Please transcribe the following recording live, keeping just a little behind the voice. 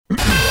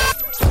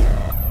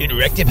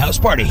Interactive House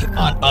Party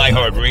on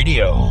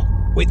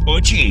iHeartRadio with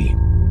eutche.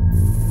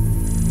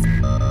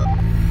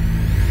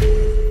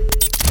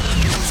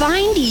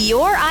 Find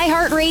your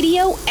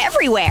iHeartRadio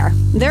everywhere.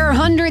 There are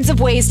hundreds of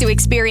ways to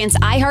experience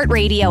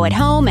iHeartRadio at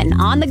home and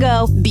on the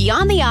go,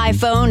 beyond the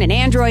iPhone and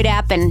Android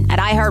app and at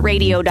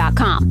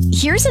iHeartRadio.com.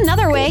 Here's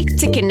another way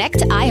to connect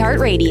to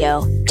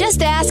iHeartRadio.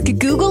 Just ask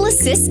Google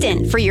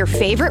Assistant for your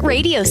favorite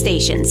radio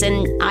stations,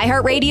 and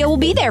iHeartRadio will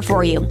be there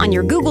for you on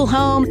your Google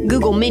Home,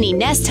 Google Mini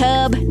Nest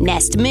Hub,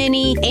 Nest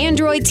Mini,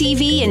 Android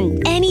TV,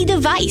 and any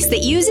device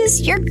that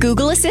uses your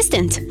Google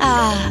Assistant.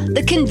 Ah,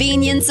 the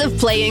convenience of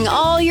playing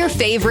all your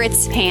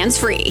favorites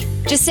hands-free.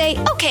 Just say,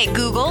 "Okay,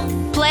 Google,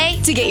 play,"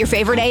 to get your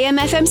favorite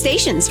AM/FM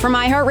stations from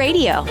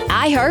iHeartRadio.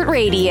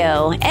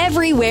 iHeartRadio,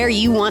 everywhere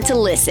you want to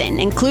listen,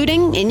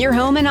 including in your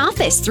home and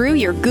office through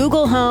your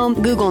Google Home,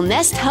 Google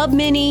Nest Hub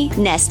Mini,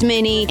 Nest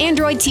Mini,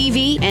 Android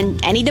TV, and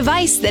any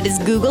device that is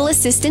Google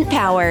Assistant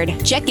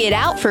powered. Check it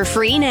out for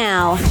free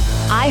now.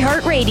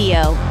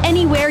 iHeartRadio,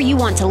 anywhere you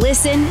want to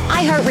listen,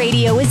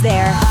 iHeartRadio is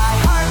there.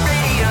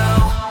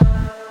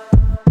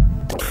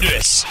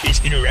 This is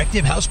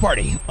Interactive House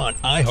Party on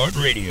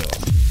iHeartRadio.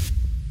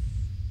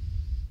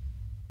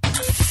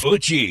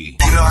 eutche. You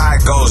know how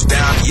it goes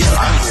down. Yeah,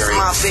 I'm here.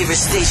 My favorite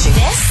station.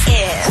 This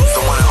is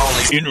the one and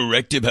only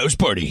Interactive House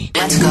Party.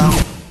 Let's go.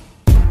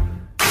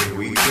 Here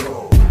we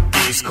go.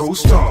 East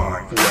Coast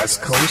on,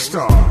 West Coast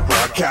on,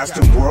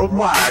 broadcasting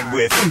worldwide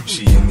with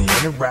eutche in the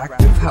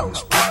Interactive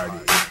House Party.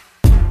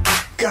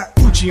 Got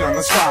eutche on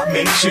the spot,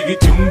 make sure you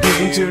tuned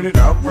in, turn it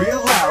up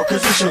real loud,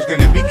 cause the show's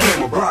gonna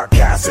begin. We're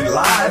broadcasting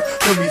live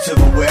from east to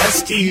the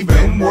west,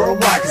 even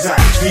worldwide, cause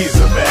IHP is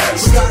the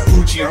best. We got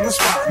eutche on the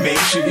spot, make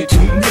sure you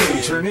tuned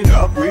in, turn it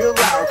up real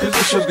loud, cause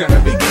the show's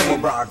gonna begin. We're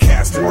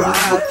broadcasting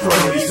live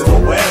from east to the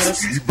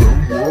west,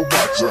 even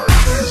worldwide, cause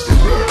IHP is the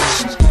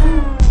best.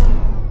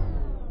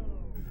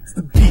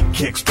 The beat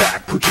kicks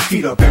back, put your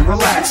feet up and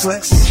relax.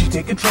 Let eutche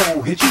take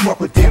control, hit you up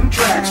with them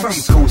tracks. From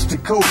coast to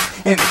coast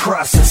and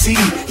across the sea,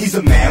 he's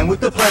the man with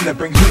the plan that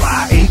brings you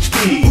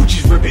IHP.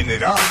 eutche's ripping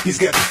it up, he's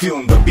got you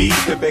feeling the beat.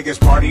 The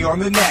biggest party on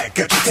the net,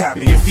 got you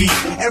tapping your feet.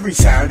 Every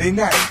Saturday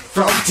night,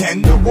 from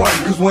 10 to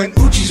 1. Cause when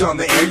eutche's on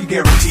the air, you're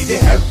guaranteed to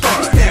have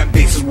fun. Fan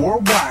base is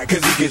worldwide,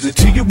 cause he gives it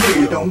to you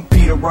real. Don't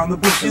beat around the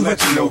bush, he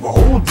let you know the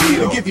whole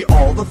deal. He'll give you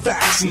all the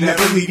facts,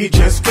 never leave you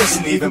just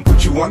guessing. Even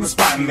put you on the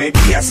spot and maybe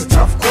ask a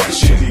tough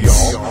question.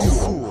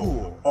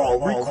 All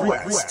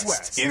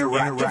requests.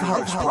 Interactive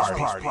House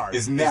Party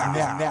is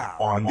now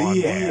on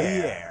the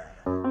air.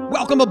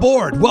 Welcome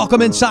aboard.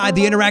 Welcome inside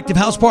the Interactive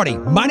House Party.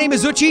 My name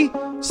is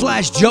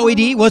eutche/Joey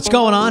D. What's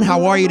going on?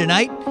 How are you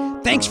tonight?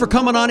 Thanks for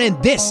coming on in.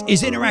 This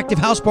is Interactive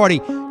House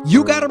Party.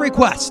 You got a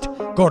request.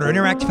 Go to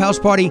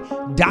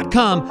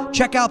interactivehouseparty.com.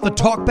 Check out the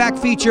talkback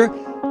feature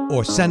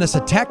or send us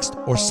a text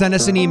or send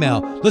us an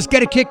email. Let's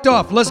get it kicked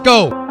off. Let's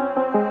go.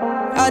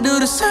 I do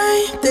the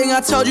same thing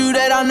I told you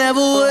that I never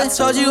would. I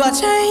told you I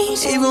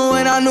changed, even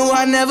when I knew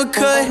I never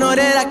could. Know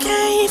that I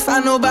can't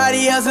find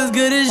nobody else as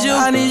good as you.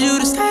 I need you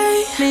to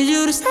stay, need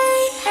you to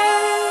stay.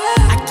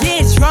 I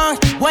get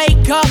drunk,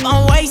 wake up,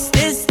 I'm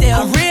wasted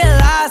still. I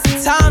realize the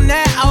time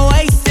that I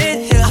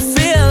wasted here. I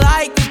feel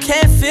like you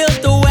can't feel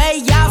the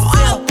way I feel.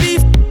 I'll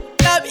be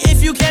up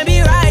if you can't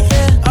be right here.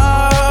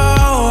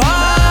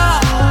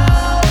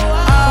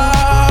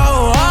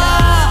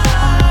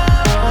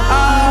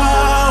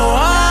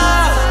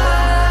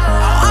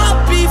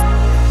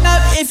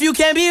 You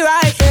can't be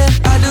right, yeah.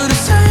 I do the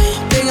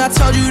same thing I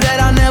told you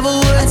that I never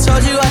would. I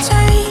told you I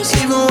changed,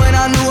 even when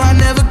I knew I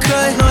never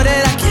could. Know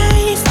that I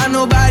can't find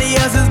nobody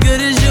else as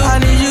good as you. I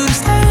need you to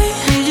stay,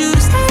 need you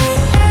to stay.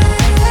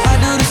 I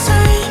do the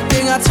same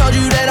thing I told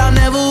you that I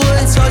never would.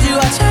 I told you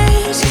I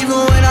changed, even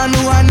when I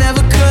knew I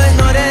never could.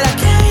 Know that I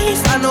can't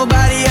find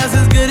nobody else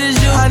as good as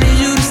you. I need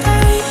you to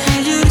stay,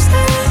 need you to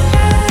stay.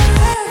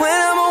 When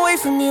I'm away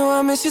from you,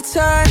 I miss your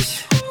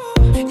touch.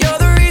 You're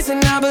the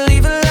reason I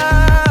believe in love.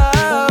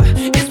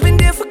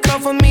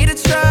 For me to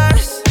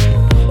trust,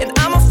 and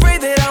I'm afraid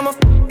that I'ma f***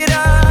 it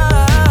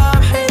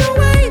up. Ain't no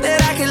way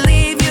that I can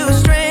leave you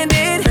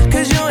stranded,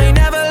 cause you ain't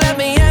never left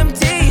me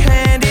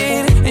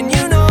empty-handed. And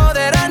you know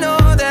that I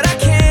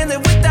can't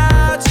live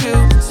without you.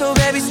 So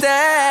baby,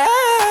 stay.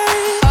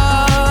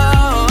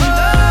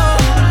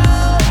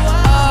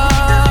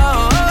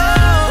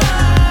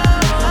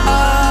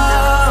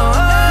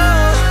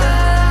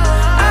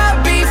 I'll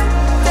be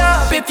f***ed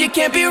up if you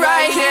can't be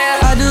right here.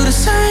 I do the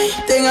same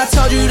thing I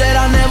told you that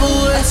I never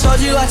would. I told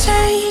you I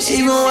changed,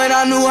 even when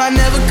I knew I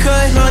never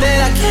could. Know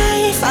that I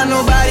can't find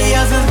nobody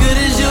else as good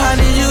as you. I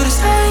need you to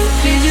stay,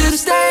 need you to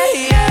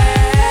stay,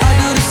 yeah. I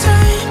do the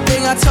same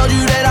thing I told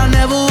you that I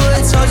never would.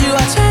 I told you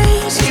I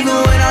changed, even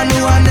when I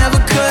knew I never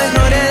could.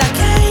 Know that I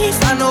can't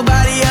find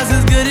nobody else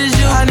as good as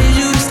you. I need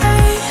you to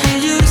stay,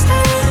 need you to stay.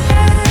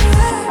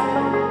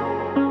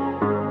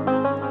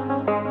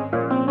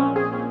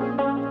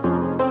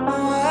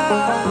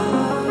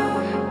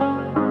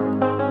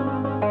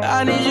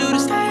 I need you to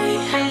stay,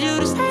 need you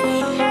to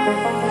stay.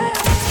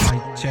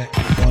 Mic check,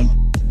 1,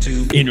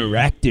 2.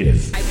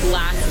 Interactive I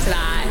blast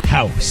that.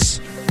 House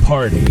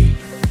Party.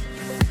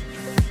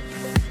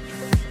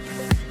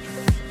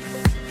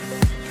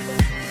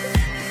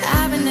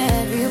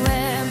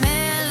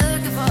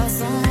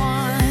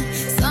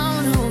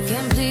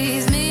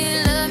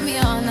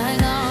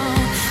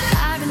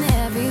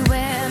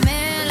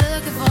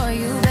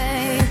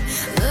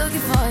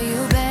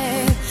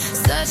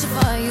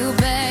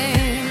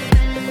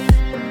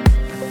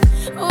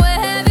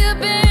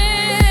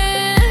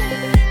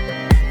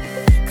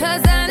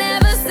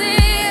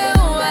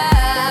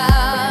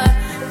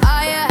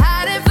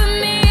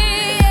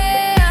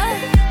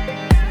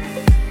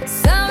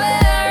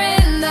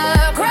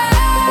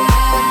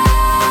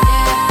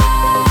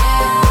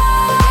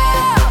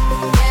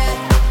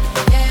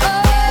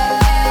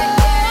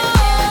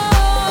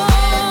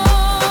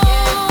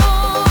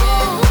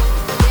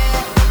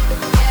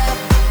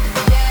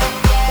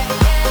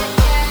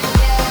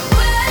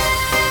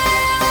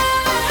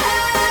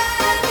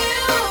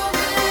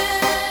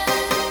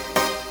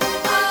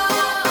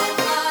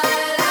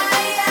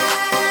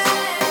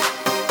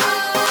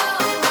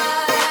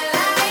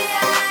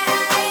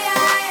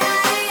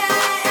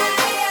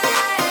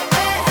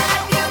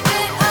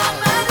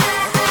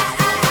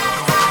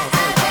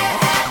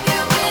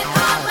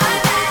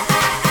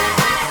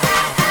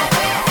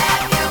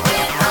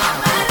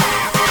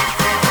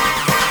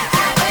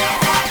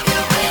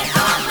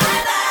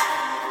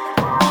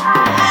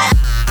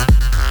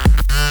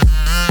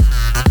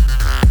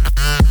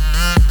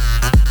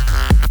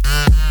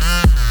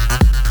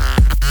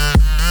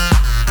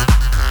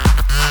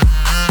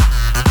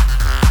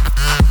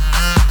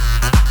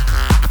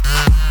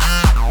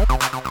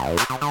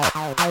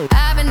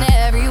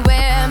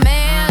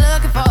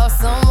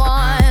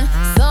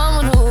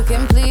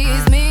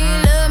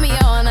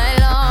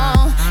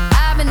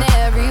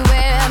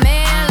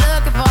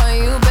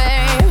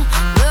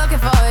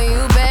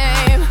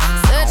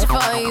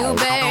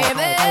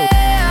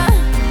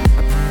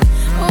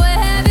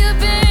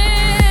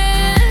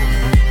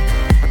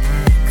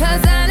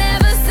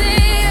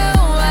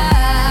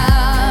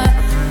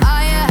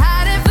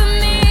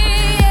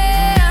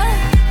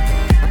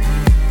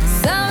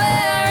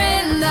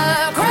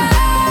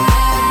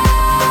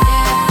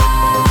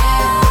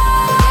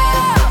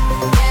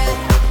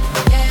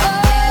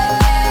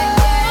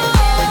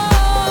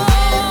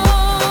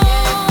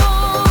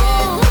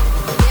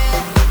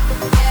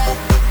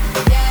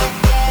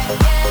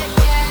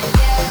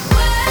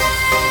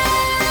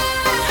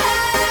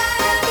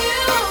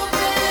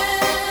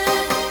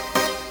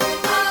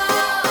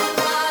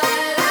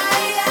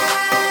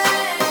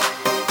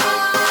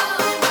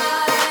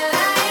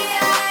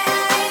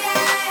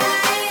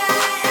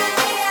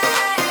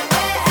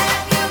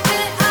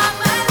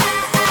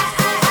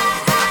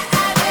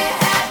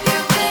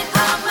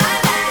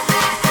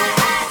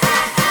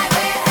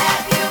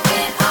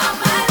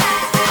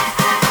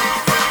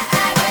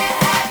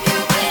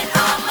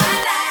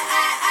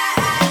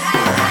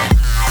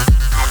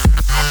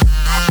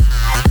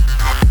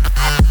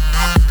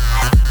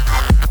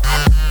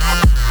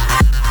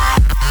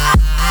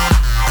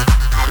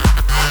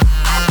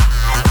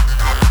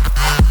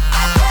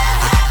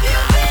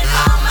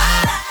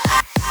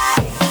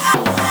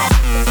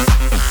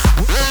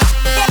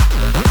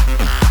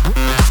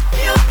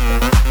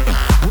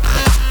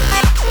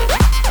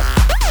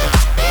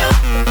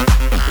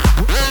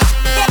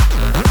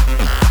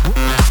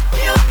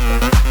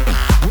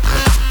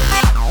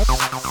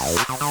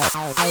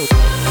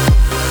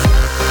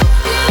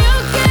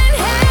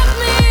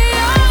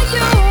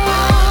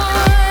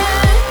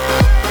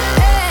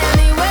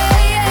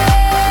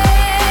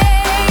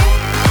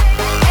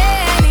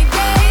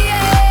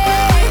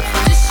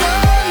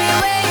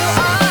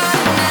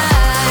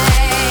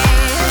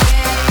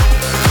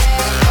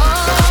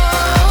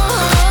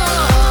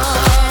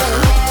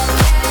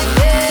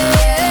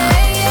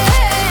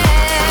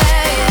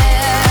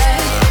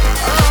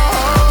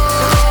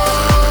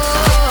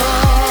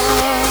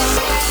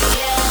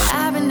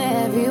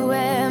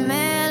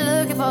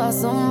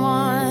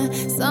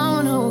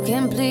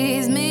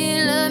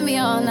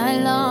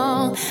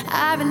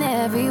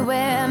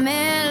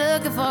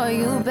 for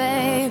you,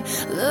 babe.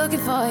 Looking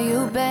for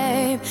you,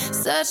 babe.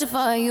 Searching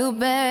for you,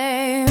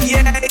 babe.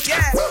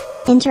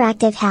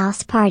 Interactive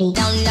House Party.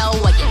 Don't know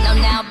what you know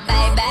now,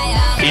 baby.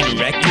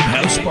 Interactive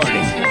House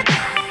Party.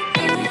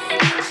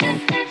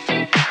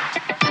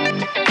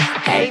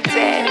 Hey,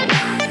 Daddy,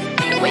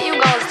 when you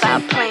gonna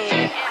stop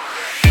playing?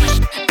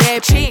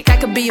 Bad chick, I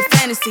could be a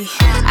fantasy.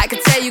 I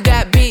could tell you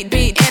got beat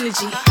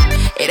energy.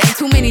 It ain't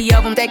too many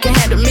of them that can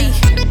handle me,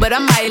 but I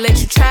might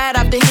let you try it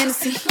off the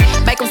Hennessy.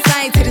 Make them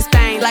sing to this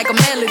thing like a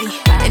melody.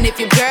 And if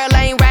your girl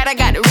ain't right, I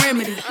got the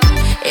remedy.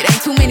 It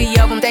ain't too many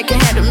of them that can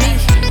handle me.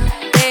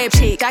 Bad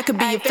chick, I could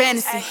be a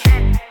fantasy.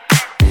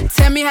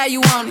 Tell me how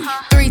you want it.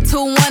 3, 2,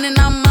 1 and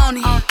I'm on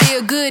it.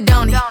 Feel good,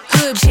 don't it?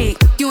 Hood chick,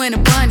 you in a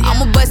bunny.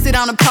 I'ma bust it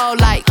on the pole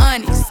like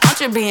honest. I'm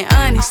just being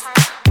honest.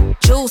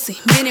 Juicy,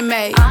 mini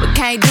made, but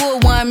can't do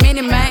it 1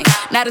 minute, man.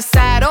 Not a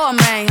side or a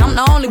main, I'm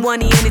the only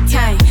one he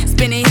entertain.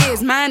 Spending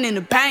his mind in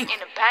the bank.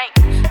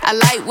 I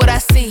like what I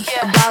see.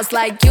 A boss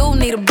like you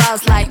need a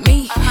boss like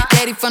me.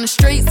 Daddy from the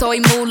street, so he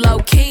move low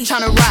key.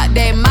 Tryna rock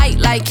that mic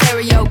like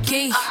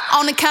karaoke.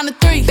 On the count of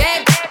 3,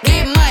 bad,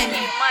 get money.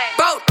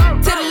 Broke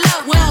to the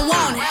left, we don't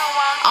want it.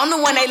 I'm the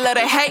one they love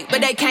to hate,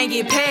 but they can't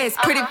get past.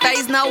 Pretty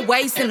face, no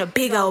waist, and a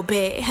big old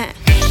bed.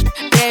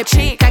 Bad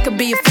chick, I could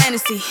be a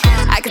fantasy.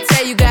 I could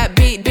tell you got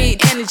beat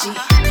energy.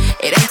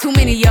 It ain't too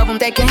many of them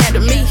that can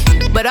handle me,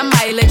 but I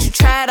might let you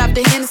try it off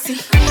the Hennessy.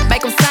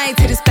 Make them sing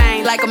to this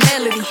thing like a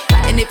melody.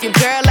 And if your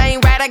girl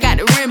ain't right, I got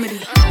the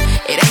remedy.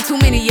 It ain't too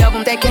many of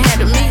them that can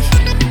handle me.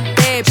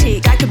 Bad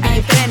chick, I could be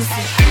a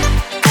fantasy.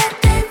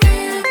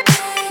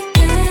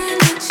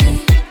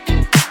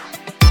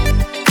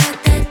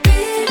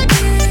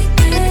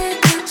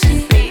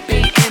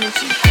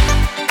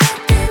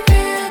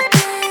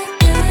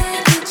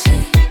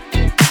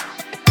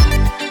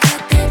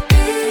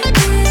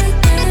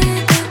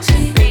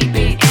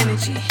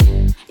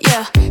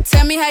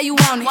 Tell me how you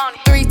want it.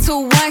 3, 2,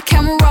 1,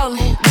 camera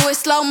rolling. Do it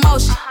slow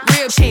motion.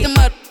 Real chick, them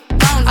up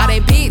on it. All they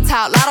big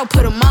talk, lotto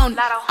put them on it.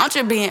 I'm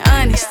just being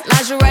honest.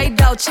 Lingerie,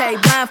 Dolce,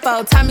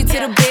 blindfold. Tie me to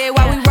the bed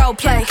while we role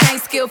play.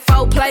 Can't skill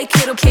folk play,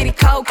 kiddo, kitty,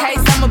 cold case.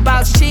 I'm a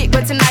boss chick,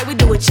 but tonight we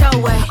do it your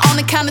way. On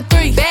the count of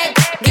 3, bad,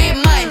 get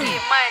money.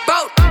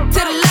 Broke to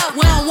the left,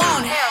 we don't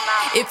want it.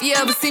 If you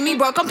ever see me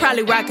broke, I'm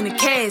probably rocking the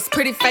cash.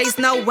 Pretty face,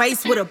 no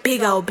waist, with a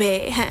big old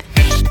bag.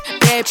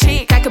 Bad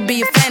chick, I could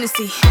be a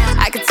fantasy.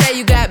 I could tell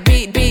you got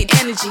beat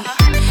energy.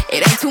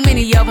 It ain't too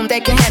many of them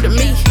that can handle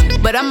me,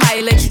 but I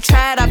might let you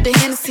try it off the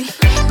Hennessy.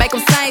 Make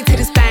them sing to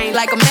this thing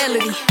like a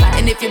melody.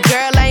 And if your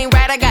girl ain't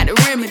right, I got the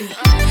remedy.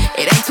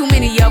 It ain't too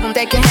many of them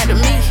that can handle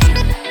me.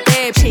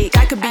 Bad chick,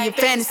 I could be a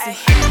fantasy.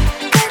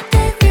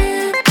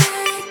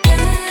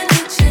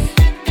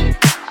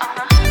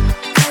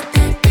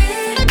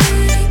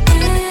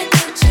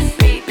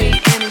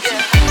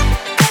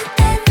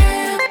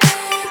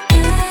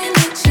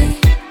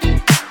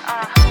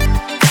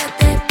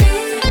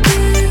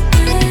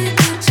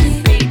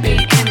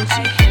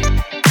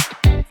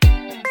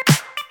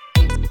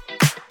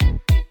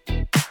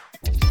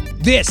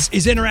 This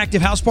is Interactive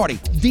House Party,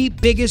 the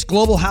biggest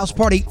global house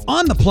party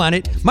on the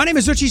planet. My name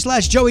is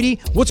eutche/Joey D.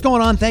 What's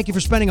going on? Thank you for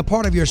spending a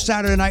part of your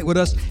Saturday night with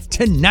us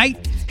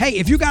tonight. Hey,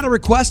 if you got a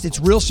request, it's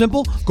real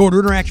simple. Go to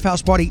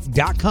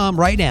interactivehouseparty.com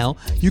right now.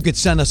 You could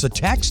send us a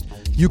text,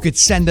 you could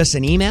send us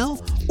an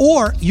email,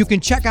 or you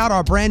can check out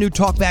our brand new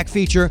talkback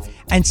feature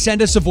and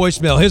send us a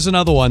voicemail. Here's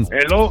another one.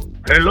 Hello,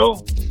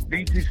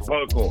 this is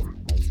Paco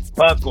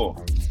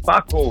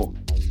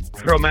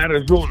from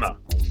Arizona.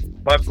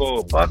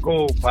 Paco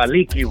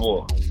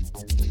Palikivo.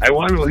 I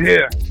want to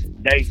hear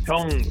that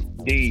song,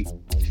 the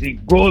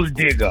Gold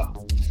Digger.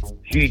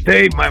 She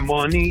take my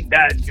money,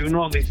 that you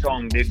know the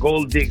song, the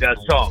Gold Digger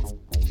song.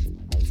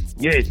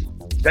 Yes,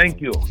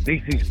 thank you.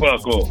 This is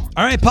Paco. All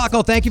right,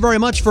 Paco, thank you very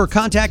much for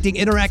contacting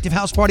Interactive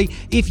House Party.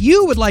 If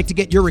you would like to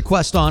get your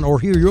request on or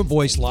hear your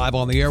voice live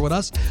on the air with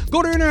us,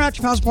 go to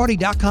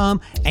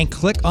interactivehouseparty.com and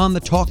click on the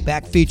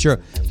talkback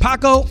feature.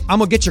 Paco, I'm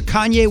going to get your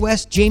Kanye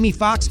West, Jamie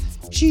Foxx,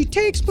 She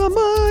Takes My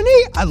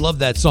Money. I love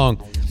that song.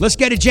 Let's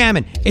get it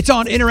jamming. It's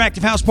on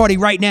Interactive House Party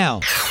right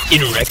now.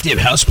 Interactive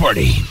House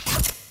Party.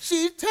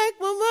 She take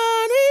my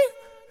money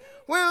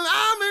when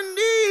I'm in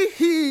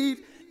need.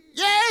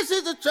 Yes,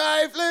 she's a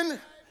trifling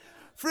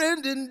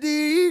friend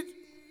indeed.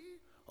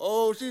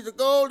 Oh, she's a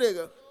gold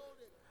digger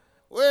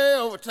way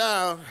over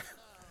town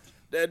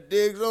that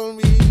digs on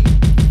me.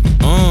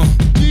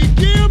 She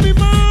give me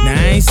money. Now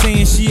I ain't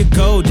saying she a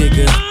gold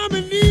digger,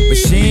 but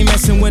she ain't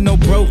messing with no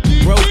broke.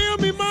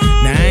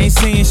 Now I ain't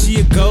saying she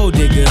a gold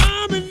digger,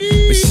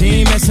 but she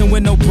ain't messing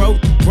with no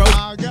broke.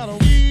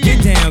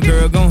 Get down,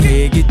 girl, gon'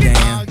 head, get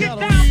down.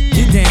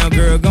 Get down,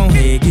 girl, gon'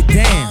 head, get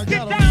down.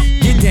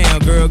 Get down,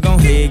 girl, gon'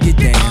 head, get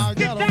down.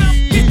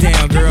 Get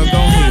down, girl,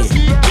 gon' head.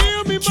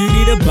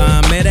 Cutie the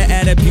bomb, met her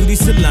at a beauty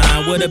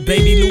salon. with a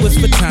baby Louis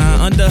Vuitton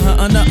under her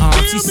underarm.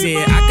 She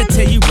said, I could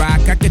tell you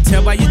rock, I could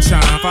tell by your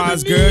charm. Far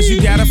as girls,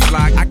 you got a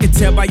flock, I could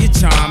tell by your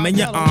charm and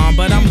your arm.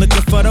 But I'm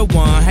looking for the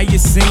one, have you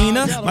seen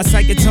her? My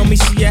psychic told me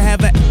she'll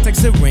have a like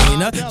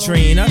Serena,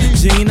 Trina,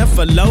 Gina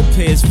for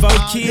Lopez, 4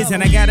 kids.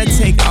 And I gotta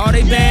take all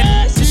they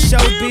bad to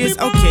showbiz.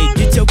 Okay,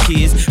 get your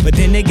kids, but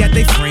then they got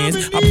their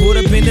friends. I pulled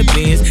up in the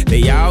Benz,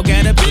 they all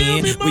got a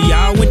pen. We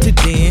all went to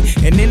den,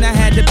 and then I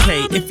had to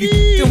pay. If you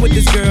f***ing with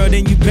this girl,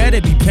 then you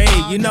better be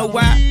paid. You know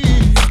why?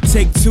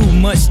 Take too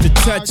much to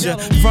touch her.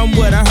 From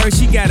what I heard,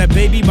 she got a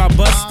baby by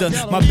Buster.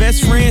 My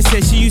best friend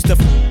said she used to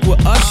f***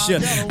 with Usher.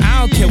 I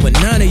don't care what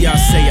none of y'all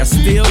say, I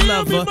still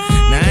love her.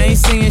 Now I ain't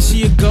saying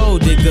she a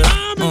gold digger,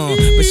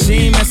 but she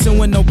ain't messing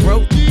with no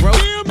broke.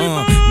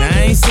 Now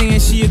I ain't saying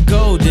she a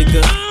gold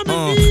digger,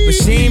 but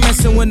she ain't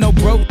messing with no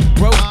broke.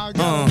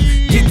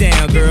 Get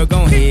down, girl,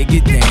 gon' head,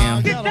 get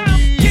down.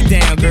 Get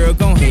down, girl,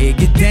 gon' head,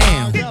 get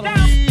down.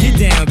 Get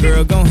down,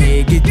 girl, gon'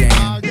 head, get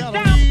down.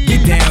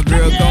 Get down,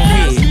 girl, gon'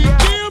 head.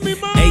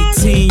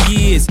 18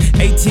 years,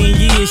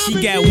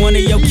 she got one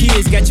of your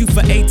kids, got you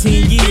for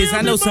 18 years.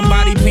 I know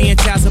somebody paying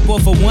child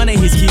support for one of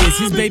his kids.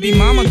 His baby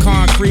mama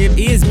car crib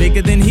is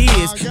bigger than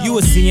his. You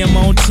will see him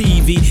on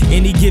TV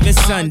any given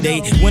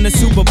Sunday. Win a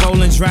Super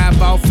Bowl and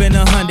drive off in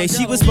a Hyundai.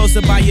 She was supposed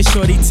to buy your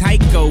shorty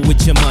Tyco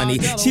with your money.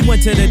 She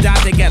went to the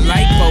doctor, got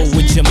lipo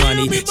with your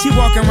money. She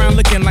walk around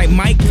looking like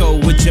Michael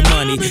with your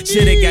money.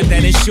 Shoulda got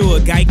that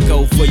insured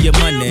Geico for your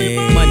money.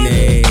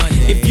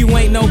 If you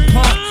ain't no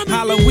punk,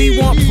 holla, we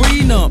want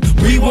prenup.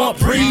 We want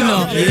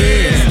prenup,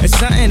 yeah. It's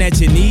something that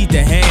you need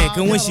to have.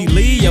 Cause when she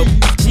leave,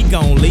 she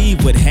gon'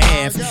 leave with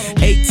half.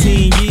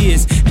 18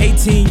 years,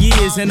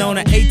 and on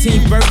her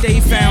 18th birthday,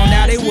 found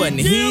out it wasn't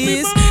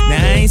his. Now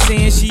I ain't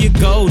saying she a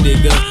gold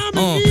digger,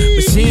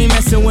 but she ain't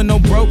messing with no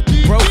broke.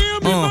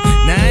 Now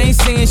I ain't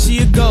saying she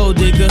a gold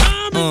digger,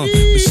 but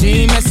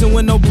she ain't messing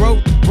with no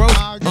broke.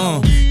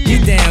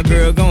 Get down,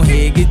 girl, gon'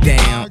 head, get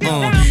down.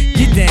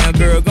 Get down,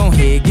 girl, gon'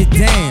 head, get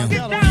down.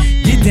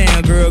 Get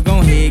down, girl,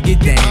 gon' head, get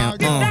down.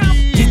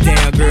 Get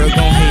down, girl,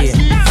 gon' head.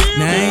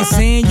 Now I ain't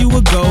saying you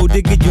a gold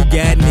digger, you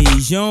got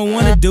knees. You don't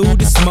wanna do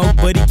the smoke,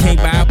 but he can't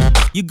buy.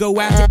 You go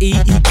out to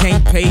eat, he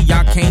can't pay,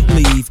 y'all can't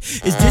leave.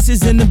 His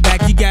dishes in the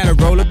back, you gotta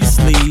roll up your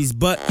sleeves.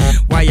 But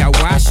while y'all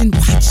washing,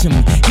 watch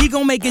him. He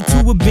gon' make it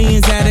to a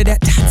beans out of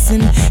that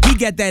Datsun. He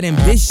got that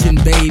ambition,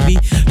 baby.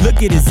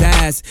 Look at his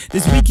eyes.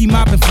 This week he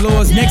mopping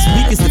floors, next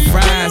week is the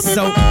fries.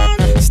 So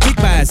stick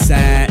by his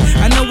side.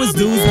 I know his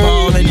dudes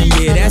ballin', and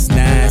yeah, that's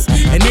nice.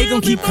 And they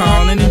gon' keep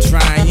calling and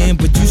trying,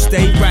 but you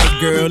stay right,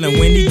 girl. And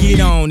when he get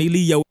on, he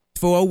leave your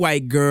for a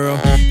white girl.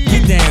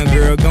 Get down,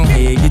 girl, gon'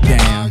 head, get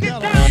down.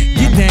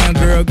 Get down,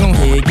 girl, gon'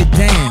 head, get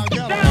down.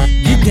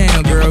 Get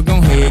down, girl,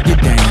 gon' head,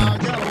 get down.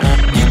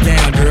 Get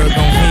down, girl,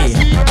 gon' head.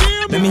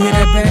 Let me hear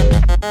that back.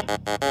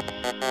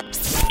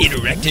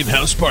 Interactive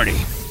House Party.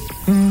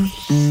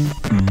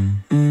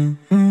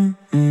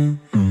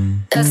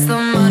 That's the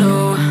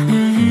motto.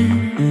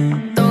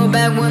 Throw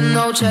back with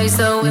no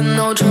chaser, with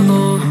no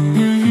trouble.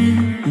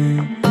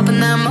 Poppin'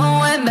 that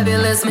Moet, baby,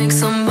 let's make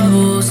some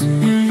bubbles.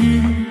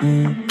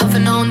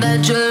 Puffin' on that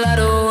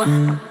gelato,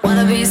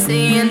 wanna be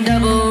seeing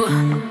double.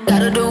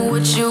 Gotta do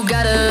what you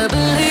gotta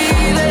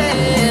believe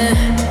it.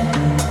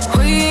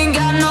 We ain't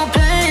got no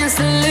plans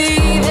to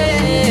leave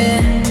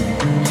it.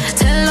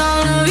 Tell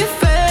all of your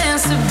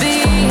friends to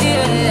be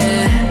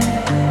here.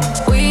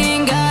 We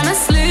ain't gonna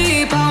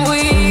sleep all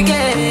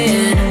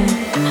weekend.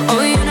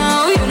 Oh, you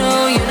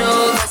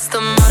know, that's the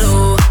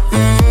motto.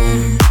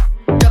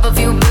 Drop a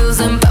few bills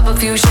and pop a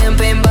few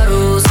champagne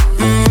bottles.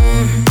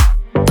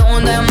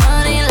 Throwing that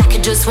money like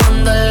you just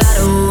won the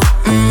lotto.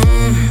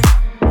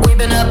 We've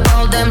been up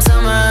all damn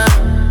summer,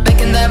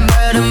 making that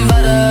bread and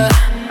butter.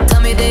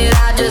 Tell me, did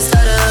I just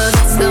stutter?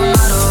 That's the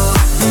motto.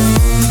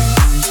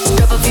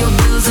 Drop a few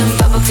bills and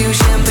pop a few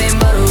champagne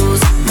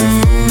bottles.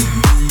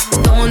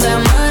 Throwing that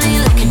money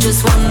like you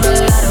just won the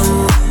lotto.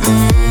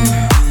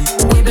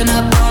 We've been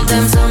up all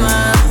damn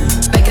summer,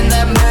 making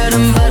that bread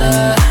and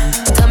butter.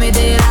 Tell me,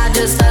 did I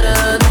just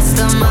stutter? That's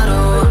the motto.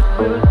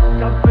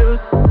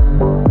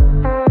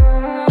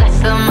 That's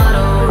the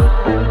motto.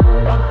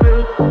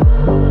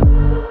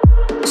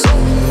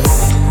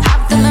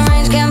 Hopped in the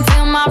range, can't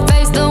feel my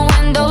face, the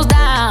windows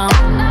down.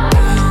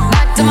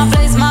 Back to my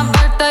place, my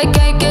birthday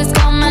cake is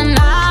coming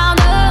out.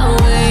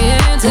 The way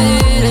it's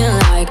hitting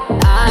like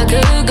I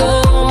could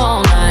go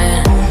all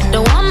night.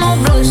 Don't want no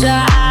blue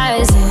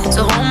eyes,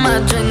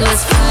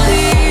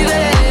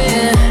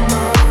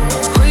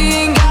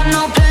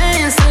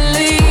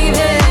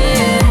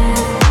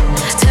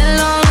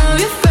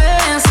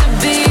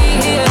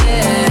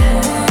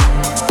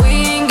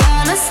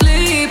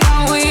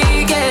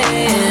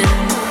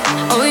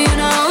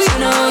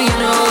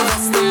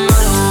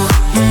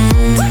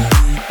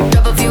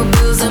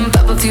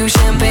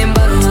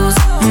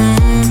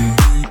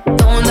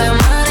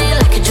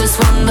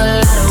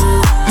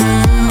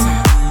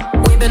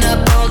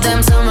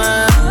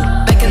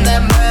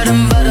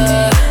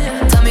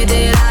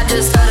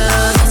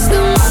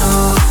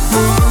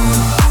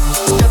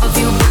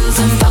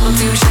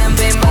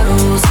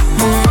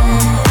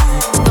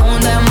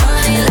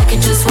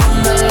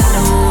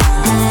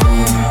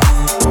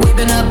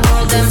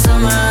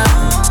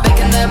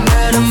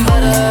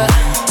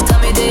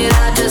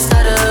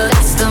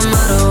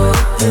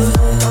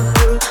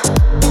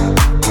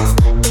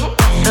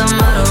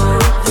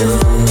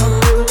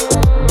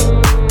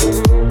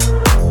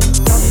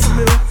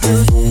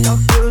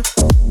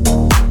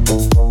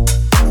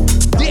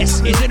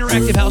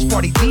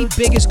 Party, the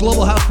biggest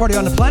global house party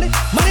on the planet.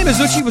 My name is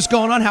Eutche. What's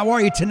going on? How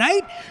are you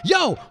tonight?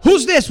 Yo,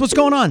 who's this? What's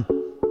going on?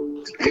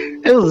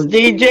 This is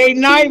DJ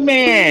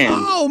Nightman.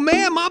 Oh,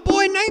 man, my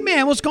boy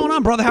Nightman. What's going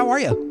on, brother? How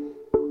are you?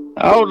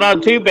 Oh,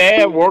 not too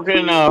bad.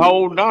 Working a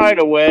whole night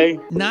away.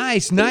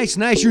 Nice.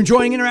 You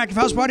enjoying Interactive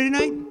House Party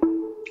tonight?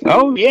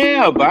 Oh,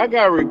 yeah, but I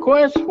got a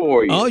request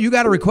for you. Oh, you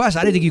got a request?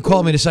 I didn't think you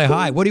called me to say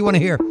hi. What do you want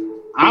to hear?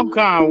 I'm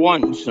kind of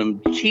wanting some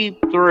Cheap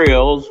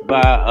Thrills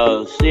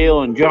by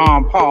Seal and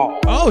John Paul.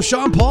 Oh,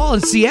 Sean Paul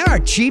and Sierra,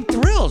 Cheap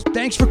Thrills.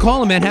 Thanks for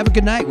calling, man. Have a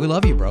good night. We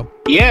love you, bro.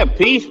 Yeah,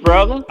 peace,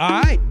 brother.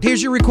 All right,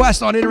 here's your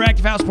request on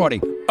Interactive House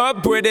Party.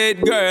 Up with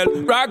it, girl.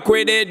 Rock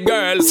with it,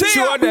 girl.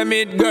 Show them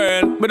it,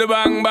 girl. With a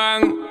bang,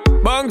 bang.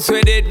 Bounce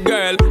with it,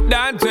 girl.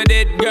 Dance with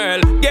it, girl.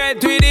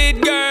 Get with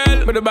it,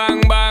 girl. With a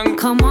bang, bang.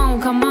 Come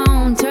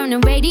on. Turn the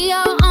radio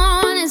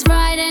on. It's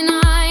Friday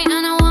night,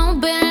 and I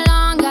won't be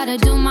long. Gotta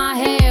do my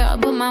hair,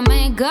 put my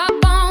makeup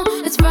on.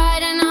 It's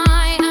Friday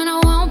night, and I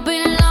won't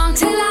be long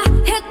till I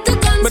hit the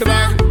dance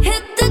floor.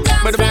 Hit the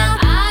dance floor.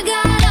 I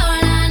got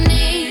all I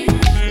need.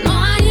 No,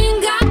 I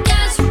ain't got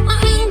cash,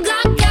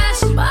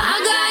 but I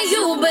got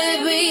you,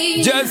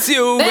 baby. Just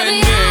you baby, and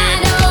me. I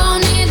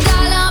don't need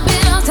dollar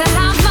bills to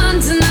have fun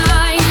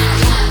tonight.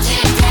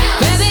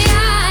 Baby,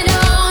 I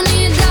don't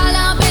need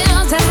dollar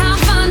bills to have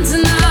fun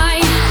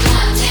tonight.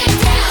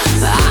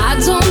 But I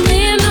don't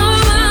need no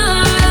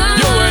money.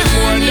 You ain't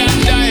more than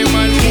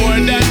diamond, more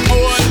than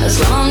gold. As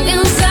long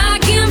as I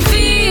can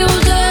feel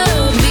the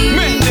beat.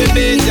 Make the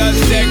beat just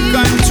take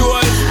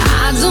control.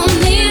 I don't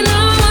need no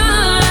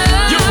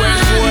money. You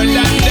ain't more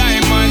than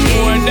diamond,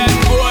 more than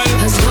gold.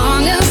 As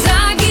long as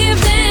I keep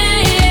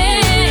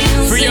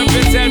dancing. Free up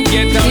yourself,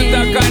 get out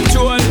of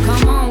control.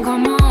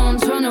 Come on,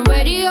 turn the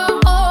radio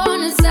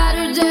on. It's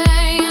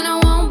Saturday, and I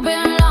won't be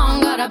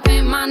long. Gotta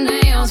paint my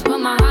nails, put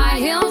my high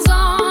heels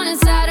on.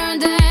 It's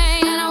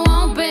Saturday, and I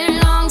won't be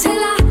long till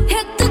I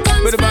hit the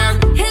dance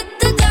floor. Hit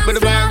the dance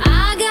floor.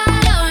 I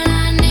got all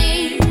I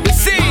need.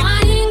 See? No,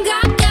 I ain't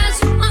got cash,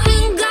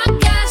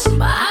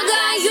 but I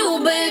got you,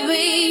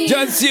 baby.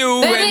 Just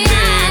you Baby, and me.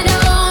 I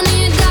don't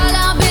need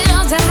dollar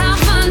bills to have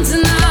fun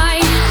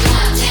tonight.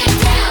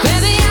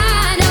 Baby,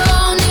 I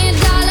don't need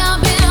dollar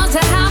bills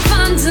to have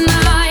fun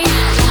tonight.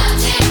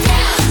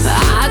 But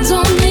I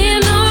don't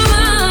need no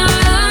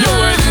money. You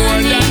ain't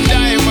more than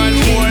diamond,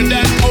 more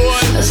than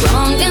gold. As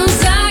long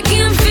as I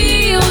can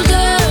feel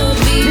the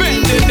beat.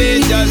 Make the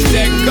beat just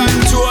take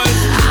control.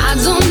 I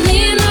don't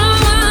need no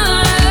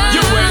money.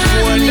 You ain't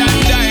more than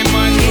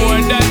diamond,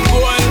 more than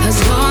gold. As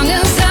long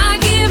as I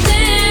keep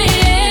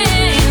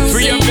dancing.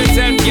 Free up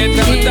yourself, get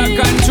out of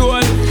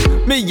control.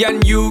 Me and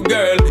you,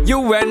 girl, you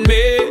and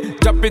me.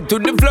 Drop it to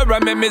the floor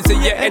and make me see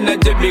your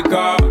energy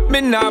because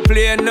me not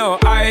play no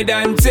hide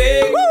and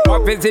seek.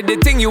 What is it the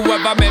thing you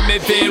ever make me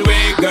feel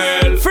weak,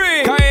 girl?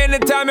 Free. Cause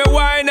anytime I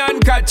whine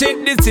and catch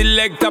it, the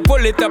selector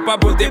pull it up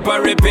and put it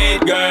for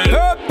repeat, girl.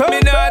 Me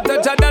not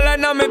touch a dollar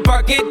in my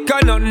pocket,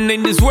 cause nothing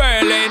in this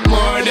world ain't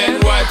more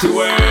than what you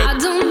worth. I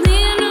don't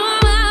need no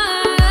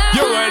money.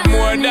 You worth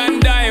more than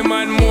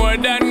diamond, more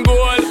than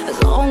gold.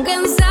 As long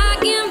as I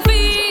can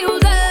feel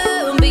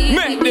the beat.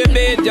 Make the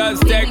beat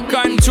just take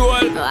control.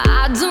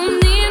 I don't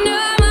need no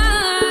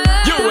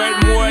money. You worth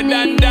more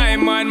than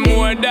diamond,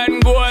 more than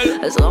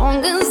gold. As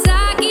long as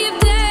I keep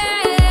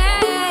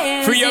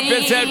dancing. Free up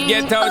yourself,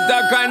 get out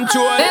of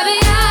control. Baby,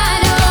 I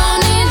don't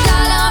need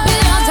dollar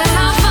bills to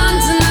have fun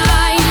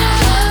tonight.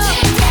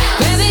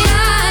 Baby,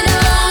 I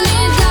don't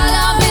need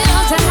dollar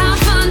bills to have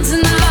fun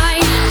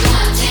tonight.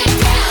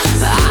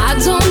 But I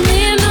don't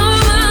need no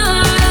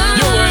money.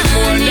 You worth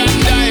more than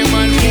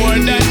diamond, more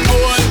than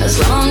gold. As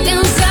long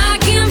as I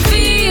can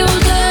feel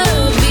the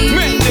beat.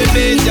 Make the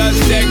beat just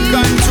take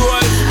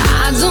control.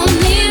 I don't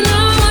need no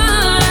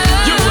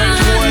money. You worth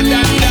more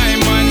than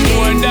diamond,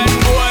 more than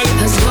gold.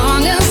 As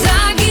long as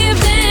I keep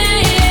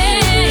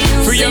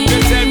dancing. Free up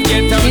yourself,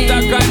 get out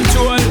of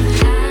control.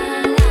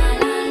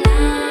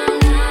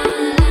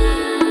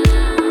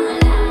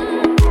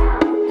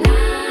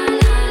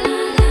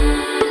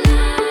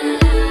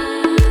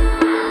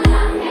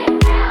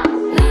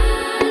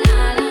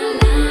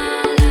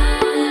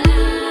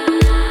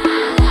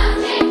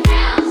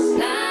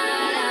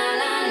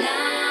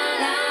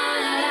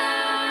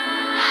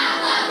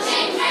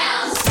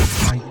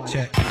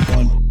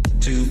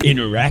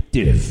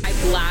 Interactive I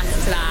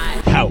blast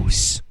that.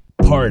 House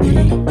Party.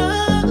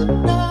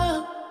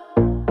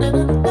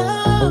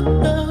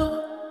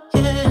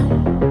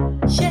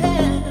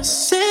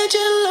 Said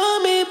you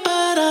love me,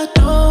 but I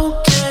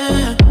don't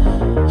care.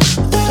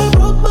 That I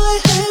broke my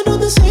hand on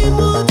the same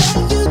wall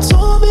that you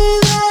told me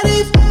that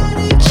if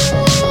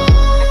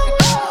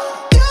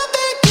you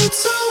think it's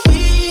so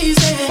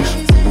easy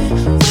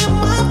with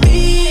my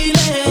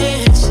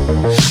feelings.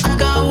 I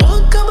got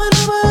one coming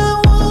over,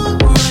 one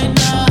right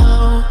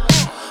now,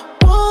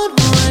 one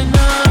right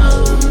now.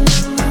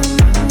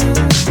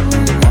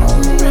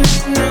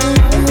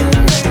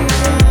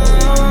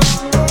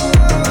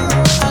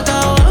 I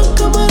got one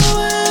coming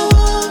over,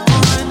 one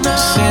right now.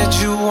 Said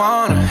you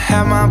wanna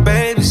have my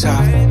baby's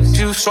out.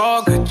 You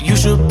so good, you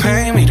should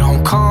pay me.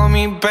 Don't call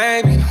me baby.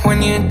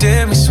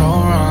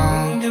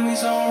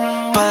 so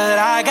wrong. But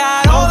I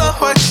got all of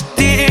what you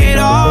did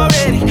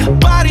already.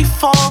 Body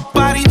for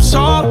body, I'm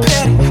so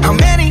petty. How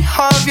many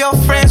of your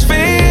friends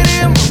fit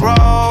in my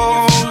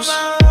roles?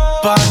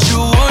 But you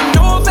were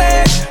no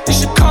vet. You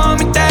should call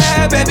me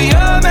that, baby,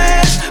 a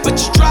mess. But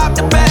you dropped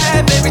the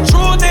bag, baby,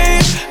 truth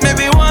is,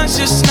 maybe one's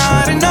just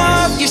not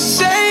enough. You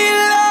say you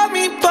love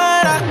me,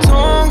 but I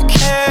don't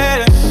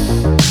care.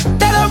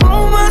 That I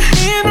roll my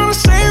hand on the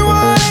same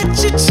wall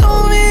that you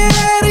told me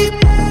that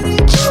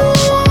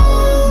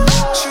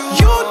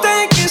you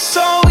think it's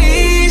so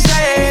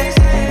easy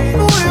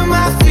with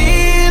my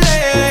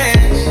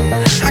feelings.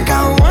 I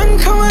got one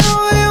coming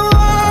over your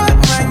one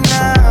right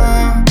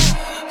now.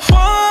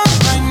 One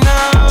right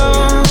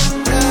now.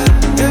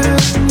 Yeah,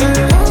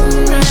 yeah,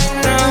 one right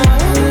now.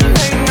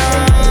 Right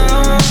now.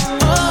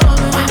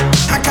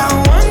 I got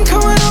one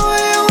coming over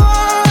your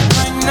one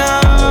right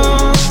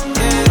now.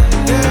 Yeah,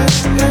 yeah,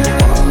 yeah.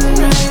 One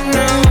right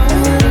now.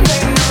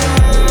 Right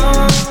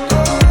now.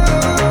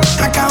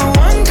 I got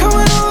one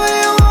coming over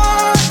your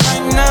one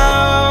right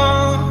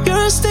now.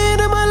 You're a stain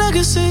in my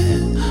legacy.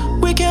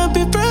 We can't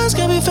be friends,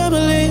 can't be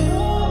family.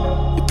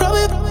 You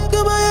probably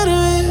got my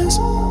enemies.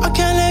 I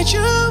can't let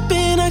you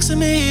be next to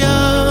me.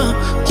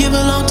 You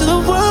belong to the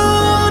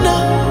world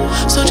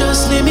now, so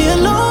just leave me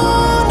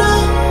alone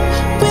now.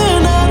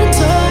 We're not in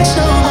touch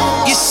no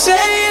more. You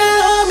say you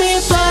love me,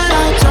 but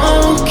I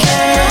don't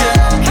care.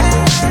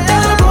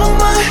 That I broke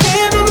my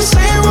hand on the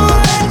same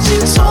wall that you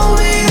told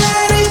me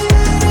that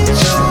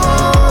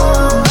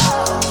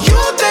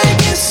you think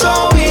it's so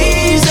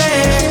easy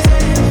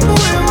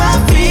with my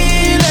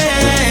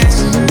feelings.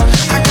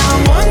 I got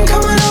one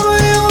coming over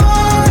your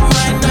one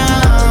right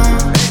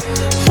now.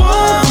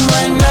 One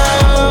right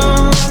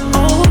now.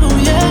 Oh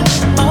yeah,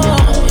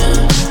 oh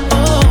yeah,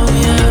 oh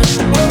yeah.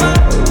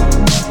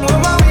 With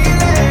my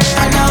feelings.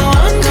 I got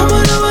one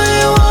coming over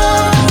your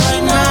one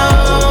right now.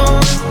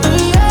 Oh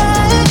yeah,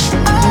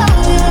 oh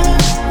yeah,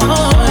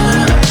 oh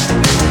yeah.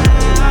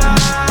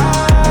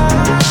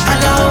 I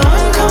got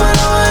one coming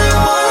over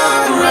your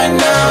one right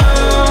now.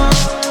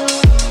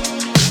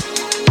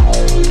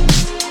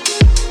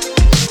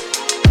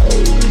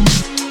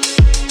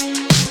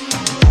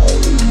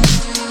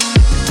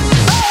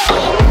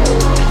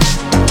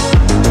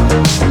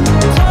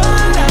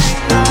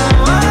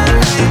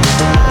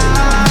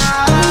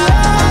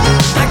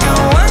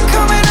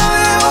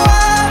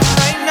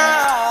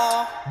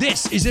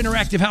 This is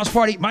Interactive House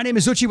Party. My name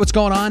is Eutche. What's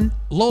going on?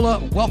 Lola,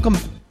 welcome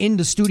in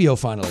the studio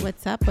finally.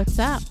 What's up? What's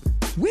up?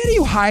 Where do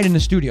you hide in the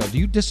studio? Do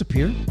you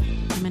disappear?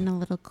 I'm in a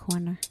little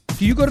corner.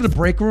 Do you go to the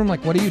break room?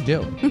 Like, what do you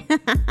do?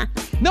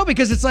 No,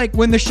 because it's like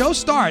when the show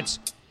starts,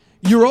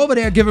 you're over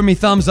there giving me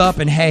thumbs up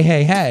and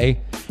hey,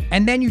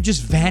 and then you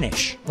just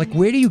vanish. Like,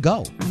 where do you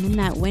go? I'm in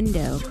that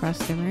window across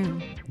the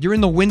room. You're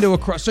in the window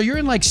across. So you're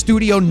in like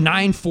Studio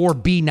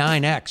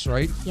 94B9X,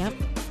 right? Yep.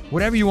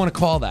 Whatever you want to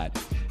call that.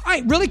 All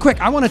right, really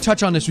quick, I want to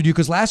touch on this with you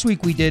because last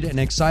week we did an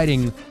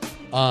exciting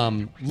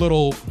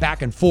little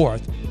back and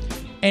forth.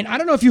 And I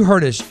don't know if you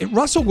heard this.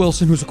 Russell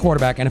Wilson, who's a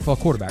quarterback, NFL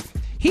quarterback,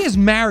 he is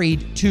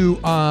married to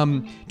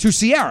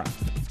Ciara.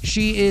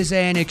 She is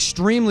an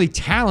extremely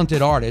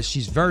talented artist.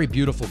 She's very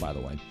beautiful, by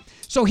the way.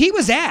 So he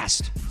was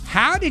asked,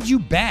 how did you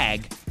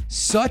bag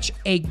such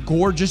a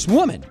gorgeous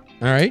woman?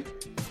 All right.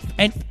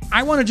 And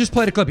I want to just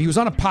play the clip. He was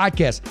on a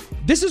podcast.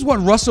 This is what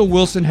Russell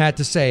Wilson had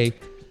to say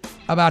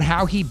about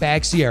how he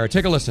bagged Ciara.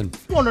 Take a listen.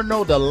 I want to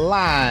know the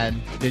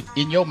line that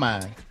in your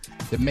mind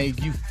that made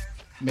you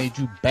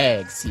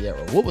bag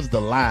Ciara. What was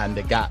the line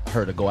that got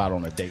her to go out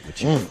on a date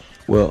with you?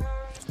 Well,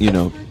 you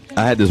know,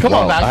 I had this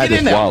wallet. I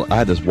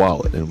had this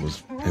wallet, and it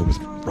was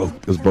broke.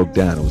 It was broke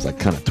down. It was like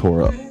kind of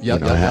tore up.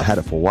 I had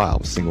it for a while. I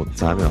was single at the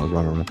time, and I was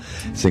running around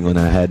single, and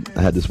I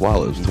had this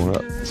wallet. It was torn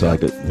up, so I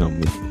could,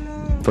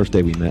 first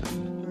day we met,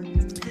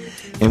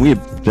 and we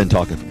had been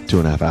talking for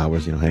 2.5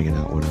 hours, hanging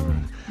out, whatever.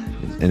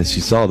 And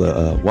she saw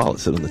the wallet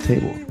sit on the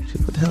table. She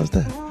said, "What the hell is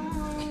that?"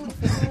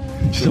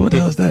 She said, "What the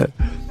hell is that?"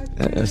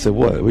 I said,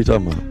 "What are you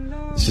talking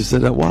about?" She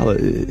said, "That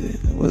wallet.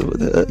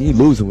 You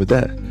losing with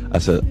that?"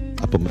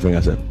 I put my finger.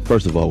 I said,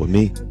 "First of all, with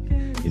me,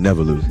 you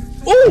never lose."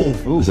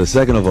 Ooh. I said,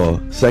 second of all,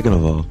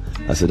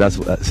 I said,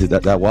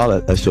 that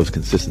wallet, that shows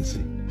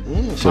consistency.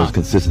 Shows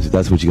consistency.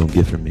 That's what you're gonna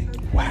get from me.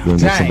 Wow. You're gonna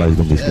get somebody who's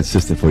gonna be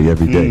consistent for you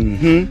every day.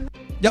 Mm-hmm.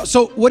 Yeah.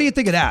 So what do you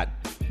think of that?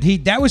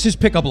 That was his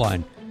pickup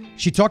line.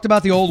 She talked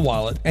about the old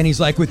wallet, and he's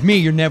like, "With me,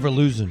 you're never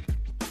losing.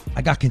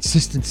 I got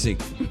consistency."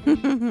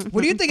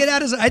 What do you think of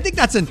that? I think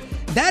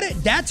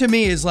that to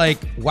me is like,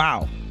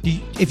 wow.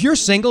 If you're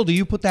single, do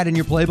you put that in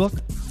your playbook?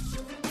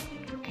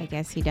 I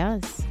guess he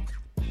does.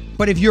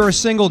 But if you're a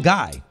single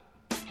guy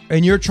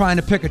and you're trying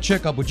to pick a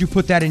chick up, would you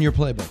put that in your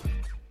playbook?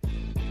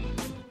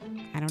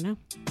 I don't know.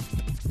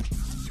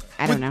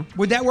 I don't know.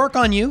 Would that work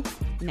on you?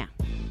 No.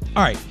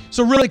 All right.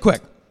 So really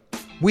quick,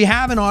 we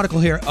have an article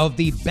here of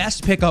the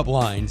best pickup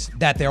lines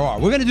that there are.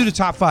 We're going to do the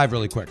top 5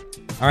 really quick.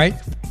 All right.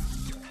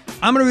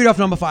 I'm going to read off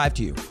number 5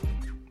 to you.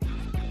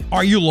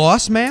 Are you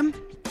lost, ma'am?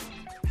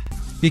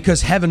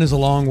 Because heaven is a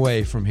long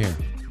way from here.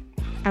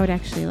 I would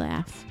actually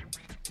laugh.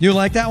 You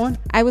like that one?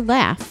 I would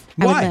laugh.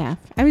 Why?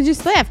 I would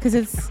just laugh because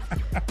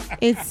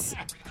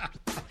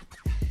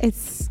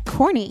it's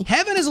corny.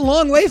 Heaven is a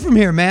long way from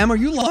here, ma'am. Are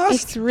you lost?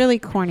 It's really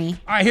corny.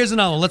 All right, here's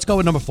another one. Let's go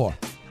with number 4.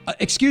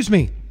 Excuse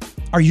me.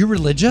 Are you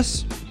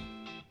religious?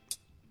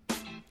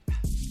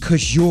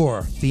 Because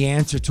you're the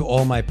answer to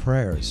all my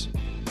prayers.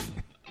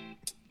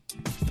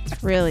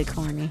 It's really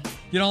corny.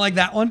 You don't like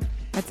that one?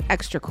 That's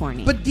extra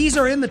corny. But these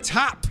are in the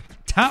top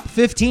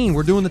 15.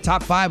 We're doing the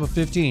top 5 of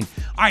 15. All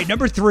right,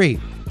 number 3.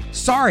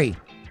 Sorry,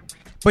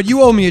 but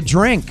you owe me a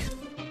drink.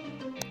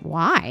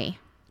 Why?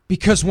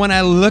 Because when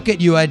I look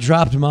at you, I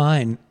dropped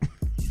mine.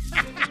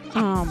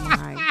 Oh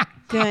my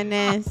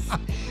goodness.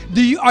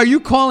 Are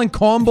you calling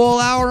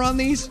cornball hour on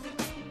these?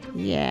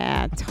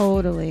 Yeah,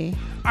 totally.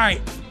 All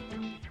right.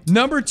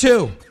 Number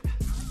 2.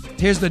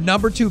 Here's the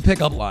number 2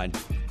 pickup line.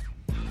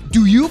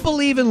 Do you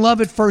believe in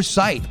love at first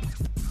sight?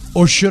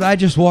 Or should I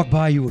just walk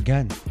by you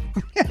again?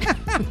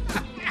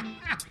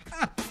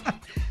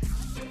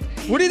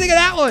 What do you think of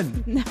that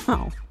one?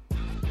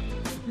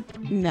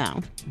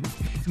 No.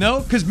 No?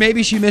 Because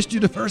maybe she missed you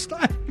the first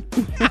time?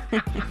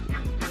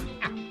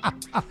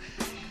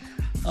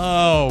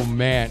 Oh,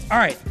 man. All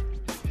right.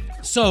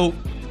 So,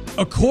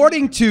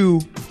 according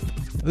to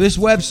this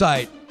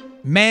website,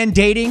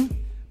 Mandating,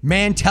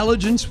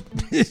 Mantelligence,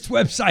 this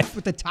website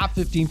with the top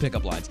 15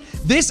 pickup lines.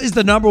 This is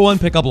the number 1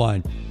 pickup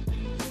line.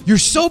 You're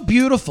so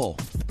beautiful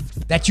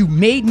that you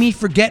made me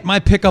forget my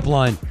pickup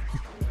line.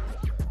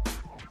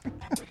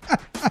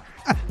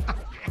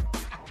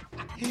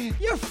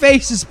 Your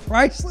face is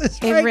priceless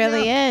right now. It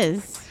really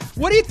is.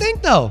 What do you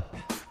think, though?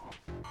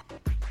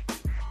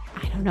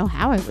 I don't know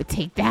how I would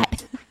take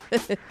that.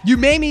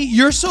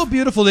 You're so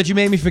beautiful that you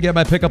made me forget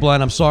my pickup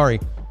line. I'm sorry.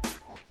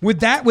 Would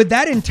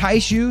that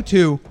entice you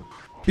to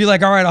be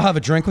like, all right, I'll have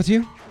a drink with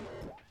you?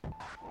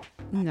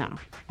 No.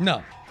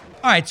 All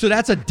right, so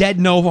that's a dead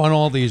no on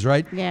all these,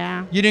 right?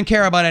 Yeah. You didn't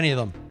care about any of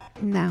them?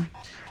 No.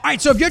 All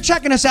right, so if you're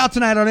checking us out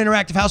tonight on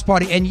Interactive House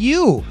Party and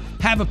you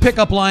have a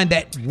pickup line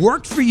that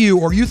worked for you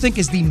or you think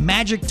is the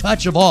magic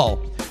touch of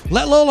all,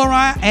 let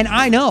Lola and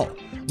I know.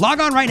 Log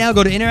on right now,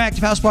 go to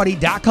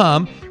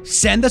interactivehouseparty.com,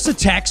 send us a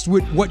text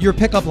with what your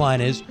pickup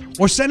line is,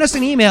 or send us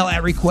an email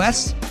at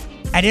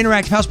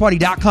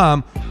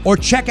requests@interactivehouseparty.com, or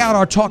check out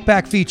our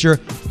talkback feature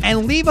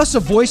and leave us a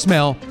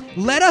voicemail.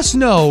 Let us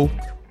know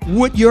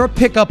what your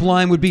pickup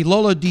line would be.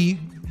 Lola,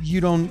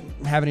 you don't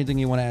have anything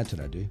you want to add to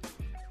that, do you?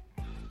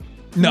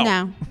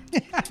 No.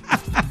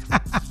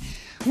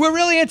 We're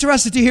really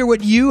interested to hear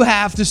what you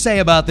have to say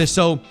about this.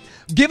 So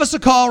give us a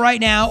call right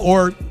now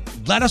or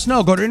let us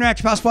know. Go to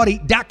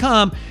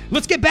interactivehouseparty.com.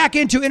 Let's get back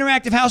into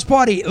Interactive House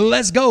Party.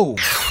 Let's go.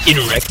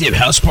 Interactive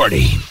House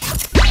Party.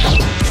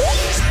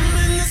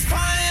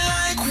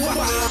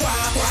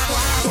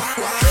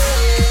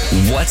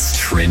 What's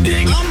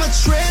trending? I'm a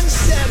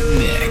trendsetter.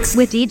 Mix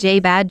with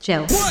DJ Bad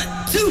Joe. 1,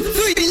 2,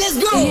 3, let's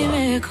go.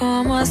 Dime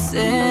cómo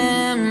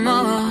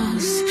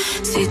hacemos.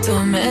 Si tú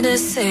me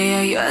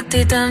deseas, yo a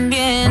ti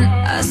también.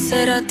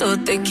 Hace rato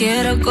te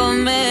quiero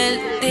comer.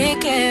 ¿De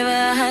qué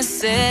vas a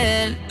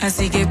hacer?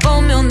 Así que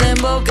ponme un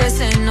dembow que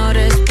se no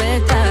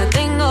respeta.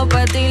 Tengo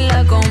pa' ti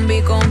la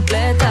combi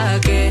completa.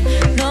 Que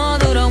no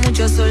duró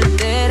mucho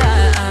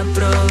soltera.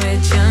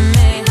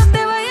 Aprovechame. No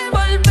te vayas a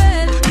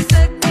volver.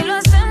 Sé que lo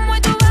hacemos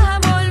y tú vas a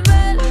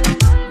volver.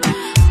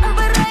 Un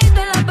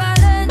perreíto en la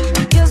pared.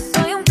 Yo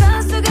soy un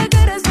caso que hay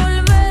que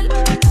resolver.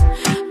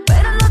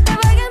 Pero no te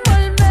vayas a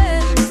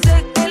volver.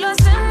 Sé que lo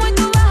hacemos y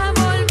tú vas a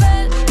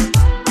volver.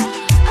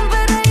 Un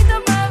perreíto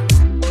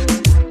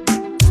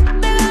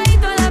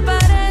pegadito en la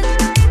pared.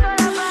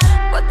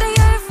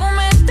 Botella de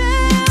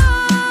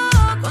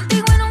fumeteo.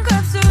 Contigo en un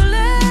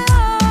capsuleo.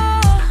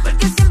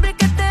 Porque siempre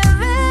que te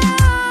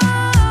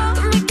veo,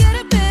 tú me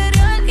quieres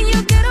pelear y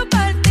yo quiero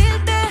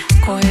partirte.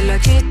 Cógelo a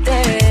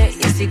chiste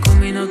y así con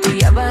minutos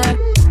ya va.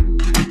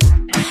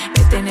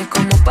 Me tienes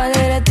como pa'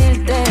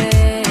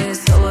 derretirte.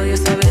 Solo Dios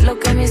sabe lo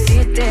que me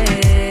hiciste.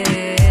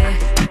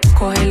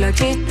 Cógelo a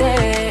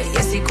chiste y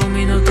así con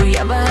minutos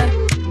ya va.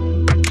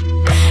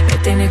 Me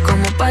tienes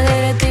como pa'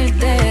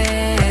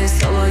 derretirte.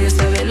 Solo Dios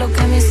sabe lo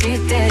que me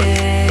hiciste.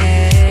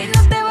 Y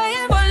no te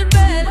vayas a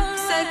volver.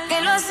 Sé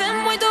que lo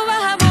hacemos y tú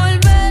vas a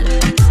volver.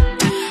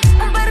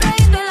 Un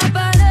perreíto en la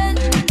pared.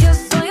 Yo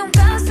soy un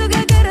caso que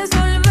hay que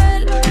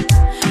resolver.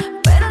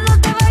 Pero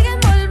no te vayas a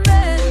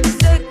volver.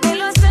 Sé que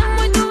lo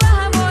hacemos y tú vas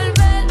a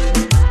volver.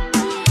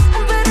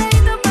 Un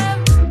perreíto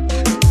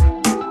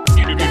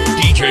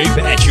DJ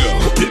Bad Joe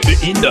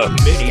in the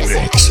mini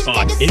mix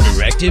on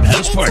Interactive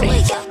House Party.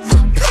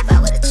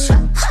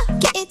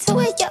 Get into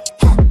it, yo.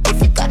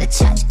 If you go to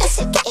church, I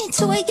said get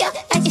into it, yo.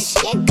 Like if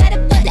she ain't got a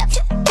butt up,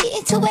 get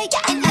into it, yo.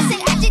 And I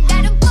said I just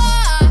got a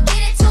ball,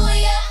 get into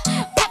it, yo.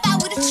 Pop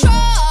out with a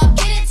truck,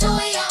 get into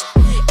it, yo.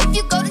 If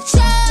you go to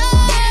church,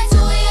 get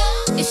into it, yo.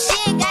 If she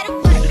ain't got a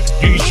butt up,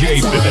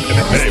 DJ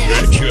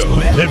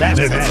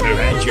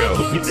Bad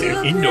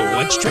Joe in the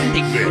What's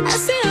Trending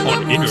mix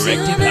on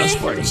Interactive House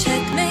Party.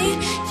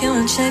 Checkmate, you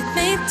and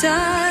checkmate,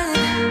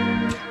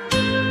 darling.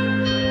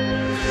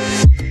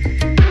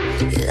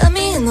 You love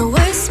me in the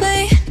worst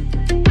way.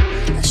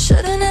 I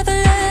should've never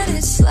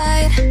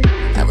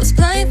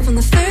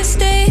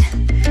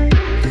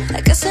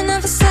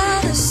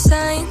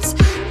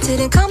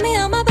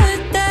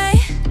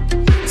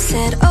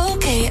said,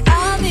 okay,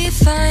 I'll be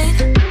fine.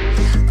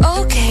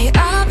 Okay,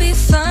 I'll be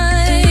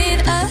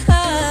fine.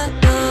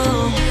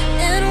 Oh.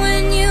 And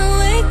when you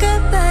wake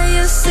up by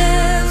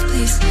yourself,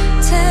 please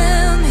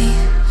tell me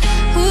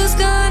who's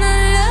gonna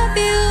love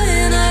you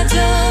when I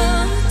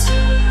don't.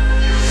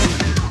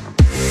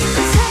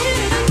 I'm tired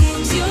of the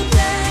games you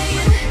play.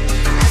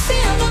 I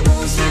see all the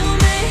moves you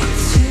make.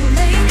 It's too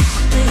late,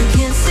 but you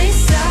can't say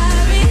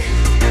sorry.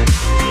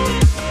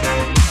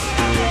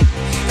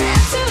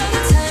 After all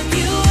the time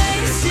you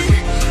wasted,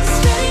 there's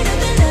really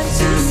nothing left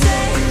to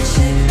say.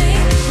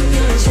 Checkmate,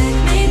 you're a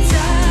checkmate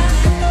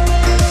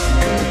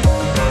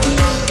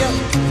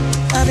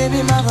Ah,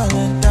 baby, my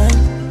Valentine.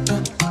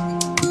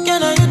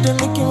 Can I hit the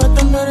Mickey with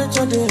the murder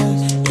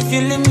days? If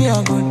you leave me a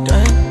good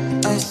time,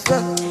 I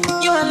swear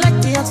you are like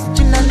the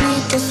oxygen I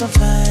need to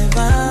survive.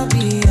 I'll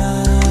be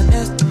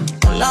honest,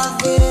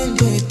 loving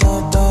the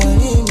thought of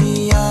me.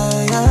 I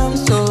am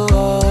so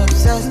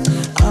obsessed.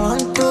 I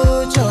want to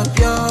chop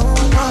your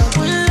heart.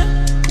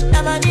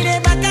 Never did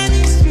it back and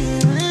it's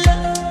real.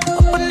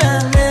 Open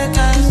and make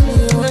us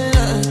feel.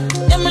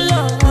 Yeah, my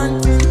love one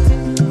thing.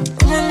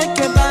 Come and make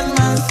a bad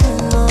man sing.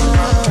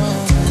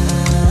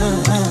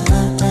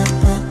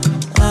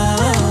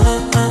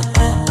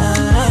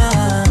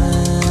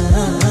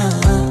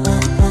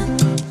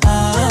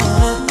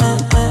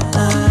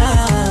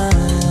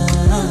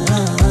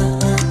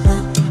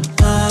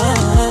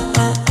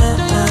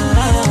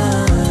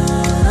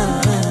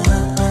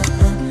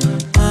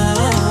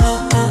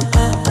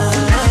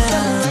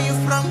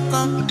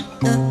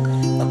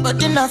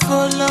 But I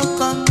follow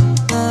come,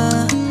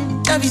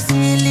 that be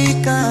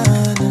silicon.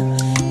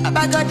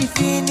 I got the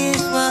finish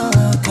work.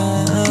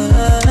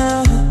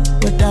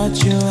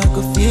 Without you, I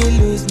could feel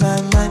lose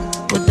my mind.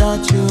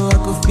 Without you, I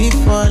could feel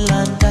fall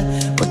and die.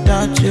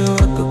 Without you, I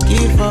could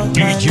give up my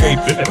DJ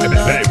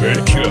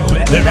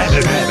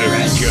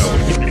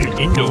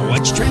into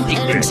what's trending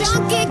next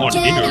on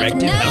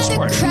Interactive House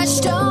Party. Crush,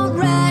 don't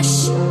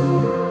rush.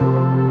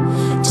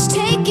 Just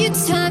take your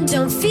time,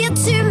 don't feel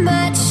too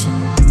much.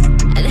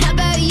 And how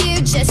about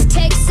you just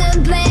take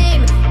some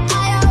blame?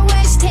 I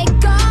always take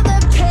all the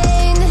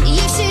pain.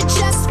 You should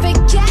just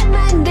forget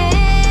my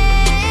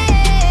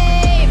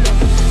name.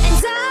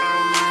 And I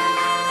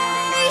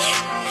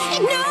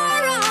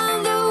ignore all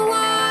the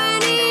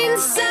warning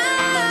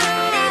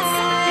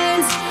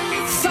signs.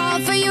 Fall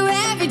for you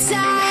every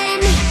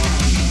time.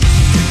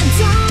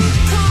 Don't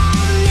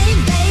call me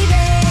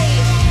baby.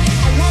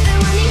 I love it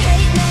when you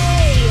hate me.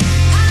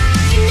 I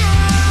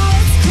know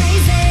it's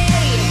crazy.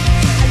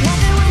 I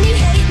love it when you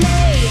hate me.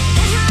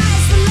 The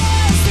highs, the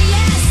lows, the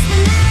yes, the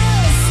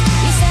no's.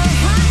 You're so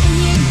hot when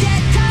you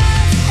get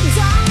cold.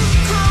 Don't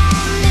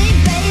call me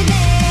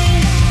baby.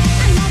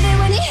 I love it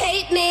when you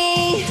hate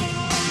me.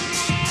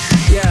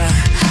 Yeah,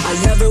 I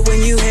love it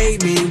when you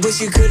hate me. Wish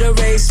you could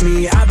erase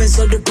me. I've been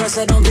so depressed,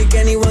 I don't think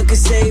anyone could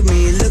save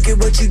me. Look at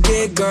what you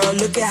did, girl.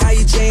 Look at how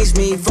you changed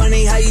me.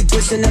 Funny how you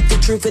twisting up the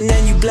truth and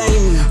then you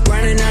blame me.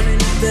 Running out of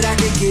that I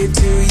could give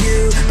to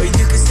you, but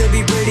you can still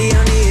be pretty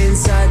on the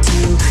inside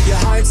too. Your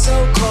heart's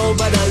so cold,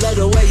 but I love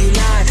the way you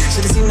lie.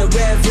 Should've seen the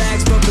red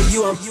flags, but for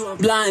you I'm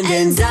blind.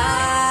 And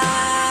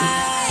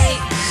I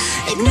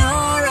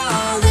ignore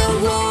all the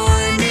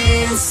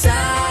warning signs.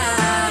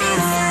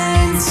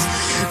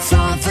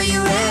 Fall for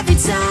you every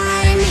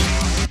time.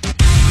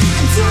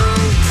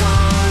 Don't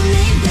call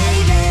me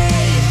baby.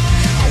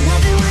 I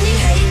love it when you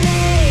hate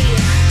me.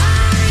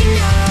 I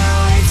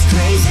know it's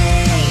crazy.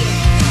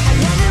 I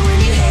love it when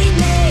you hate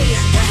me.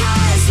 The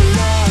highs, the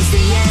lows, the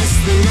yes,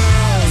 the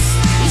no's.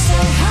 You're so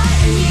hot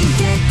and you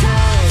get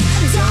cold.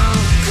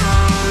 Don't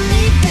call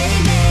me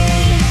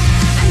baby.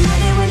 I love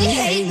it when you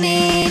hate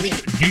me.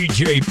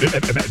 DJ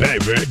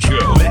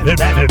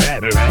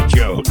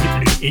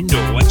into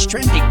what's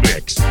trending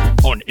next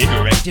on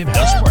Interactive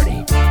House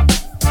Party.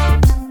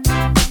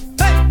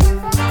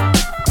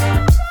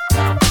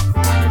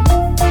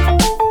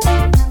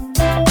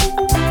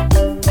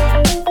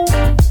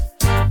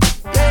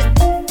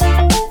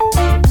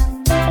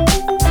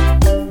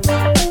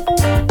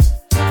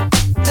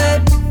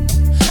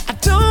 I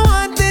don't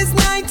want this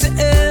night to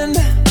end.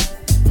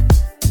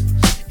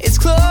 It's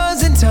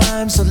closing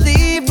time, so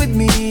leave with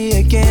me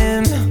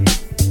again.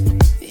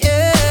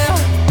 Yeah,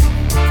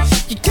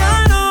 you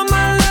got all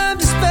my love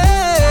to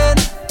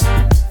spend.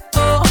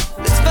 Oh,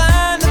 let's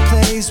find a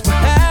place where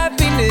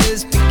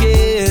happiness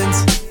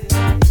begins.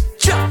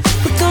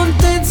 We gon'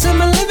 dance in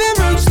my living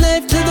room,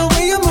 slave to the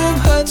way you move.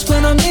 Hurts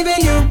when I'm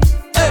leaving you.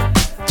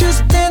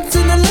 Just dance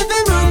in the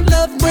living room,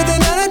 love with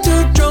an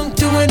attitude, drunk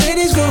to an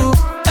 80s groove.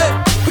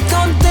 We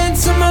gon'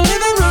 dance in my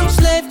living room,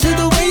 slave to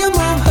the way you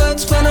move.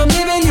 Hurts when I'm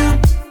leaving you.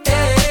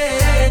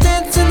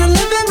 Dance in the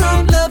living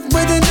room, love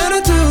with an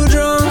attitude,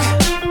 drunk.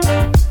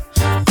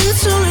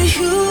 It's only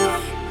you,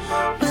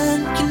 man,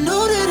 you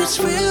know that it's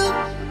real.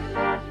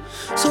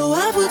 So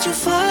why would you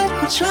fight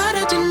or try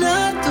to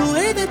deny the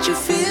way that you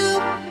feel?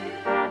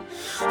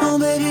 Oh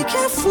baby, you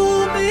can't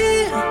fool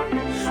me.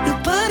 Your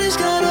body's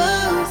got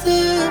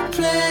other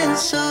plans,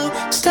 so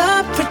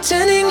stop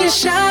pretending you're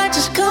shy.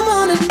 Just come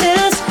on and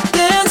dance,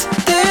 dance,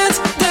 dance,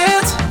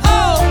 dance. Oh.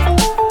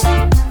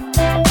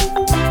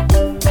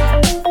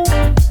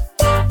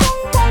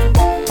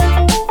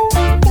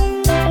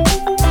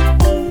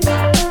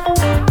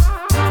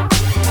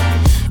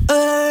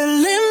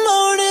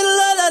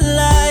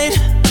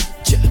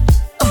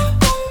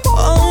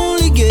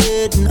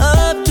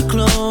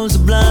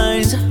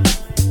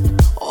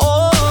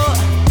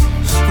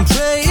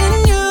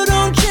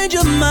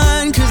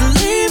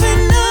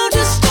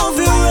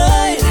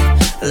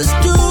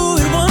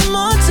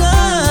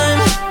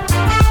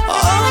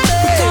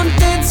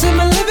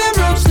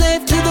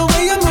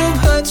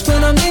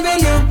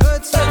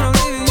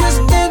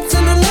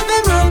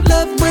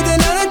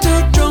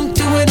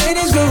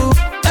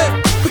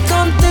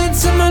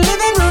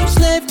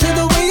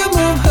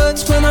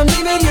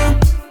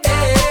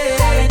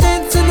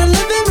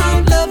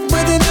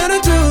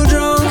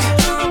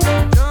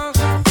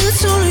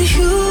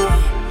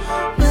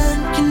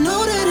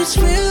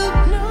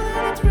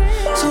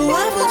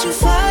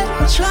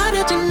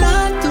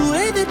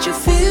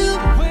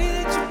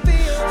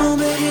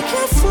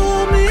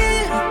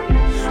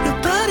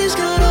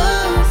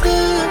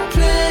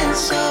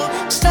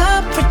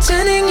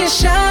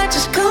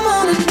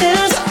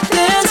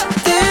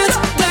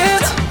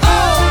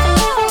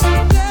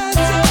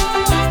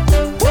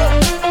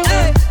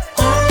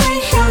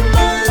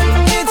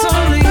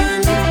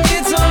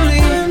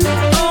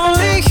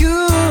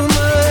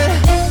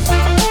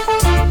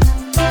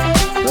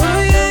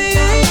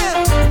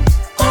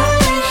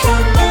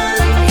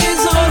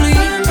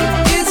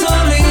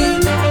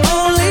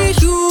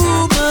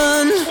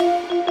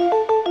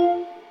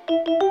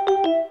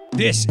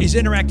 This is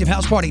Interactive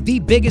House Party, the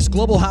biggest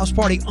global house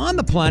party on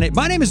the planet.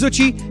 My name is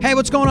Eutche. Hey,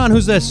 what's going on?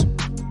 Who's this?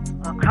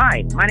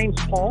 Hi, my name's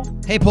Paul.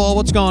 Hey, Paul,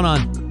 what's going on?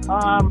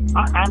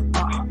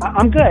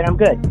 I'm good. I'm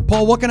good.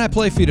 Paul, what can I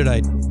play for you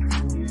tonight?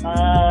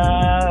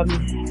 I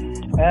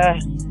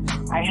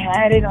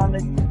had it on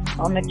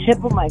the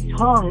tip of my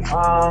tongue.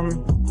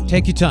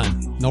 Take your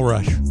time. No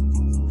rush.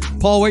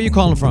 Paul, where are you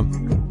calling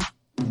from?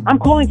 I'm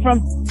calling from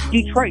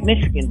Detroit,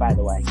 Michigan, by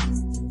the way.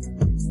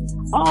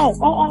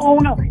 Oh,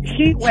 no.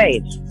 Heat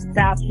Waves.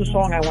 That's the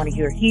song I want to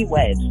hear. Heat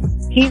Waves.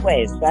 Heat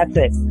Waves. That's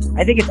it.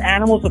 I think it's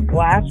Animals of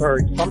Glass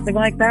or something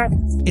like that.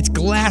 It's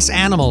Glass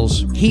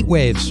Animals. Heat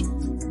Waves.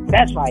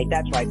 That's right.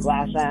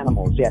 Glass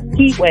Animals. Yeah.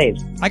 Heat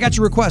Waves. I got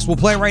your request. We'll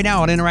play it right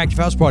now on Interactive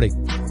House Party.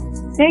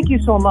 Thank you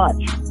so much.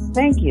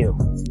 Thank you.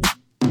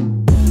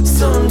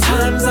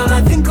 Sometimes all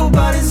I think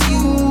about is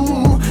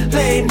you.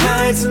 Late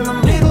nights in the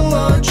middle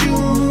of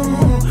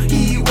June.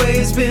 Heat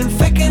waves been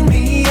faking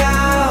me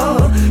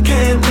out.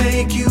 Can't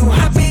make you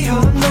happier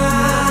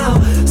now.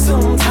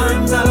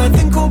 Sometimes all I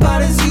think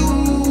about is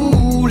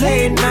you.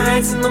 Late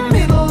nights in the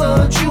middle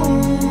of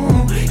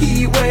June.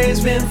 Heat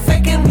waves been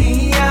faking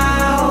me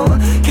out.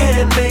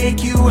 Can't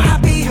make you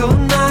happier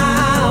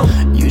now.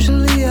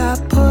 Usually I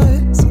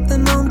put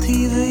something on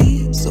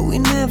TV, so we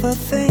never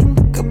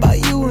think about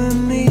you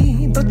and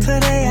me. But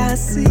today I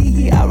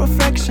see our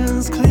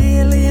reflections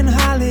clearly in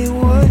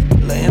Hollywood,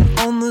 laying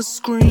on the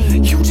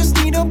screen. You just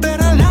need a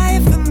better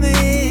life than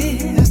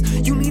this.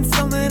 You need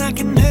something I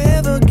can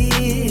never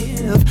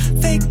give.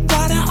 Fake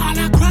water all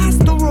across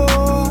the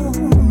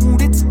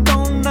road. It's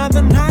gone now,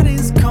 the night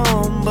is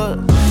come. But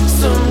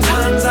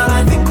sometimes all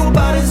I think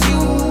about is you.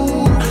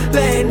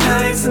 Late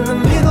nights in the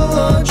middle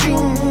of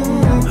June.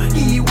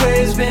 Heat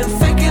waves been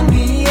faking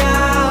me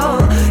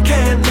out.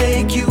 Can't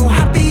make you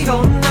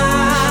happier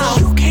now.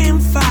 You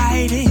can't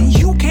fight it,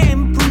 you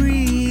can't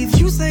breathe.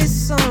 You say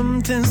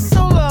something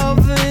so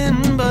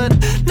loving, but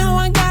now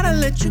I gotta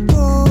let you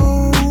go.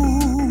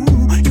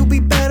 You'll be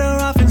better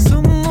off in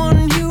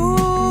someone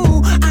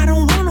new. I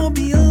don't wanna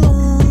be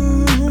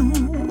alone.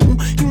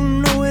 You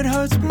know it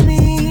hurts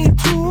me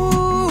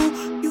too.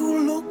 You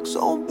look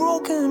so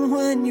broken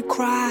when you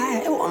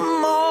cry.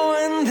 One more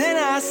and then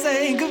I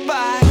say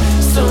goodbye.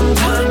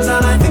 Sometimes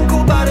all I think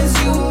about is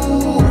you.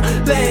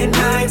 Late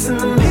nights in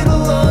the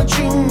middle of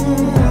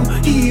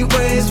June. Heat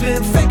waves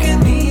been faking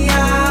me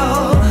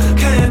out.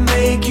 Can't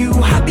make you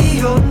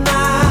happier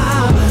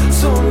now.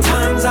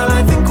 Sometimes all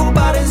I think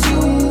about is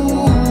you.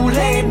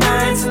 Late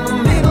nights in the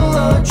middle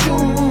of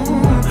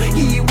June.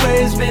 Heat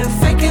waves been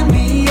faking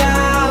me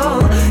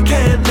out.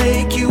 Can't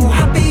make you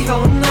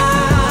happier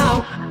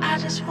now. I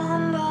just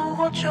wonder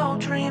what you're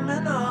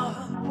dreaming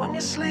of when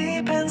you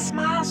sleep and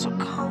smile so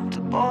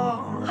comfortable.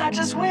 I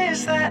just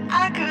wish that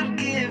I could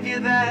give you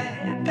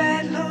that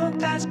bad look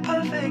that's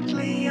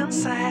perfectly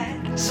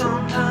unsaid.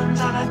 Sometimes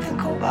all I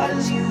think about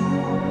is you.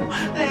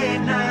 Late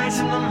nights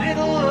in the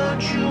middle of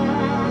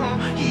June.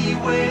 Heat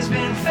waves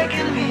been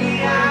faking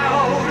me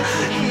out.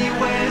 Heat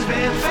waves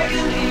been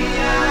faking me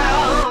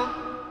out.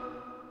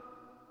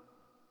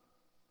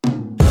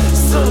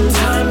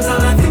 Sometimes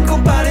all I think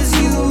about is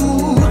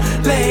you.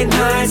 Late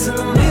nights in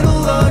the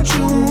middle of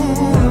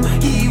June.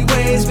 Heat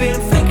waves been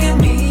faking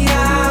me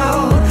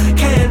out.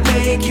 Can't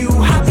make you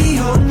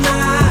happier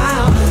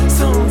now.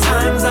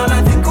 Sometimes all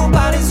I think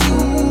about is you.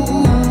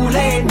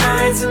 Late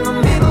nights in the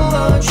middle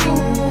of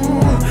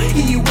June.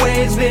 Heat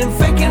waves been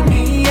faking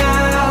me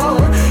out.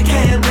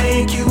 Can't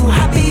make you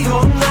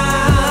happier now.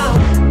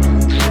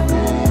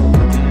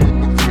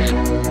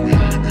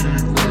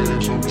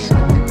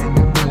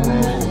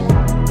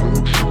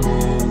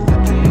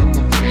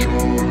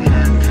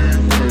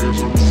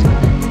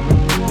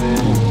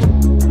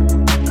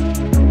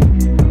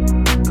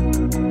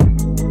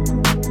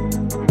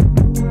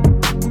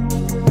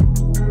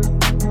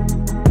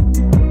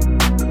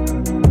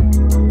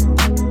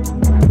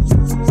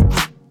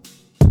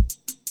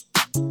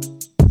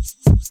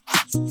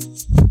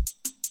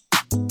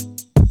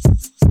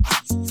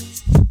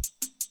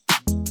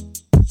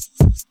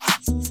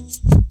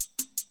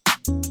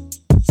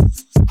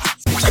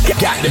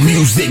 Got the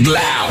music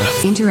loud.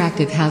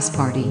 Interactive House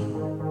Party.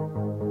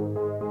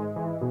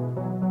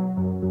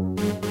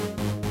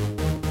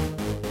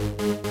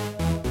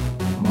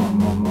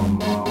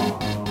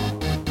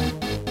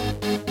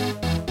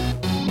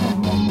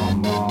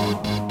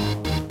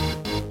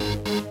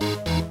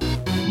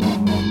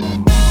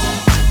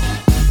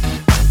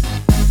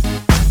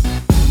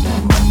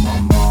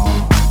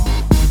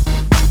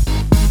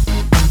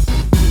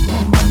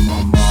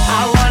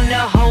 I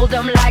wanna hold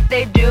them like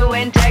they do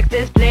in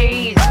Texas,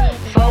 please.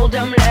 Fold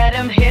them, let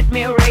them hit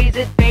me, raise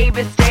it,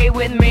 baby, stay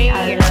with me.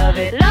 I love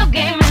it. Love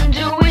game,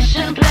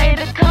 intuition, play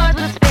the cards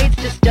with spades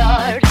to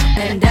start.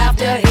 And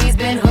after he's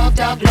been hooked,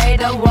 I'll play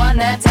the one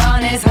that's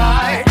on his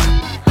heart.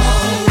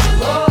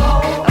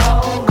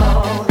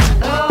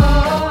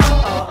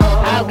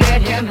 I'll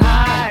get him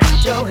high,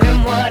 show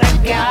him what I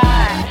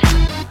got.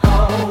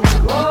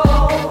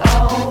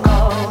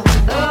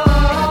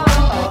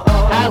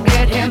 I'll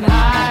get him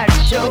high,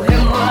 show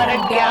him what I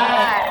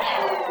got.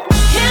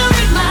 He'll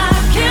read my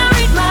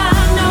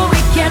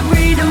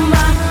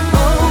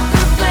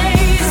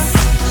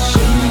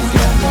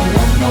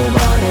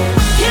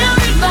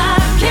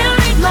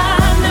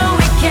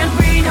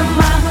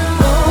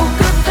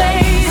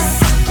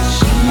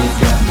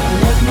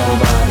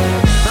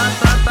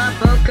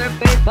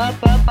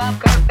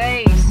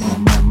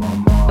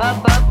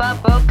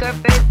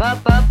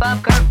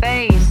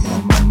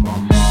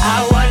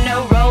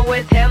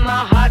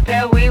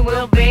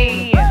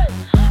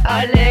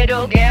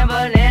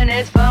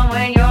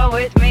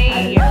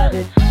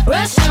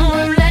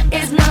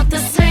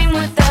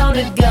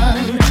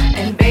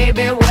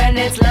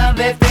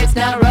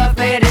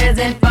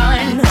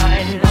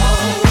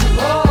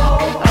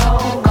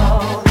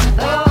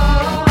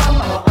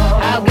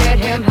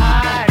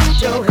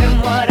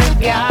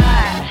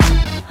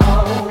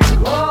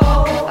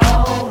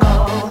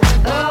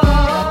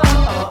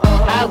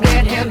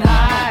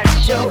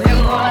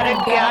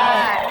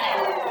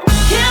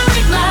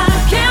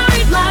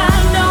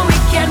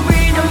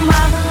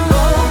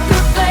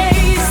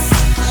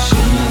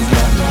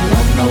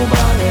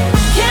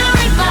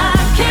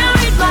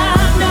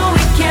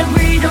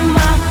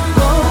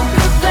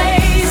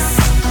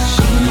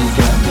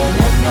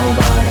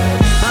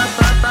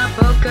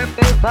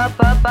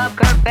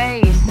Poker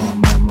face.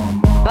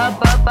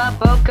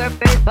 Poker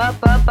face.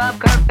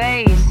 Poker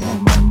face.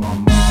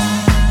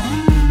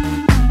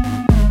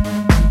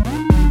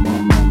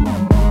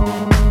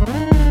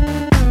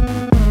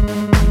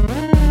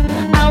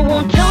 I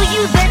won't tell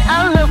you that I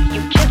love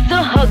you, kiss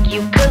or hug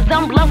you, cause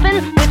I'm bluffing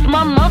with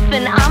my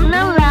muffin. I'm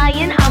not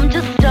lying, I'm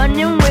just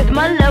stunning with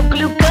my love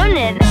glue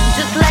gunning.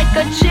 Just like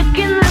a chick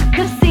in the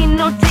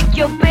casino, take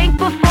your bank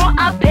before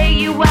I pay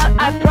you out.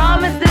 I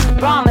promise this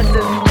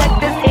promises. Check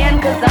this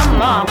hand cause I'm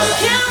marvelous.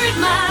 Can't read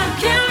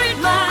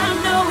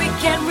mine, no we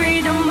can't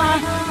read my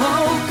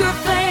poker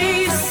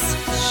face.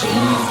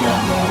 She's got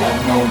more than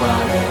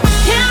nobody.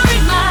 Can't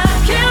read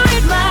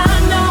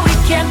mine, no we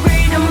can't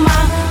read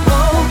my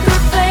poker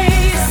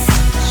face.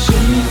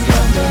 She's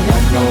got more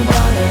than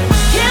nobody.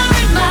 Can't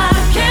read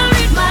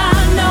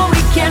mine, no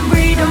we can't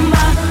read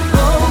my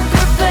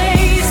poker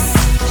face.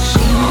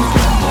 She's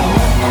got more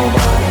than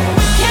nobody.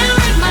 Can't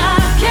read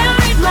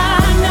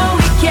mine, no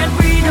we can't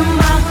read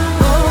my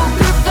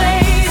poker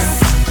face.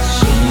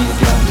 She's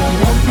got more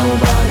than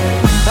nobody.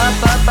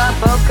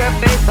 Poker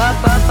face,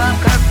 poker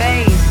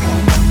face.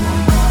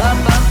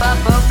 Poker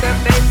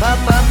face,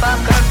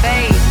 poker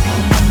face.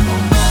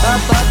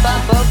 Poker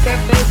face, poker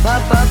face.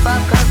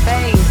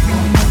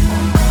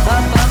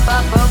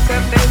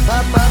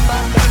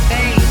 Poker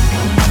face.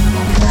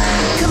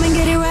 Come and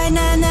get it right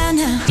now, now,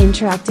 now.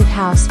 Interactive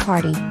House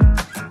Party.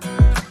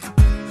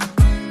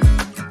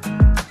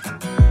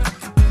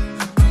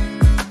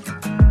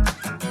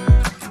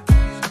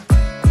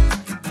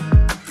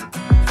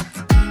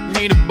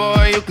 Need a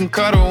boy who can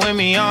cuddle with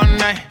me all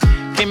night.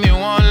 Give me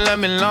one, let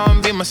me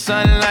long, be my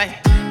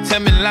sunlight. Tell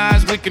me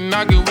lies, we can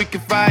argue, we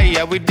can fight.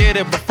 Yeah, we did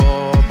it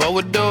before, but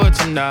we'll do it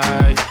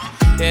tonight.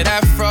 Yeah,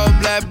 that fro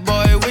black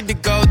boy with the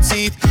gold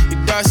teeth.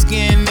 Your dark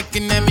skin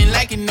looking at me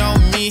like you know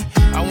me.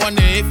 I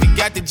wonder if you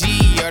got the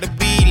G or the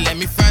B. Let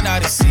me find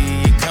out and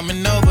see you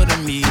coming over to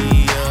me.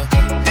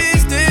 Yeah.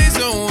 These days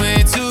are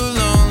way too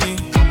lonely.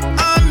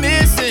 I'm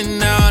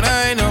missing out,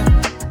 I know.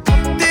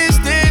 These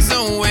days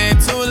are way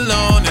too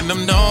alone, and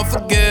I'm not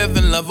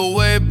forgiving, love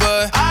away,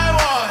 but I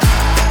want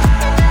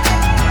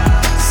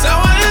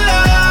someone to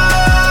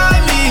love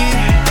me.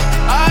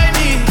 I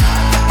need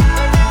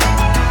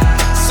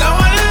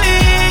someone to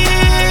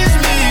leave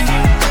me,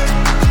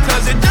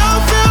 cause it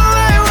don't feel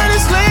right when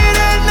it's late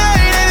at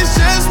night and it's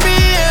just me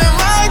and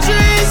my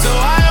dreams. So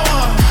I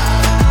want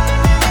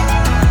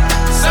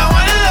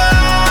someone to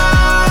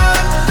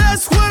love.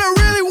 That's what I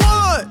really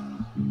want.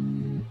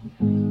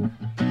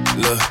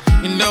 Look,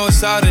 you know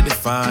it's hard to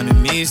define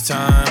in these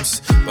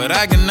times, but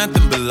I got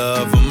nothing but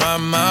love on my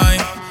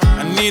mind.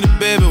 I need a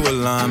baby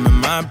while I'm in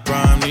my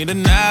prime. Need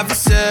an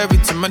adversary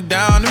to my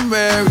down and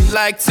weary.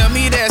 Like, tell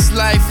me that's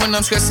life when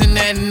I'm stressing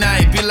at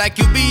night. Be like,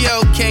 you'll be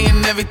okay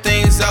and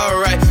everything's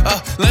alright.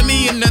 Let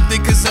me in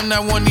nothing cause I'm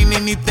not wanting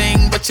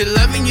anything but your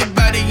love and your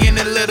body and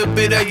a little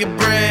bit of your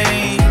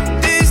brain.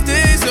 These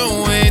days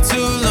are way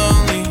too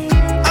lonely.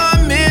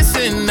 I'm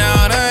missing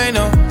out, I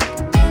know.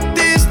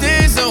 These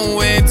days are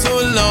way too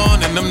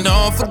alone, and I'm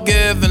not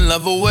forgiving,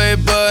 love away,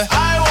 but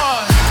I want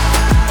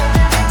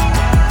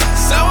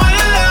someone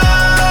to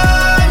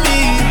love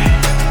me.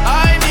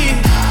 I need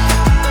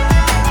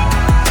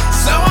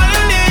someone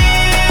to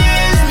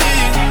leave me,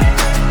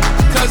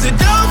 cause it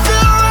don't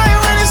feel right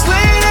when it's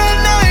late at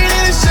night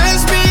and it's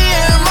just me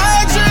and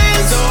my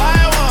dreams. So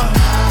I want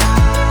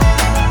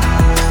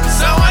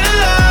someone to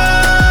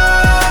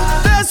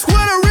love. That's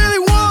what I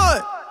really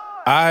want.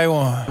 I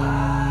want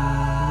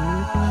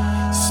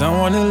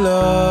someone to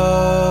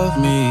love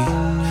me.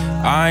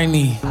 I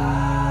need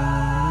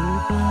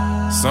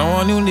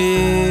someone who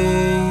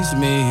needs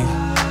me,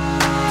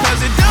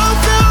 cause it don't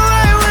feel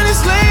right when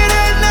it's late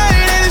at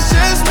night and it's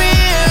just me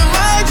and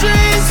my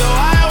dreams. So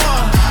I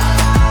want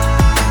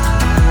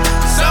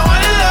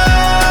someone to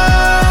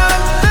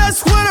love.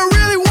 That's what I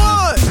really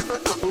want.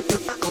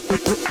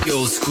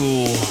 Old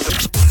school.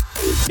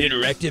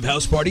 Interactive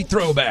House Party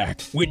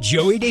Throwback with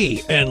Joey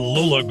D and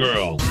Lola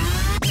Girl.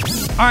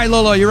 All right,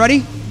 Lolo, you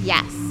ready?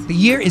 Yes. The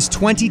year is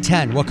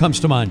 2010. What comes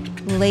to mind?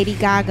 Lady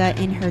Gaga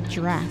in her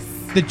dress.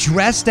 The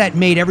dress that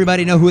made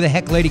everybody know who the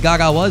heck Lady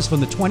Gaga was from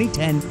the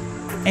 2010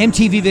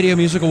 MTV Video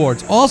Music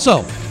Awards.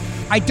 Also,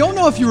 I don't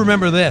know if you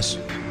remember this,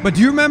 but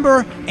do you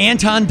remember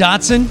Anton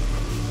Dotson?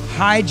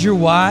 Hide your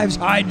wives,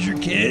 hide your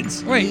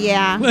kids. Wait,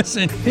 yeah.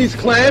 Listen. He's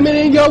climbing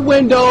in your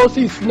windows.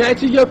 He's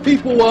snatching your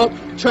people up,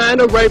 trying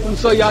to rape them.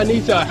 So y'all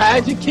need to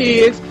hide your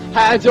kids,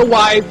 hide your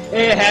wife,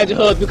 and hide your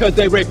husband because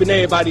they raping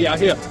everybody out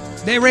here.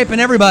 They raping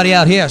everybody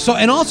out here. So,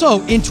 and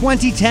also in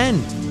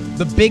 2010,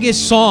 the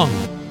biggest song,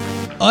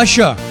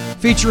 Usher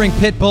featuring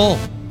Pitbull.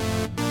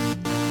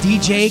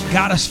 DJ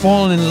got us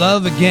falling in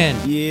love again.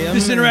 Yeah,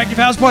 this Interactive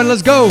House Party,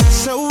 let's go.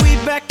 So we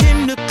back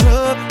in the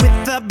club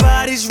with our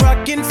bodies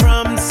rocking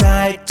from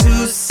side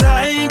to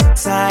side,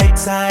 side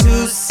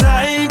to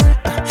side.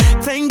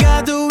 Thank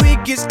God the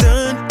week is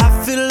done.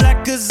 I feel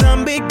like a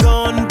zombie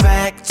going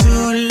back to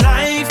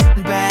life,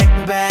 back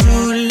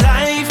to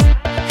life.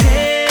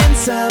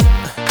 Hands up,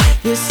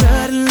 yeah,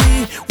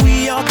 suddenly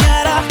we all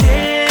got our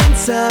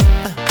hands up.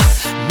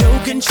 No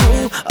control.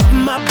 control of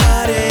my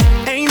body.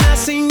 Ain't I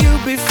seen you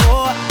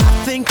before?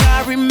 I think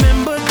I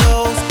remember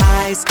those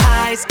eyes,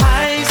 eyes,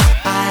 eyes,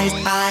 eyes,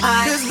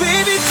 eyes. 'Cause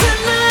baby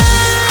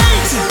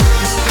tonight,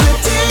 the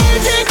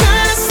DJ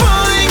got us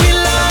falling in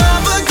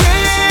love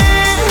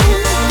again.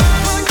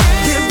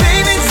 Yeah,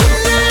 baby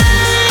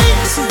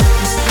tonight,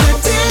 the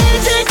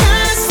DJ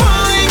got us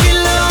falling in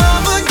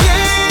love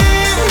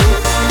again.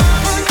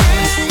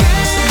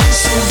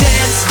 So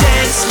dance,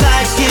 dance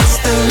like it's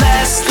the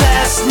last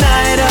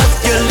night of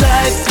your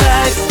life.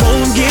 Life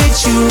won't get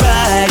you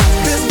right.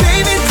 'Cause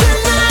baby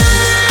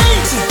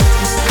tonight,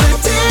 the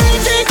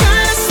DJ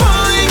got us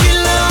falling in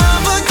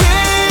love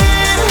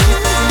again.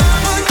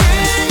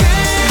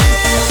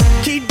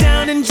 Keep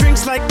down and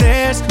drinks like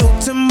there's no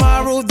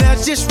tomorrow.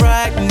 That's just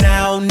right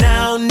now,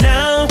 now,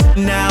 now,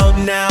 now,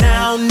 now,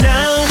 now,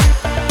 now.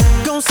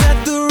 Gonna set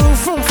the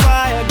roof on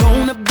fire.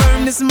 Gonna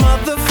burn this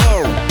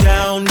motherfucker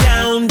down,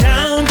 down,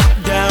 down,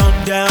 down,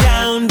 down,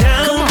 down,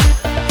 down. Come on.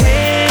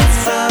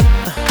 Hands up.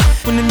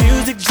 When the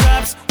music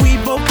drops, we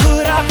both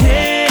put our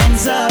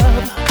hands up.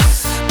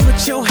 Put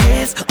your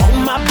hands on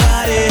my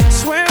body.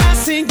 Swear I've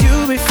seen you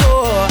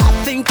before. I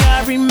think I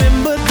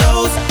remember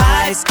those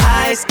eyes,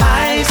 eyes,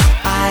 eyes,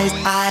 eyes,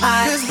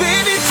 eyes. 'Cause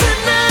baby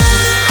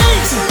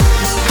tonight,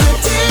 the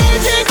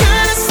DJ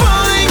got us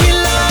falling in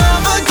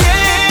love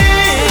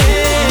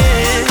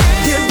again.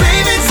 Yeah,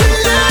 baby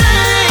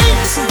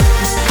tonight,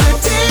 the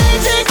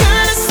DJ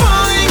got us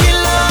falling in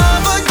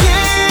love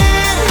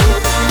again.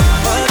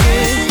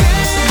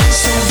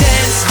 So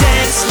dance,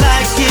 dance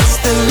like it's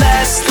the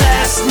last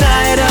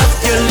night of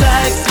your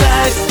life.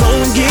 Life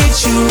won't get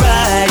you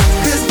right.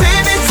 'Cause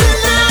baby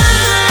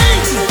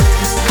tonight,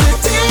 the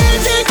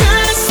DJ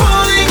got us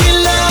falling in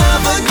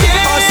love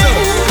again. Awesome,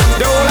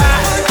 don't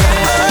lie.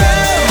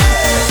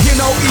 Hear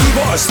no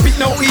evil, speak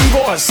no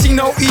evil, see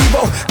no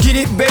evil. Get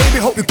it, baby,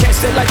 hope you catch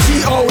that like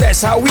T.O.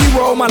 That's how we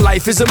roll. My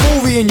life is a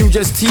movie and you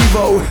just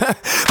TiVo.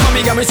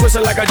 Mommy got me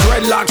twisted like a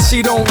dreadlock.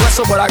 She don't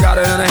wrestle, but I got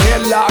her in a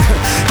headlock.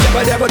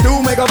 Never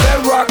do make a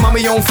bedrock.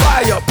 Mommy on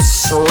fire,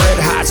 red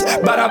hot.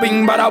 Bada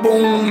bing, bada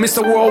boom.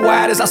 Mr.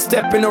 Worldwide as I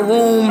step in the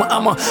room.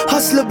 I'm a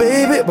hustler,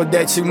 baby, but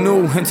that you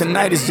knew. And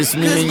tonight is just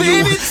me and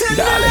you,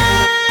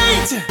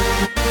 darling.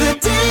 The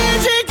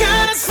DJ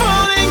got us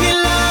falling in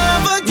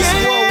love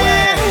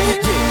again.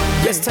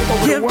 Yes, take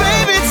over yeah, the world.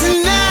 baby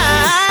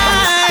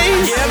tonight,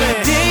 Yeah, man.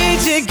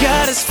 DJ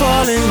got us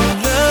falling in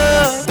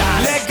love.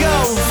 Let go,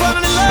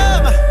 falling in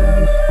love.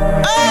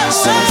 Oh,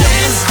 so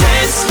dance,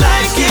 dance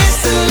like it's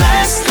the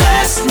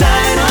last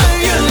night of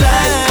your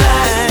life.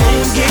 Life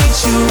won't get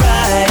you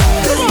right.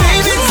 'Cause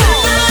baby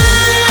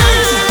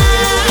tonight,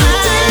 the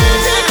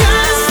DJ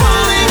got us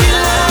falling in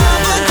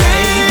love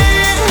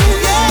again.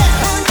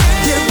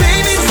 Yeah,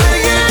 baby, somebody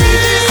get a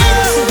DJ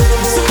up.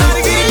 Somebody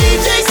get a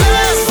DJ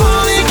up.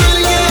 Falling in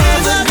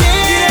love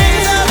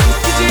again.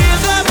 Get your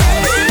hands up.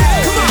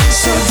 Come on.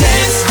 So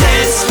dance,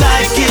 dance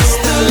like it's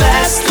the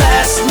last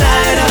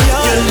night of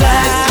your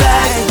life.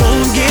 Life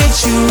won't get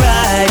you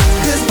right.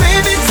 'Cause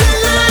baby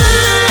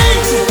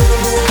tonight,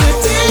 the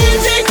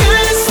DJ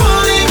got us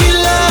falling in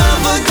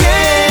love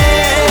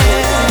again.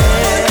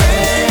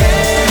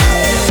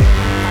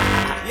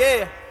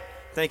 Yeah.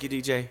 Thank you,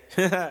 DJ.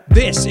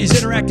 This is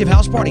Interactive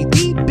House Party,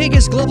 the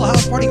biggest global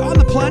house party on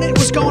the planet.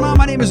 What's going on?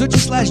 My name is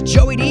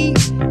eutche/Joey D.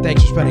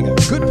 Thanks for spending a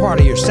good part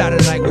of your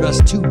Saturday night with us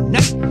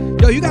tonight.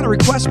 Yo, you got a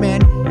request,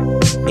 man.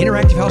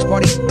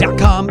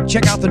 InteractiveHouseParty.com.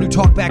 Check out the new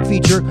Talkback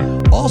feature.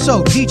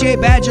 Also, DJ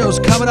Badjo's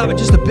coming up in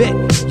just a bit.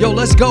 Yo,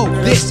 let's go.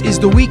 This is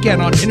The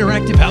Weekend on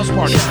Interactive House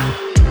Party.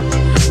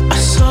 I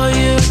saw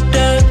you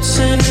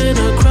dancing in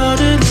a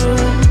crowded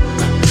room.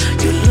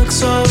 You look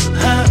so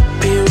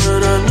happy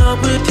when I'm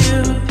not with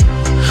you.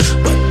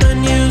 But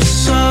then you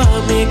saw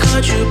me,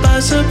 caught you by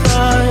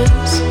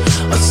surprise.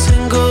 A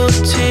single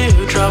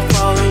teardrop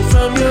falling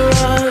from your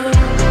eye.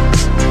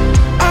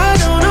 I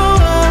don't know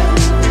why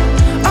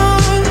I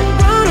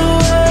run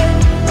away.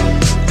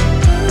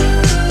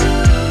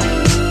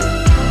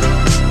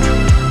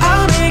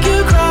 I'll make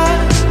you cry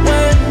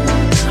when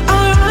I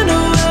run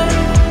away.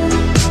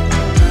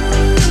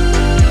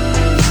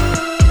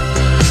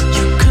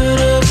 You could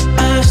have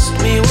asked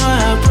me why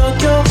I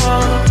broke your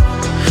heart.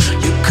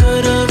 You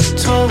could have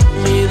told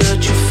me that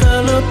you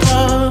fell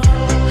apart.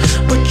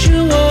 But you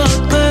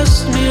walked past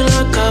me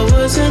like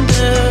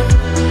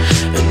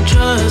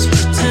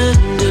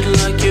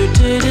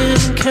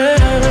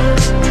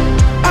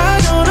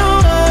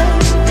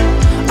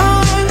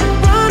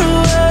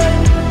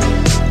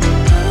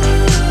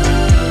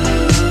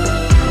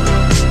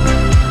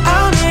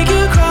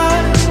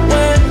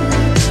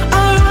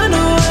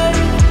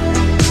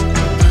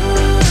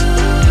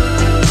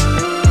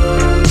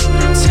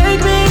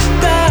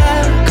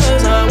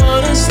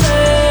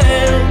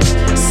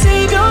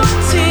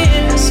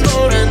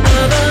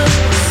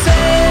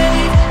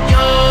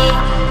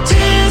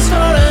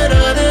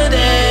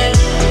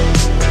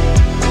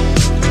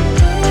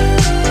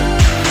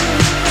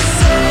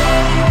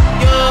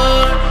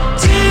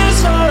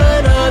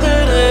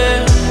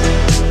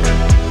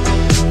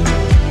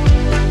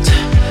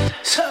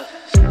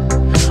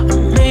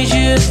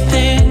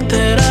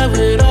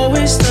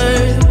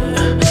wasted.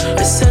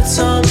 I said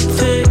some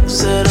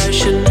things that I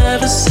should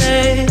never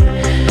say.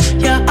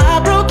 Yeah, I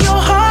broke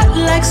your heart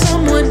like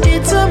someone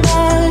did to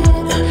mine.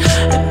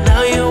 And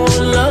now you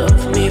won't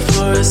love me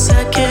for a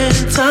second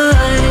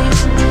time.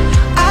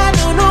 I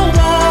don't know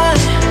why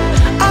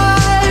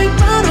I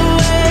run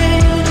away.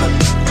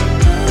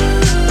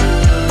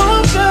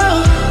 Oh girl,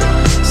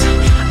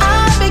 I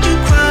make you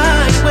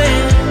cry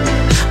when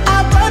I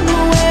run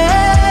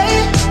away.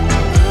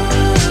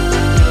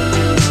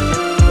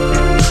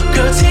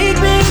 Girl, take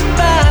me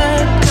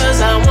back, 'cause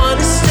I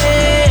wanna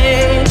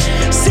stay.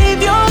 Save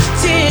your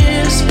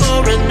tears for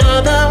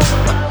another.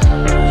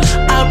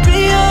 I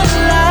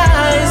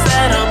realize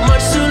that I'm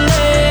much too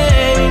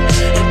late,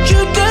 and you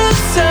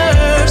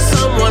deserve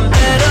someone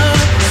better.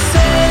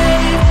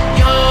 Save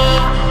your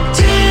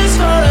tears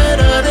for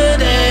another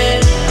day.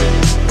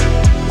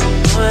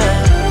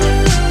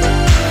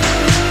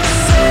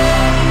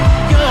 Save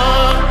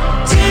your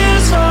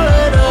tears for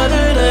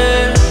another day.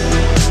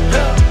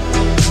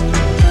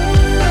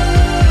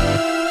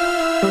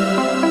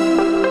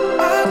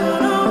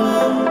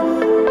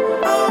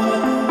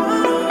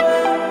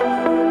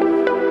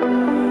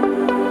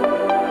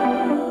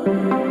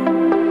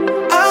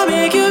 I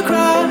make you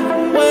cry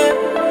when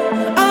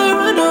I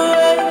run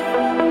away.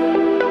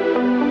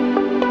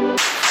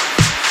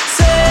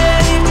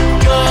 Save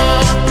your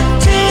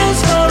tears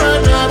for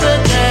another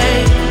day.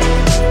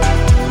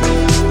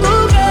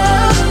 Ooh,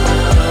 girl,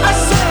 I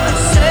said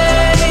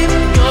save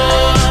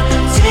your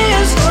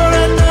tears for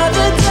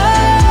another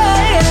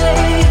day.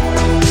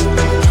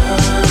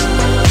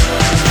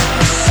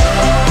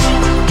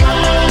 Save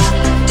your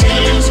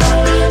tears for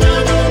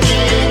another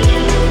day.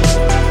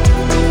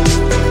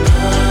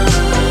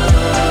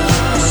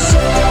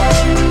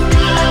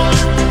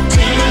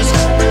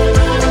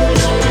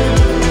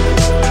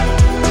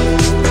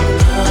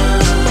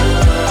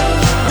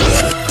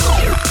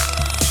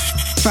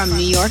 From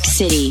New York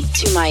City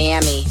to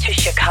Miami to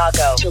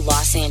Chicago to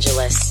Los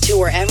Angeles to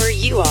wherever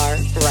you are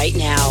right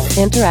now.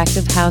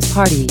 Interactive House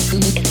Party.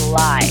 It's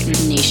live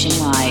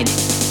nationwide.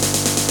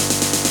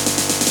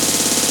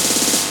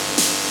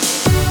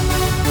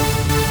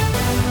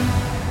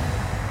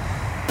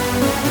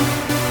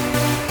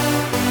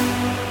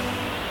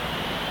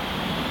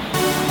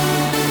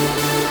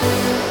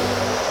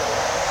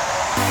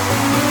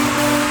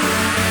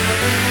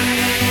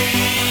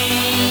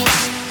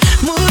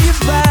 Move your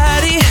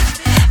body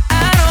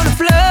out on the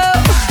floor.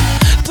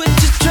 Put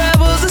your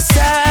troubles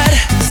aside.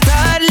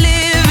 Start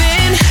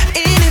living.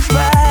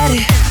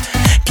 Anybody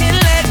can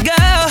let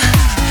go.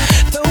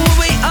 Throw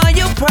away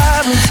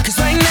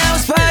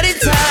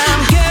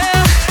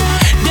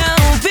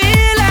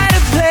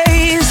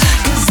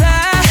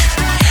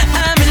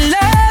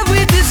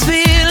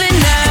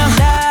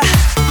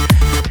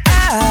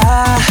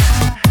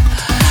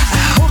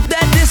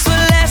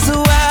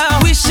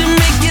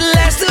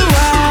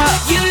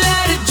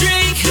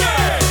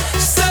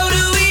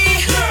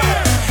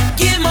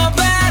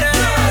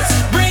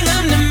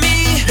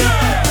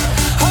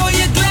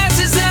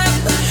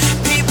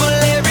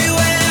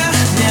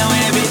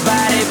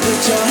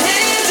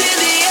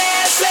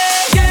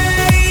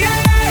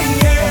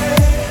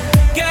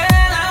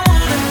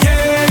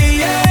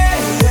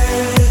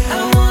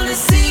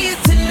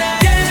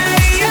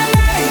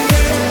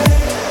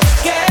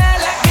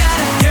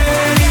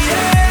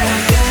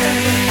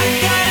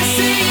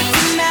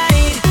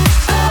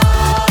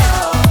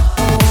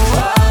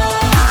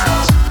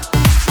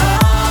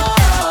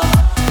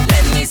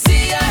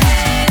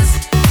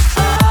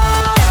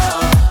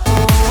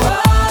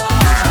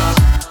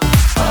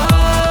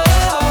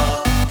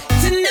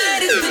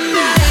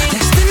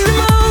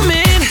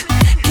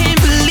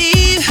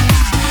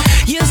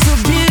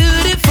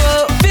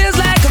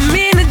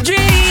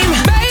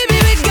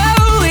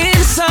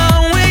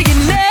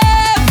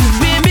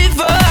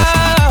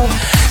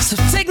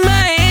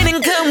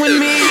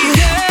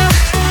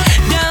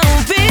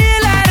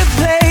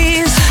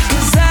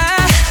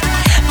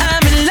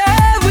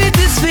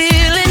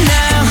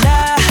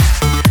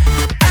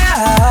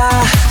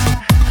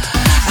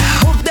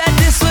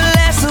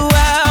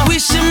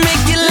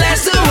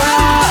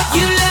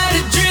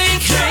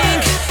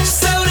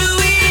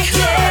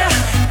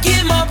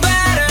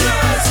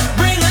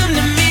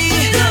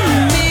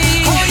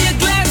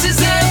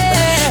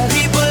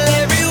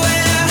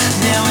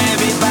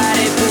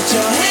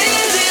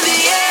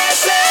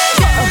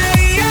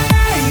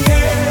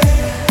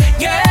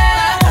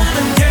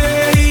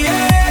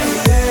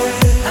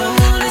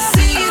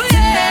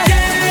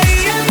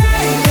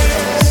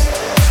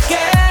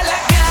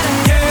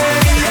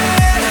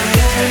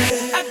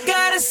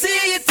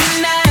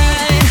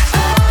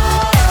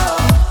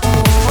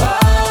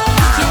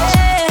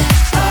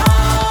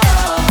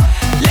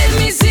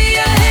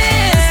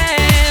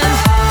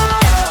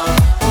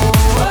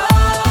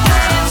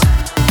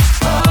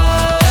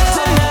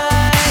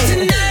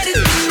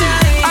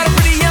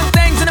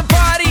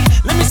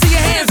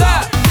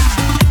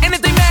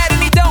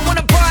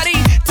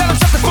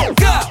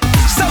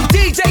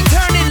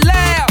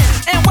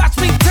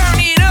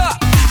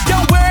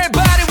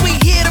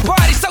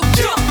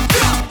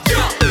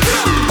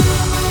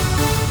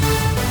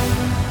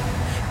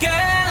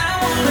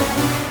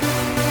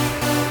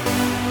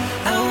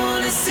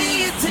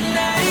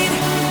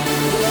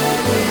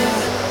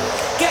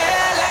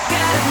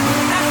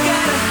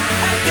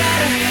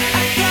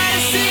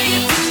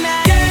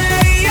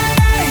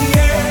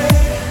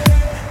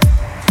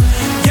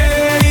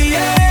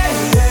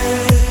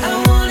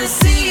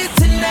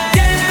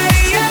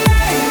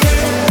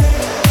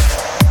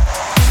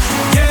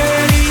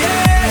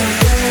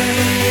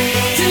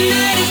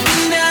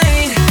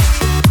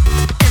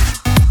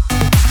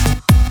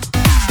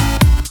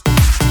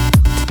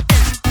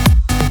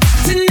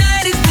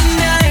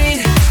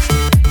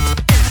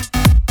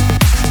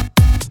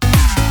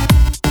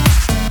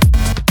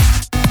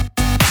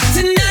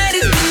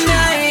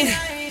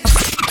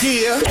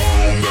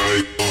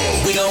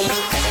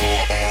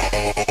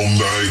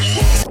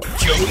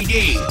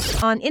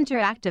on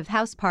Interactive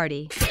House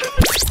Party.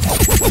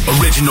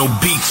 Original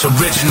beats,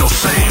 original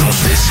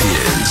sounds. This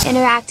is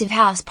Interactive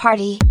House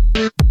Party.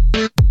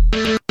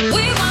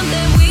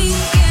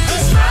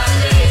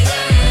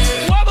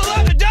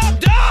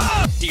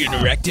 The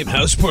Interactive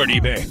House Party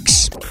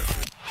mix.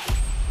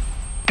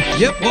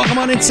 Yep, welcome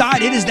on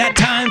inside. It is that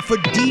time for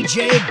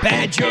DJ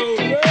Badjo.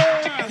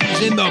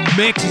 He's in the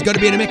mix. He's going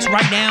to be in the mix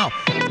right now.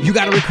 You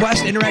got a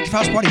request,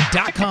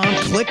 interactivehouseparty.com.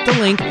 Click the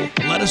link.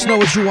 Let us know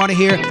what you want to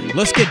hear.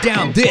 Let's get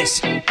down.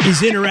 This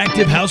is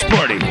Interactive House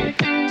Party.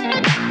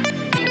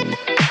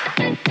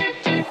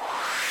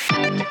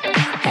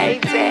 Hey,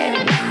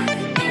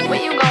 Daddy,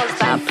 when you gonna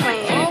stop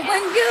playing? Oh,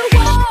 when you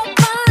walk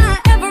by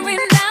every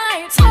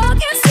night,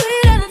 talking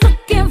sweet and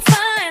looking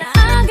fine,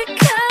 I get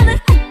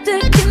kinda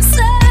hectic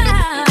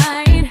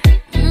inside.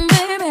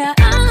 Baby,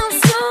 I'm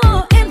so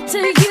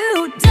into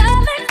you,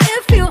 darling.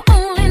 If you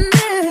only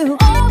knew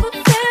all the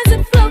things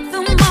that flow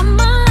through my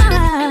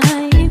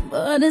mind,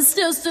 but it's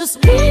just a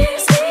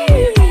squeeze,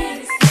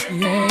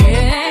 yeah.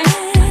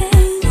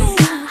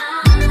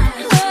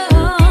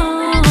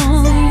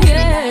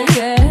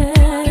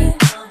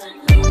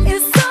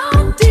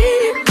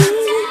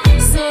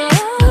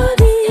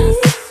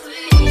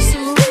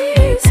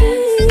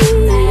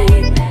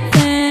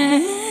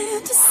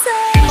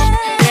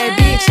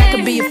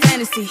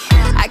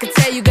 I can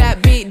tell you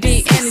got big,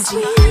 deep energy.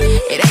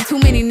 It ain't too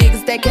many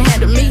niggas that can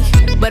handle me,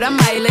 but I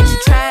might let you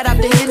try it off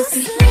the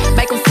Hennessy.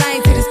 Make them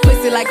sing to this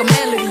pussy like a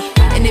melody.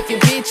 And if your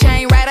bitch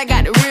ain't right, I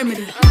got the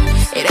remedy.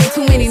 It ain't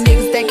too many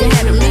niggas that can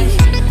handle me.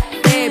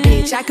 Bad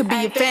bitch, I could be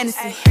your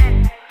fantasy.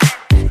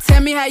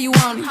 Tell me how you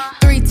want it.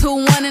 3, 2,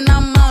 1 and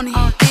I'm on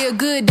it. Feel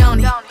good, don't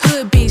it?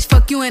 Hood bitch,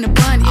 fuck you in a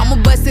bunny. I'ma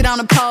bust it on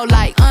the pole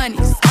like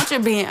honest. I'm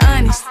just being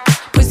honest.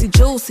 Pussy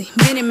juicy,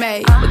 mini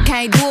made, but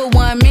can't do it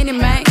 1 minute,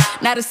 man.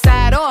 Not a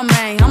side or a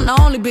main. I'm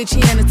the only bitch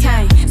he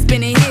entertain.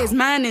 Spending his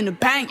mind in the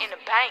bank.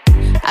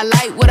 I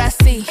like what I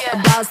see. A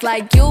boss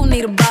like you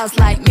need a boss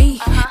like me.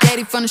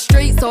 Daddy from the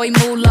street, so he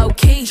move low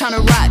key.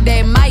 Tryna rock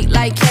that mic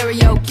like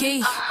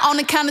karaoke. On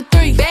the count of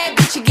 3, bad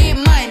bitch, you get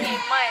money.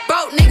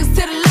 Broke niggas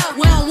to the left,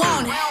 we don't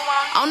want it.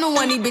 I'm the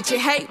one these bitches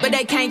hate, but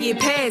they can't get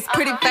past.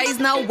 Pretty face,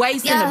 no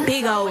waist, and a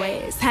big old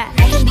ass. I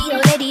can be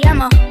your lady,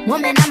 I'm a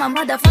woman, I'm a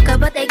motherfucker,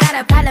 but they got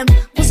a problem.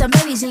 Put some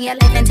babies in your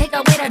life and take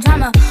away the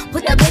drama.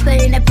 Put the paper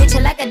in the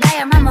picture like a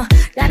diorama.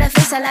 Gotta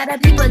face a lot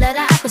of people that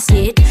are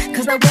opposite,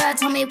 cause the world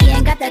told me we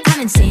ain't got that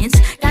common sense.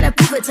 Gotta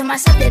prove it to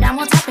myself that I'm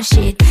on top of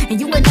shit. And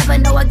you would never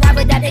know a guy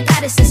without a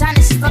goddess is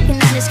honest,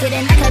 fucking honest kid.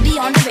 And I could be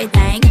on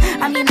everything.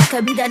 I mean, I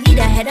could be the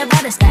leader, head of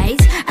all the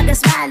states. I could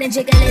smile and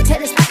jiggle it till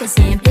his pockets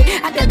empty.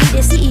 I could be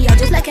the CEO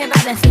just like a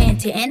Robin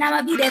Fenty. And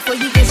I'ma be there for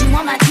you cause you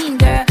on my team,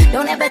 girl.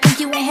 Don't ever think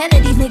you ain't hell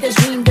of these niggas'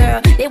 dream,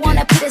 girl. They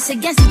wanna put us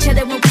against each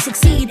other when we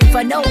succeed, and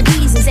for no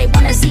reasons. They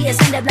wanna see us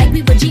end up like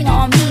we Regina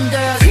or Mean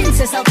Girl.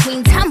 Princess or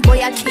queen, tomboy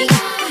or king.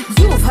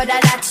 You've heard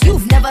of that,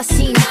 you've never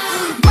seen.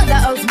 Mother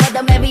Earth,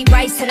 Mother Mary,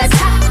 rise to the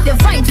top.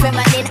 Divine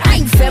feminine,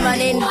 I'm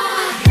feminine.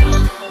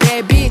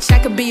 Bad bitch, I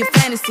could be a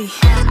fantasy.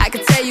 I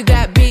can tell you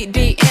got big,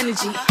 deep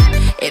energy.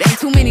 It ain't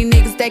too many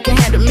niggas that can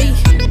handle me,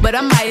 but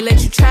I might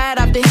let you try it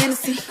off the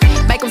Hennessy.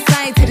 Make them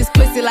sing to this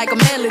pussy like a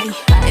melody.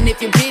 And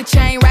if your bitch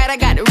ain't right, I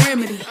got the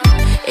remedy.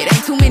 It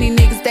ain't too many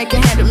niggas that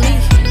can handle me.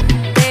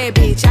 Bad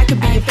bitch, I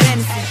could be a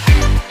fantasy.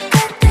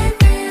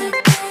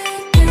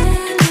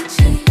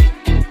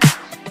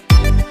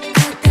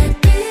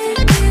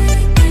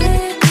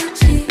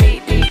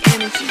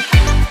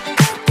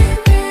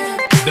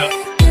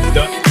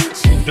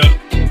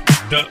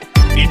 The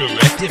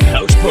Interactive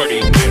House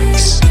Party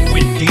mix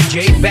with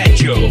DJ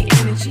Badjo.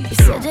 You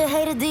said you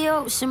hated the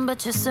ocean,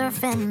 but you're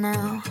surfing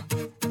now.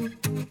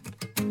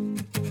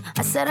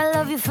 I said I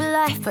love you for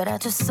life, but I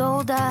just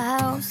sold our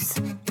house.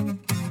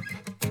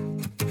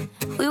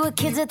 We were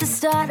kids at the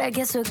start, I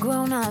guess we're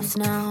grown-ups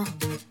now.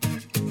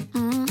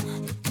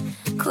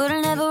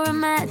 Couldn't ever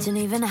imagine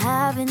even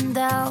having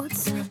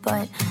doubts,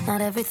 but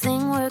not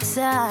everything works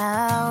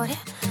out.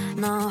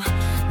 No,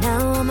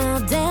 now I'm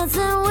out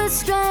dancing with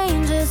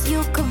strangers.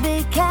 You could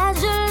be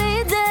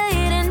casually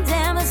dating.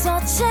 Damn, it's all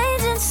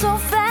changing so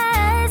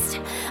fast.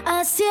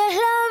 Así es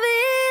la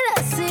vida,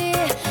 así.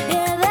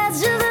 Yeah,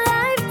 that's just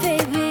life,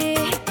 baby.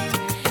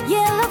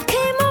 Yeah, love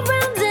came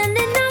around and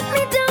it knocked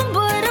me down,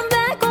 but I'm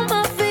back on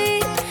my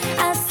feet.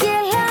 Así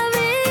es la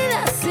vida,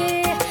 así.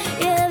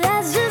 Yeah,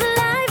 that's just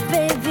life,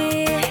 baby.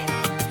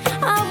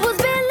 I was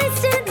barely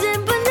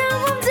standing, but now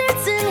I'm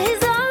dancing.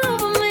 He's all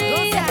over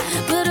me.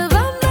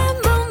 Ba-da-bum, bum,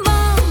 bum,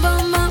 bum,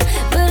 bum, bum.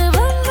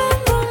 Ba-da-bum, bum,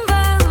 bum,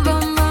 bum,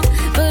 bum, bum.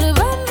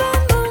 Ba-da-bum, bum,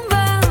 bum,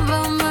 bum,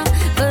 bum, bum.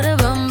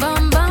 Ba-da-bum,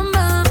 bum, bum,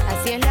 bum.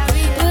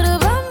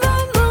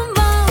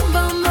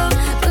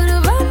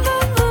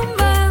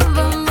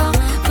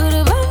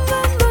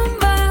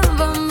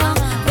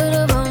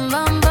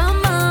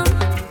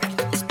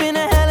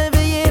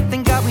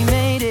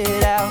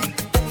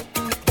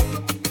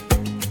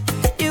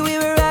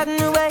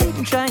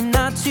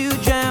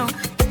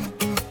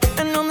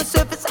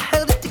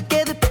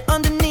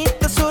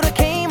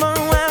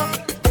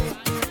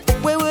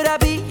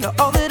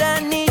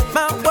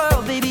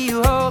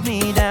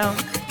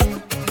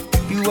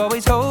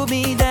 always hold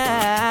me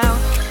down.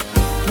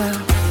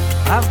 Well,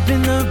 I've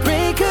been the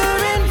breaker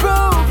and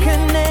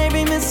broken.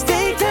 Every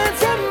mistake turns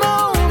to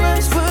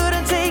moments.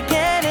 Wouldn't take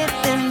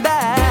anything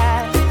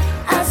back.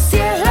 Así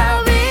es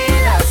la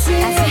vida,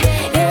 así.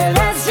 Yeah,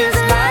 that's just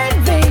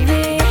life,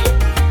 baby.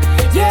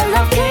 Yeah,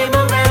 love came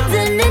around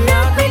and it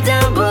knocked me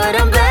down, but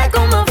I'm back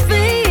on my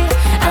feet.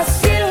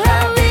 Así es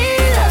la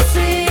vida,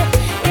 así.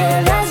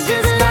 Yeah, that's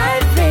just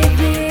life,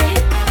 baby.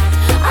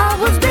 I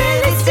was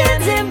barely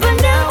standing, but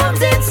now I'm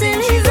dancing.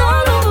 She's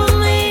all over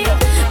me.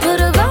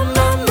 Ba-da-bum,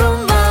 bum,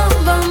 bum, bum,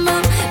 bum,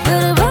 bum.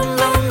 Ba-da-bum,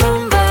 bum,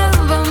 bum, bum,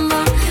 bum,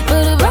 bum.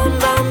 Ba-da-bum,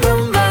 bum,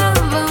 bum, bum,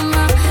 bum,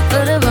 bum.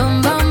 Ba-da-bum,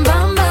 bum,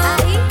 bum, bum.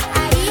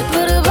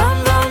 Ba-da-bum,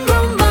 bum,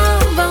 bum,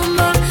 bum, bum,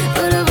 bum.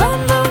 Ba-da-bum,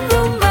 bum,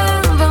 bum,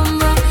 bum, bum,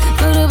 bum.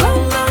 Ba-da-bum,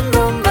 bum,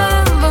 bum,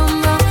 bum, bum,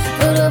 bum.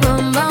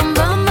 Ba-da-bum, bum,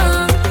 bum,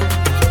 bum.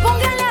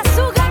 Póngale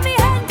azúcar, mi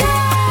gente.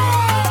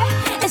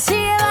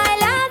 Sigue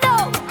bailando.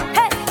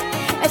 Hey.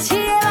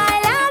 Sigue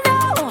bailando.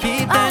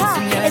 Keep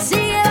dancing, yeah.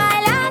 Sigue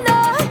bailando.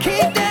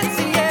 Keep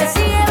dancing, yeah.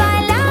 Sigue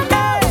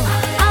bailando.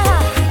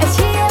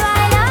 Sigue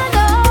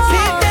bailando.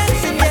 Keep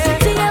dancing, yeah.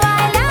 Sigue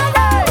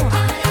bailando.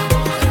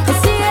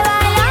 Sigue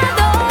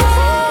bailando.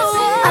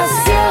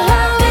 Así es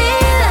la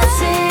vida,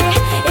 así.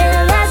 Yeah,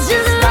 that's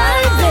just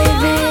life,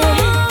 baby.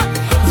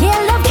 Yeah,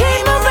 love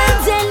came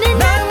around and it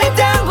knocked me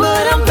down,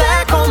 but I'm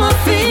back on my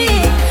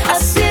feet.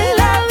 Así es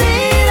la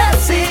vida,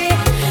 así.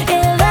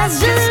 Yeah, that's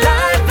just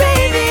life,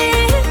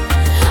 baby.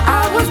 I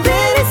was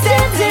barely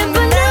standing,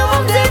 but now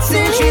I'm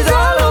dancing. She's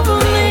all over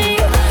me.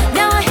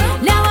 Now I'm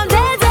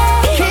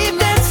dancing. Keep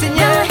dancing,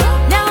 yeah.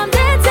 Now I'm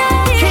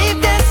dancing.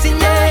 Keep dancing,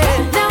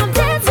 yeah. Now I'm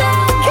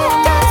dancing. Keep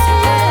dancing,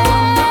 yeah.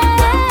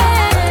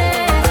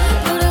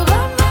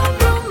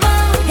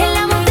 And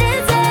now I'm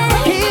dancing.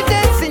 Keep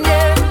dancing,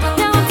 yeah.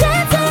 Now I'm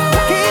dancing.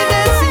 Keep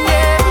dancing,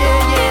 yeah.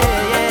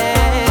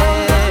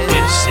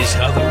 This is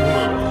how the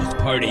world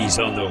parties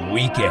on the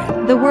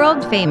weekend. The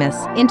world famous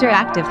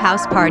interactive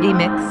house party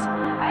mix.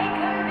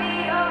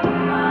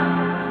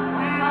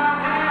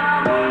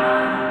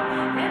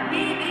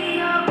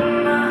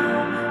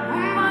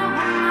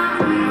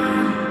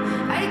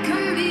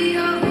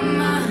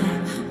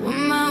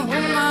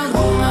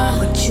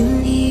 What you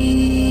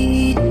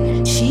need,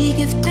 she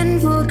gift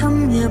and food,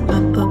 come here,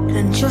 papa,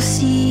 plant your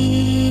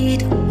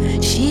seed.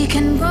 She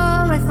can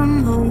grow right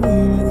from home,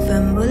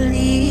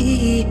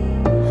 family.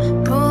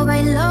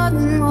 Provide love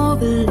and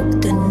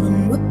overlooked and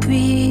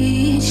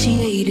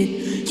unappreciated.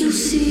 You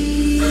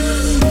see,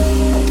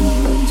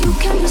 you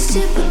can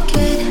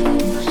reciprocate.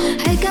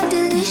 I got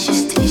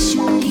delicious taste.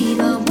 You need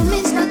a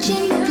woman's not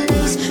in your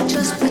place.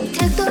 Just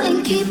protect her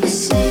and keep her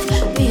safe.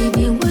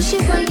 Baby,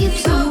 worship her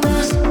hips and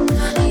waist.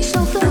 So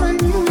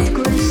feminine with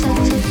grace, I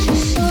touch your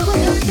soul when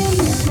you're in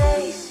your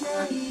place.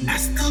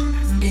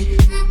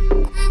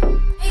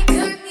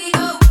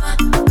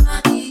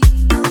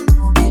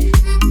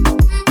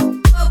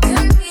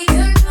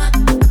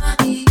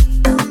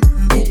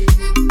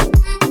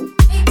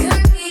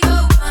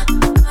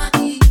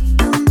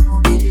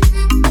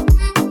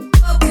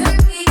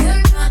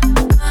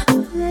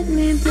 Let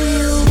me be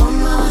your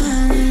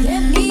woman.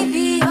 Let me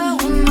be your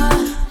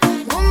woman.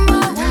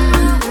 Woman,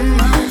 woman,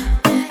 woman.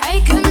 I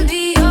can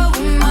be your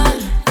woman.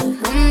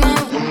 Woman,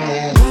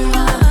 woman,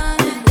 woman.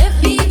 Let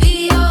me be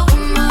your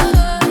woman.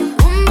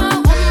 Woman,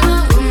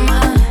 woman,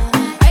 woman.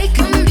 I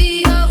can be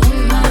your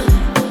woman.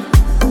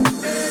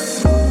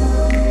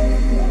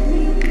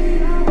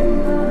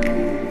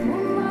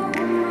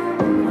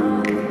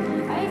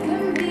 I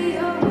can be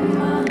your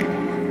woman.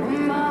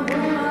 Woman,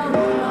 woman,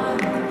 woman.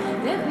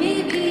 Let me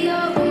be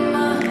your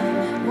woman.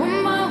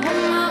 Woman,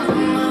 woman,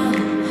 woman.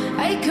 I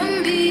can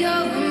be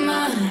your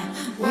woman.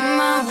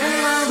 Woman,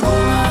 woman, woman.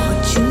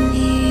 What you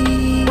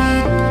need,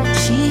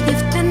 she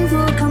gift and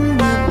food, come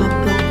here,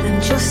 papa,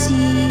 plant your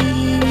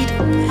seed.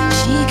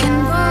 She can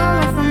grow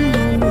right from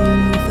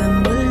home,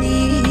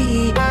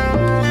 family.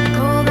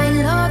 Provide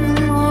love and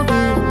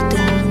overlooked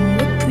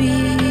and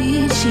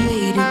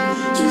unappreciated.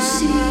 You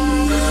see,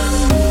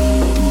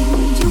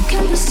 you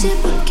can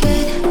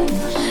reciprocate.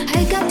 I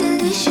got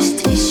delicious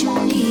taste. You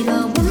need a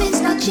woman's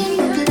not in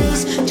your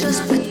place. Just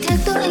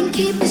protect her and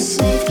keep her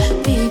safe.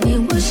 Baby,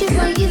 worship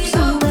her hips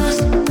and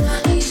waist.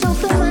 So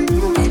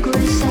feminine with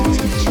grace, I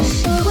touch your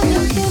soul when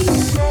you're in your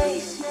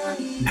place.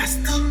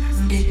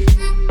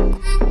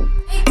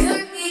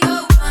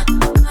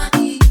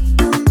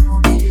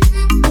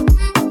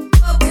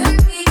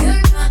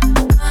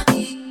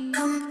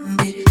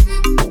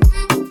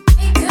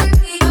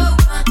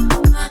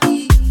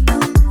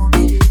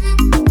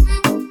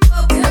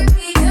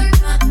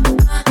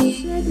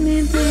 Let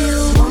me be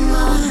your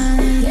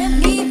woman. Let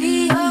me be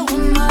your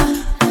woman.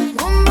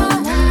 Woman,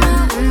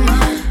 woman,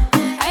 woman.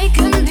 I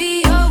can be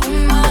your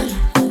woman.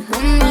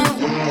 Woman,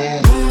 woman,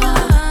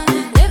 woman.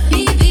 Let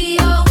me be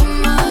your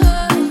woman.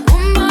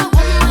 Woman,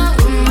 woman,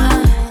 woman.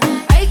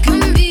 I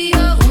can be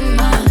your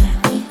woman.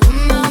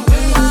 Woman,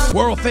 woman.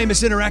 World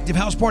famous interactive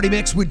house party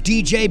mix with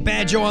DJ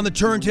Banjo on the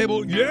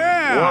turntable.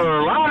 Yeah!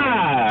 We're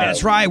live.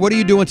 That's right. What are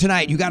you doing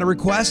tonight? You got a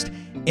request?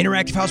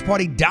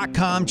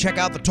 interactivehouseparty.com. Check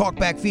out the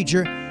talkback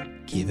feature.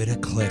 Give it a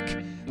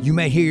click. You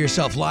may hear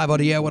yourself live on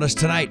the air with us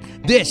tonight.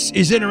 This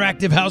is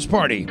Interactive House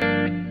Party.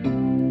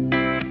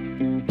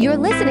 You're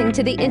listening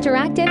to the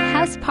Interactive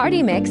House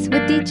Party Mix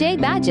with DJ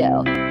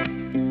Bajo.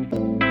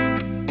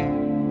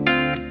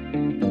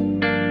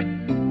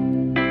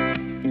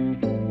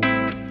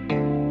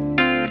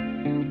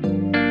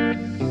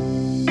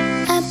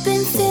 I've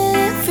been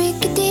feeling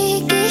freaky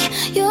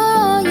deaky. You're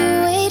on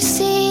your way to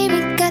see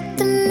me. Got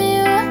the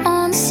mirror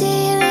on the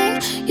ceiling.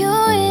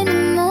 You're in the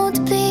mood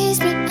to please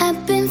me.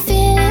 I've been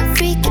feeling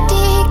freaky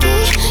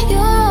deaky. You're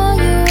on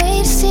your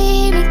way to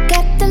see me.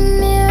 Got the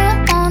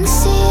mirror on the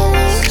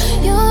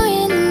ceiling. You're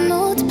in the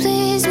mood to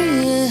please me.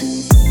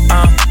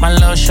 My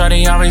little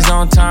shorty always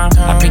on time.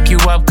 I pick you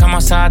up, come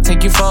outside,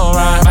 take you for a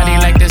ride. Body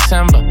like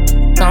December,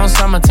 on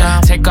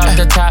summertime. Take off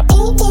the top,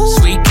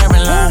 sweet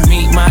Caroline.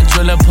 Meet my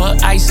jeweler,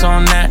 put ice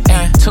on that.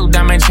 Ay, 2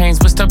 diamond chains,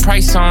 what's the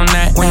price on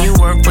that? When you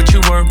work, what you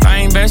work, I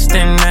invest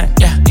in that.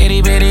 Yeah,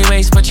 itty bitty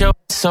waist, but your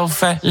so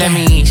fat. Let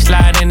me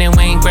slide in and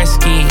Wayne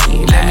Gretzky.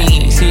 Let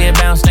me see it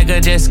bounce like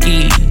a jet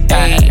ski.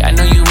 Ay, I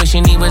know you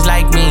wishing he was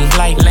like me.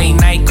 Like late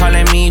night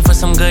calling me for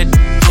some good.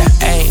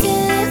 Ay.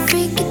 Feeling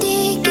freaky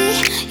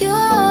deaky. You're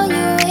on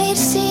your way to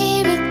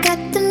see me.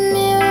 Got the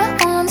mirror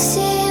on the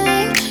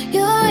ceiling.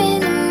 You're in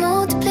the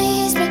mood to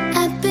please me.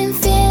 I've been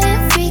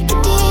feeling freaky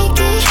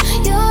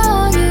deaky. You're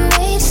on your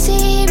way to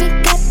see me.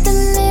 Got the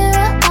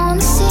mirror on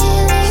the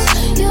ceiling.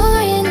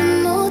 You're in the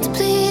mood to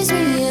please me.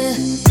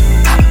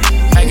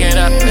 Back it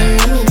up,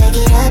 Let me back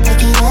it up,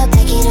 back it up,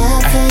 back it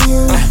up for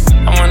you.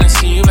 I wanna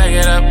see you back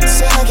it up.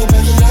 So I can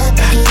back it up,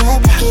 back it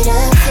up, back it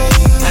up for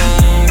you.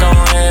 Go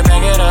ahead,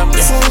 back it up.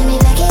 So let me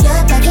back it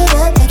up, back it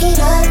up, back it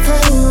up for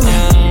you.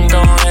 Go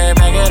ahead,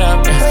 back it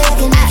up. Boy, I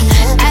can back it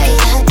up, back it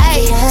up, back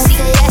it up See,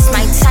 for you. that's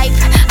my type.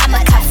 I'ma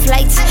cut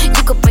flights.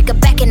 You could break it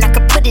back and I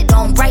could put it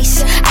on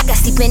rice. I got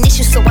sleeping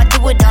issues, so I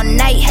do it all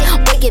night.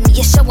 Boy, give me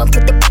a show and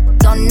put the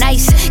on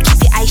nice.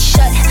 Keep your eyes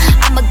shut.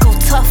 I'ma go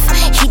tough.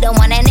 He don't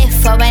want an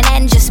if or an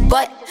and just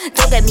but.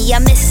 Don't get me a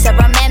miss or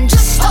a man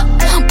just stuck.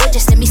 Boy,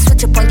 just let me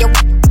switch up on your.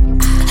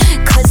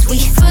 Cause we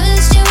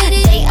first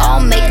they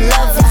all make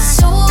love.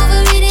 It's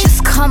over it.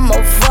 Just come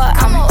over.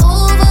 I'm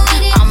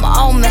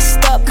all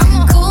messed up.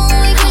 I'm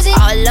going crazy.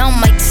 All on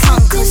my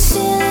tongue. Just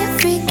feeling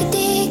freaky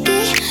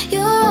deaky.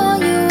 You're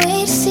on your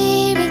way to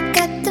see me.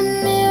 Got the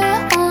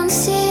mirror on the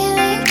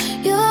ceiling.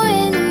 You're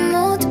in the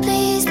mood to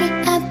please me.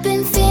 I've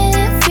been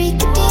feeling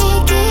freaky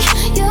deaky.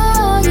 You're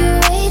on your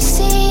way to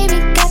see me.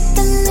 Got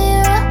the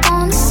mirror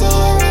on the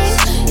ceiling.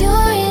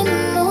 You're in the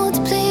mood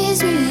to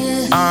please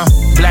me.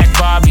 Black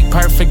Barbie,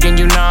 perfect and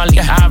you gnarly.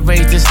 I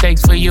raise the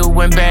stakes for you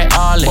and bet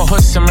all it.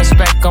 Put some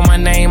respect on my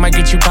name, I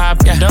get you pop.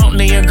 Don't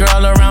leave a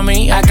girl around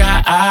me, I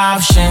got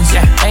options.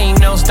 Ain't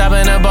no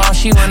stopping the ball,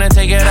 she wanna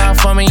take it off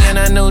for me in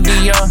a new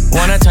Dior.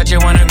 Wanna touch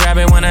it, wanna grab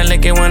it, wanna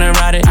lick it, wanna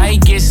ride it. I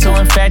get so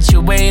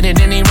infatuated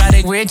and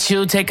erotic with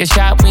you. Take a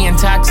shot, we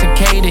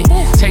intoxicated.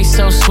 Taste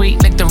so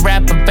sweet, like the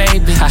rapper,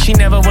 baby. She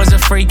never was a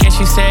freak and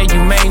she said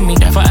you made me.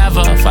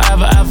 Forever,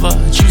 forever, ever,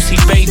 juicy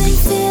baby.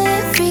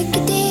 Feeling freaky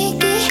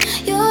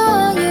deaky. You're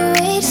on your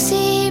way to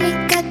see me.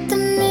 Got the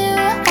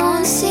mirror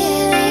on the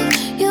ceiling.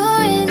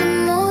 You're in the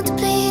mood to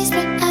please me.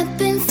 I've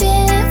been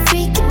feeling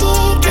freaky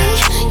deaky.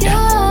 You're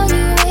on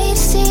your way to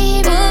see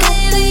me. Got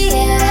the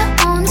mirror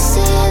on the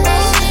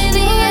ceiling.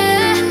 You're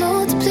in the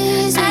mood to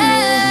please me.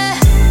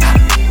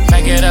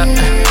 Back it up.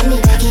 Let me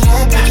back it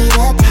up, back it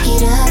up, back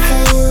it up for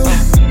you.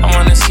 I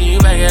wanna see you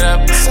back it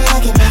up. So I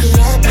can back it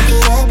up, back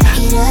it up, back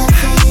it up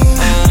for you.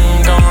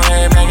 Go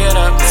ahead, back it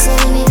up. So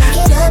let me back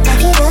it up,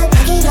 back it up,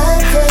 back it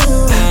up for you.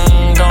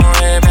 Go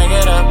ahead, back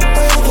it up. Boy,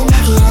 I can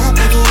back it up,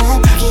 back it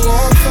up, back it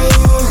up for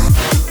you.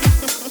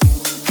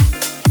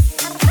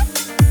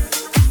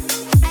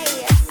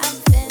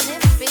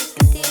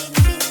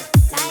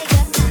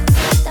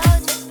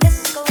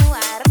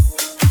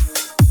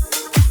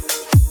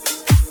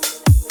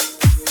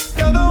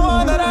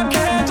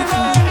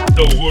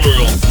 The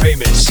world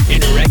famous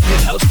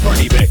Interactive House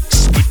Party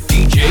Mix with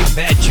DJ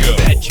Bajo.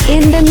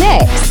 In the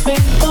mix.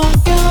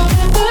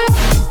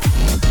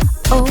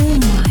 Oh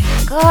my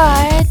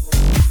god.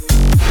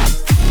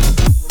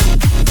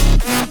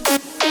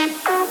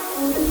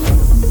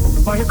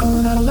 Why you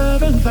calling at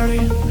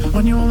 11:30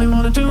 when you only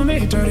wanna do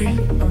me dirty?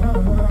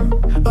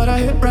 But I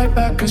hit right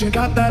back cause you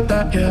got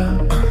that, yeah.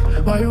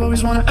 Why you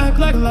always wanna act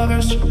like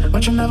lovers,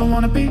 but you never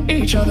wanna be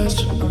each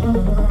other's?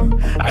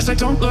 I say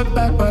don't look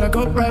back, but I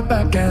go right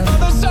back and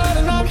other side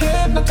and I'm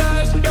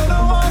hypnotized. You're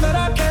the one that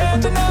I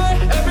can't deny.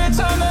 Every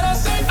time that I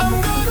say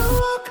I'm gonna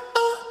walk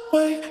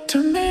away,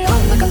 turn me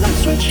on like a light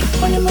switch.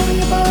 When you're moving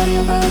your body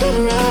around and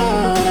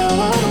around, I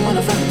don't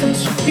wanna fight this.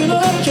 You know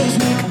how to just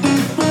make me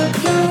want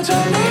you.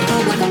 Turn me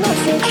on like a light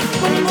switch.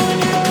 When you're moving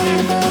your body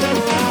around and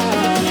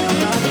around, you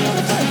got me on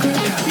the tight grip.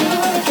 You know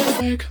how to just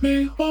make me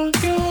want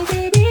you,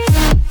 baby.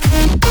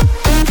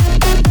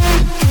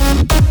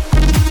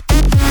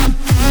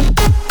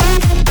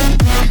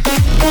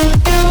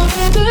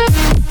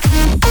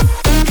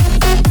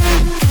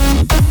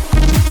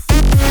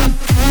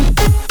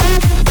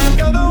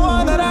 You're the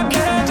one that I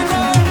can't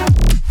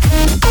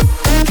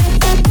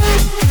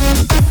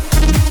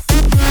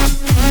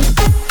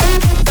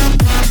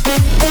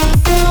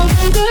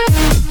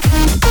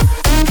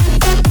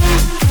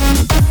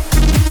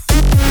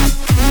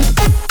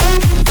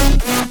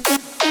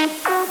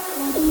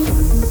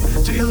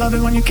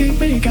it when you keep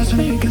me guessing.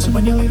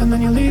 When you leave and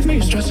then you leave me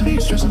stressing.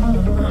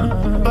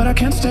 But I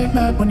can't stay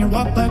mad when you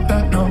walk like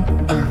that, no.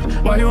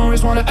 Why you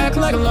always wanna act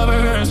like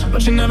lovers,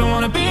 but you never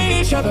wanna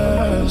be each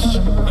other's?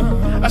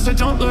 I said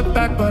don't look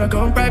back, but I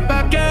go right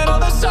back. And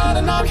all of a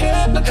sudden I'm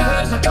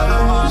hypnotized. You're the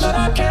one that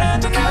I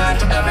can't deny.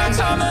 Every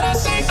time that I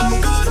see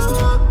I'm gonna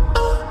walk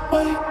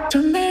away.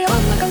 Turn me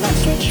on like a light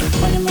switch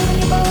when you're moving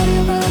your body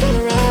around and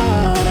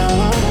around. I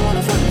don't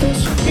wanna fuck this.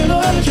 You know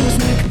how to just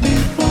make me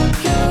want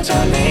you.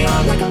 Turn me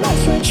on like a light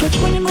switch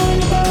when you're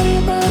moving your body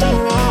around and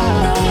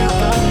around. I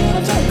don't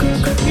wanna take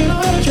grip. You know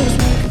how to just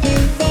make me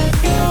want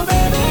you,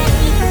 baby.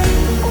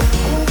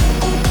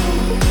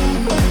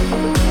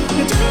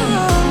 You do.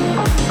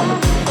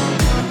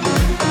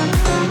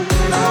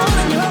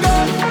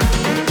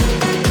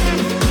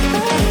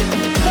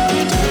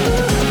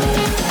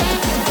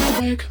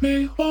 Make me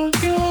want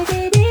you,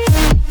 baby.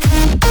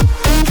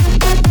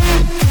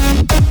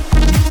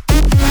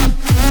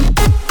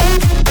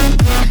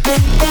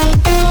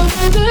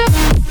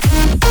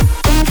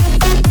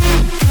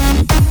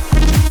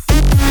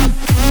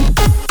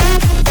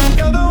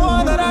 You're the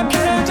one that I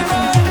can't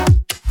deny.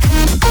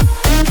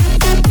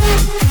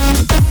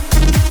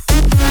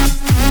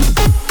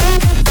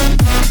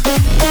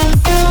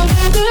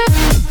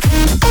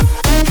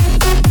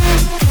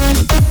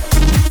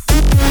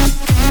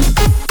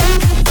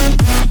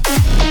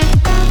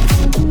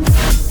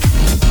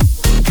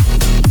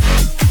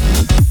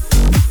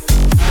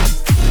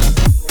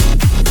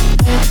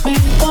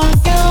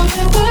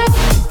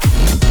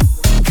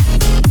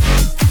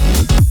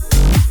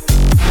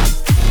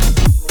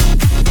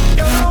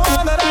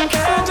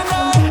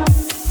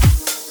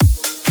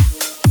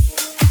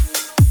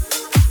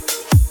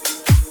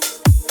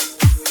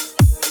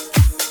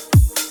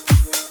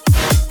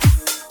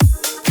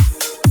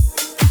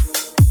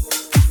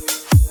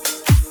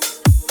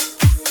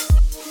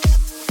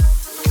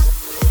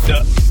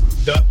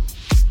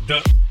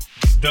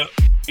 The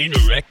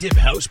Interactive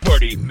House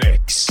Party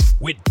Mix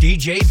with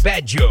DJ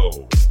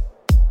Badjo.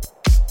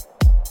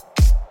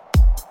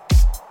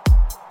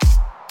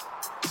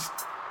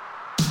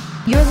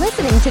 You're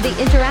listening to the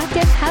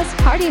Interactive House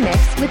Party Mix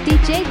with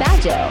DJ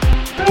Badjo.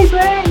 Baby,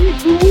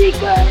 it's the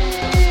weekend!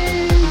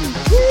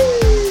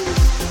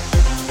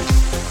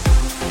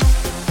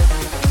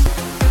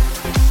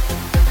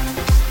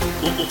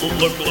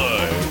 Look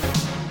live.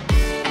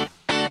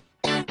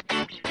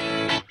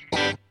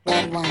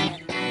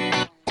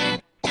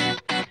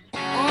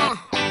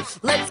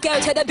 Let's go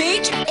to the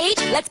beach, eat,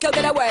 let's go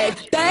get a wave.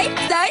 They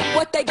say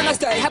what they gonna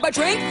say. Have a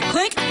drink,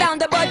 clink, down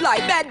the Bud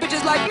Light. Bad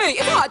bitches like me,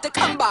 it's hard to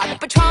come by. The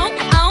Patron,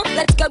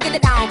 let's go get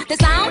it down. The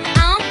sound,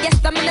 yes,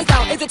 I'm in the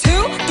zone. Is it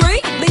 2,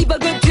 3? Leave a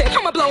good tip.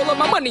 I'ma blow all of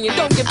my money and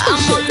don't give two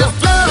shits. I'm on the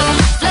floor.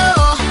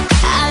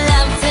 I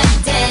love to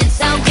dance,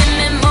 so give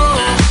me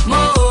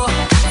more.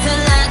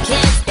 Till I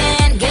can't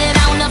stand, get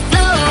on the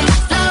floor.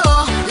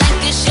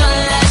 Like it's your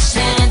last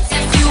chance.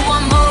 If you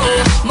want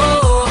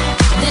more,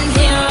 then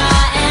here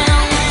I am.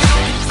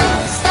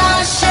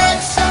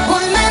 Starships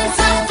were meant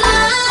to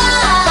fly.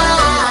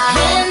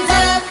 Hands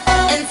up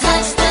and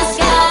touch the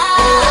sky.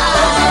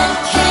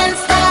 Can't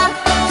stop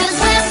 'cause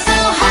we're so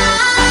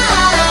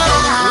high.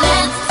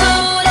 Let's do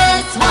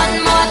this one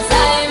more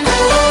time.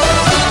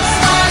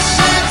 Starships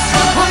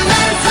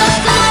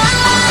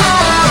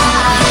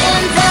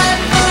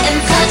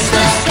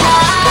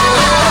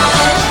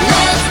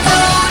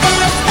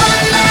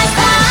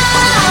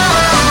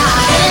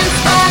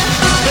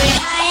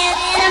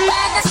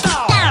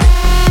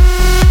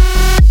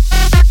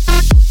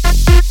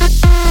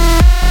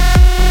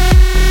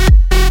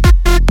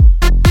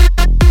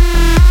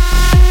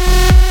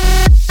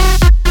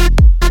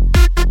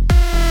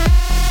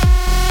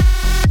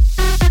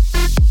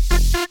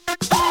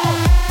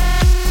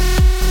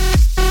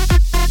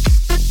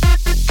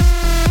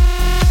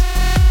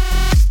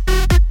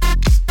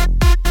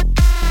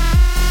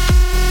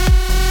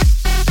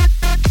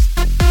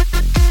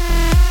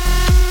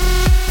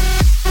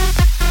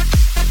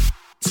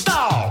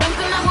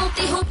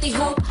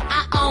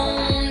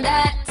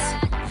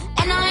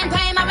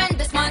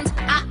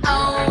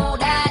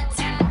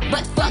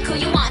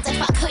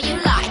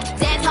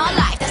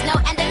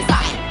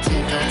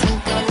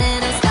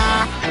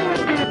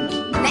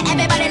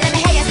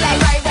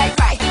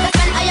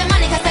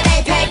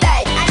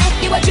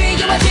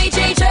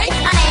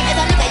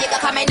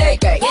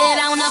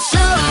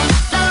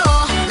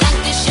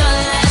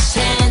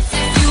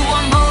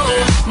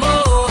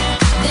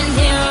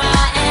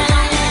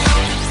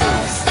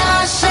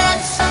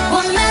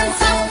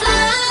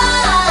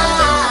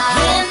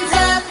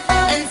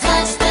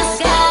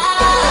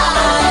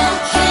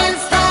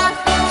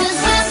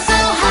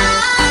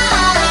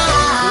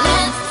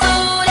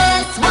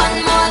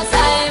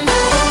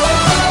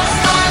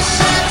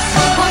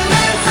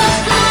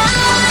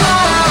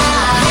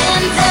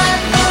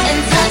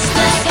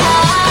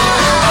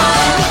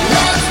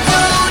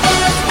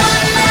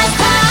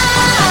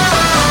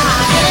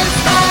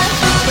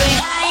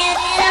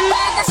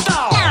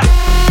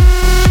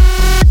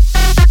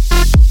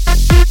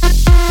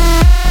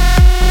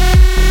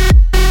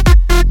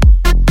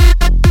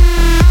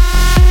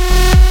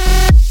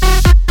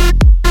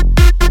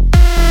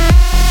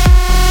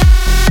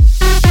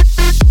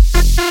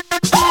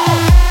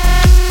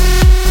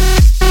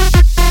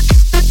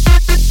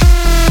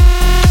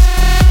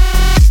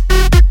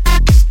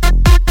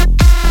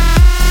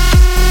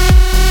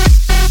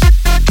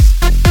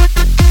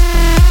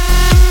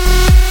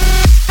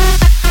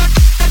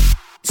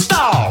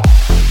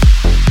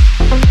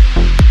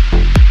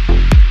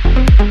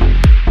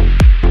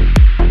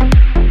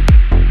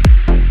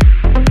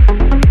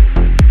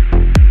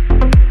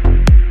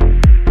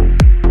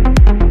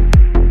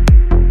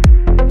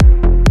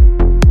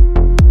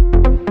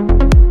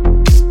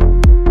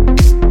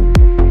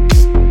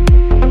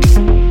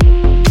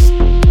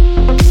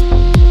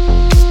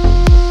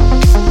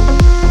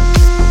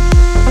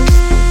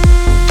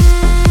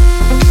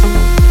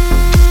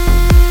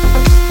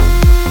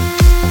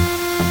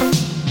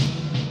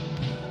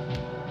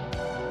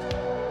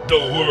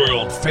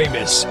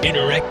famous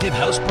interactive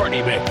house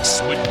party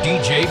mix with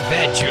DJ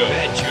Badjo.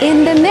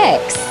 In the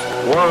mix.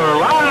 We're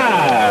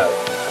live.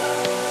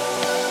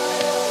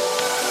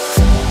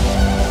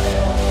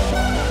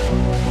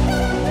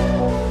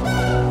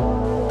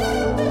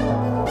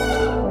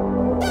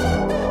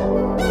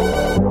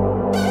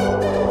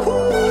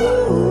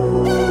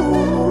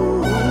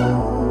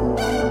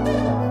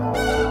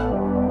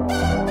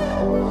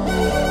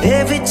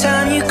 Every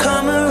time you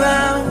come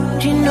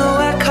around, you know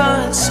I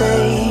can't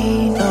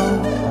say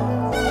no.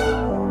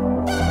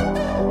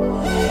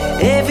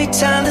 Every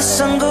time the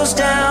sun goes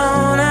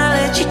down, I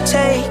let you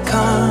take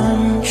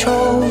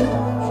control.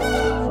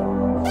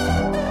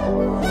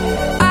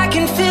 I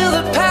can feel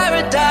the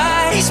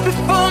paradise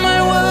before my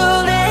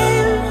world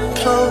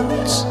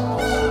implodes.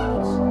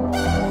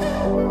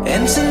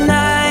 And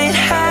tonight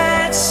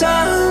had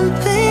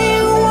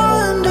something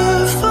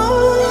wonderful.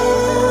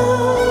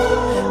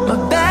 My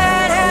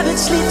bad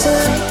habits lead to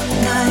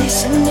late nights,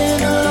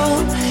 sitting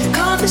alone,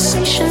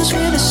 conversations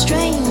with a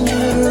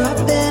stranger I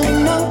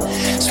barely know.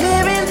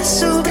 Swearing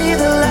this will be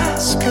the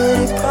last, but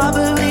it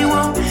probably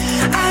won't.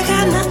 I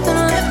got nothing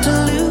left to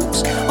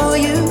lose or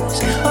use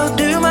or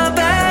do. My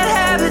bad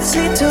habits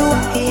lead to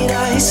white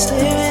eyes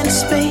stare into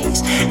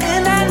space,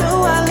 and I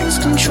know I lose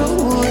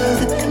control of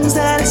the things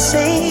that I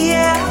say.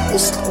 Yeah, I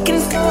was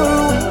looking for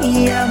a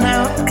way out,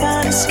 now I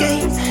can't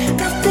escape.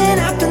 Nothing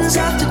happens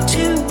after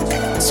two.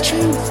 It's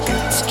true,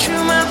 it's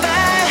true. My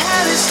bad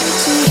habits lead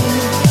to you.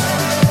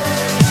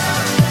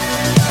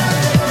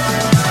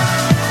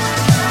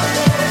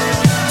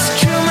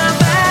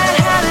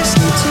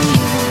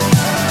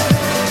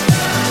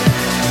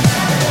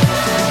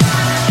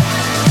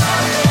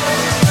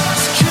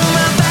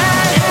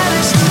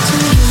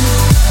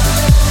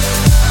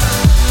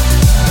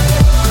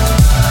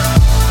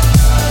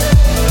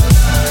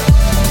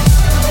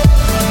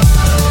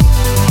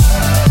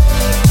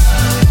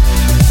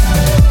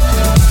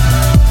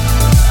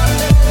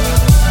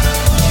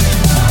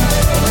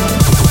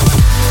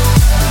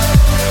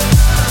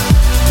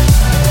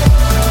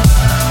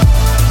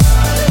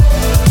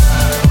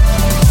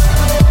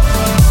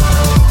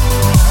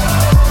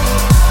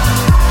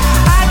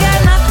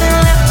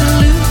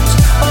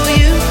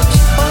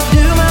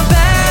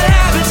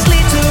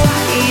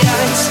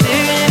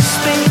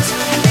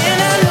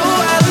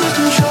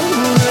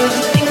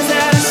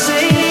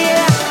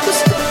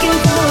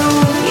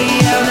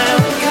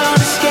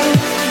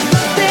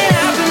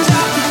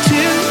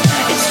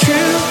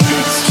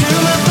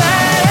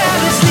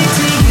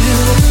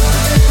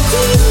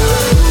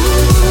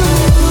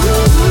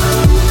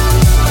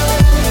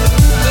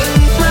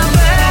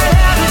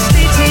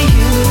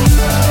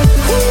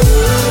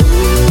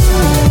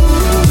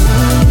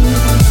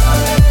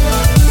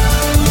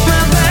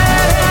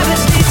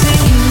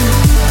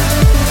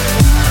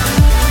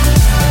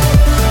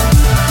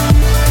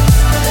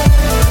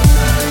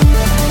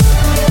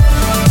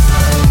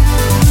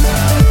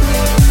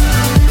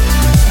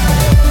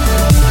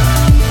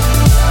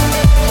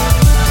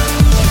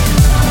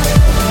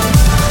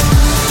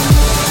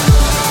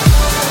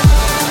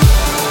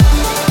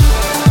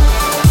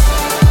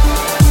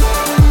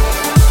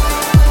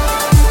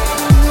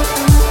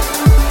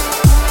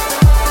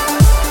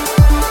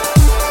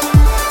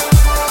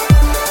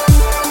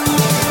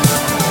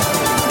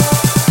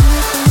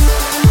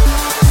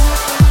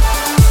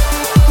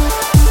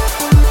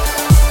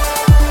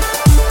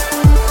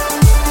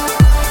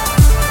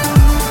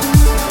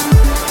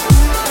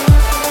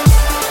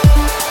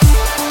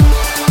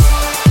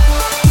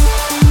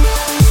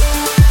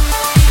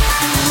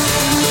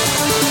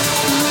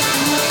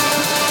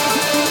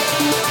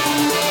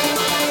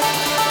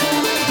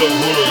 The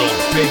world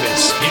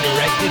famous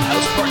interactive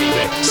house party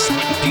mix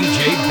with DJ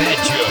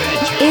Badjo.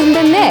 In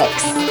the mix.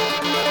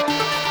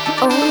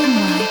 Oh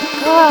my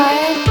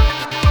god.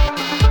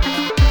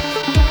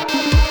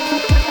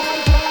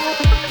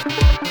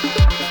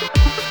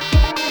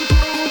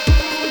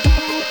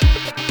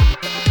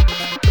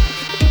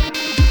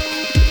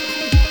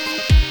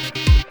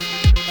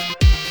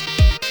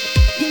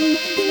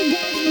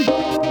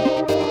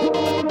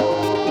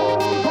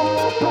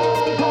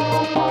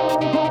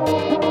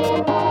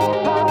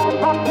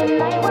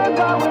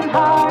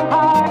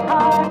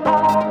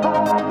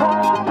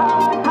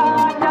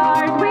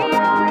 We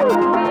are who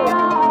we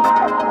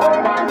are.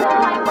 We're dancing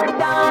like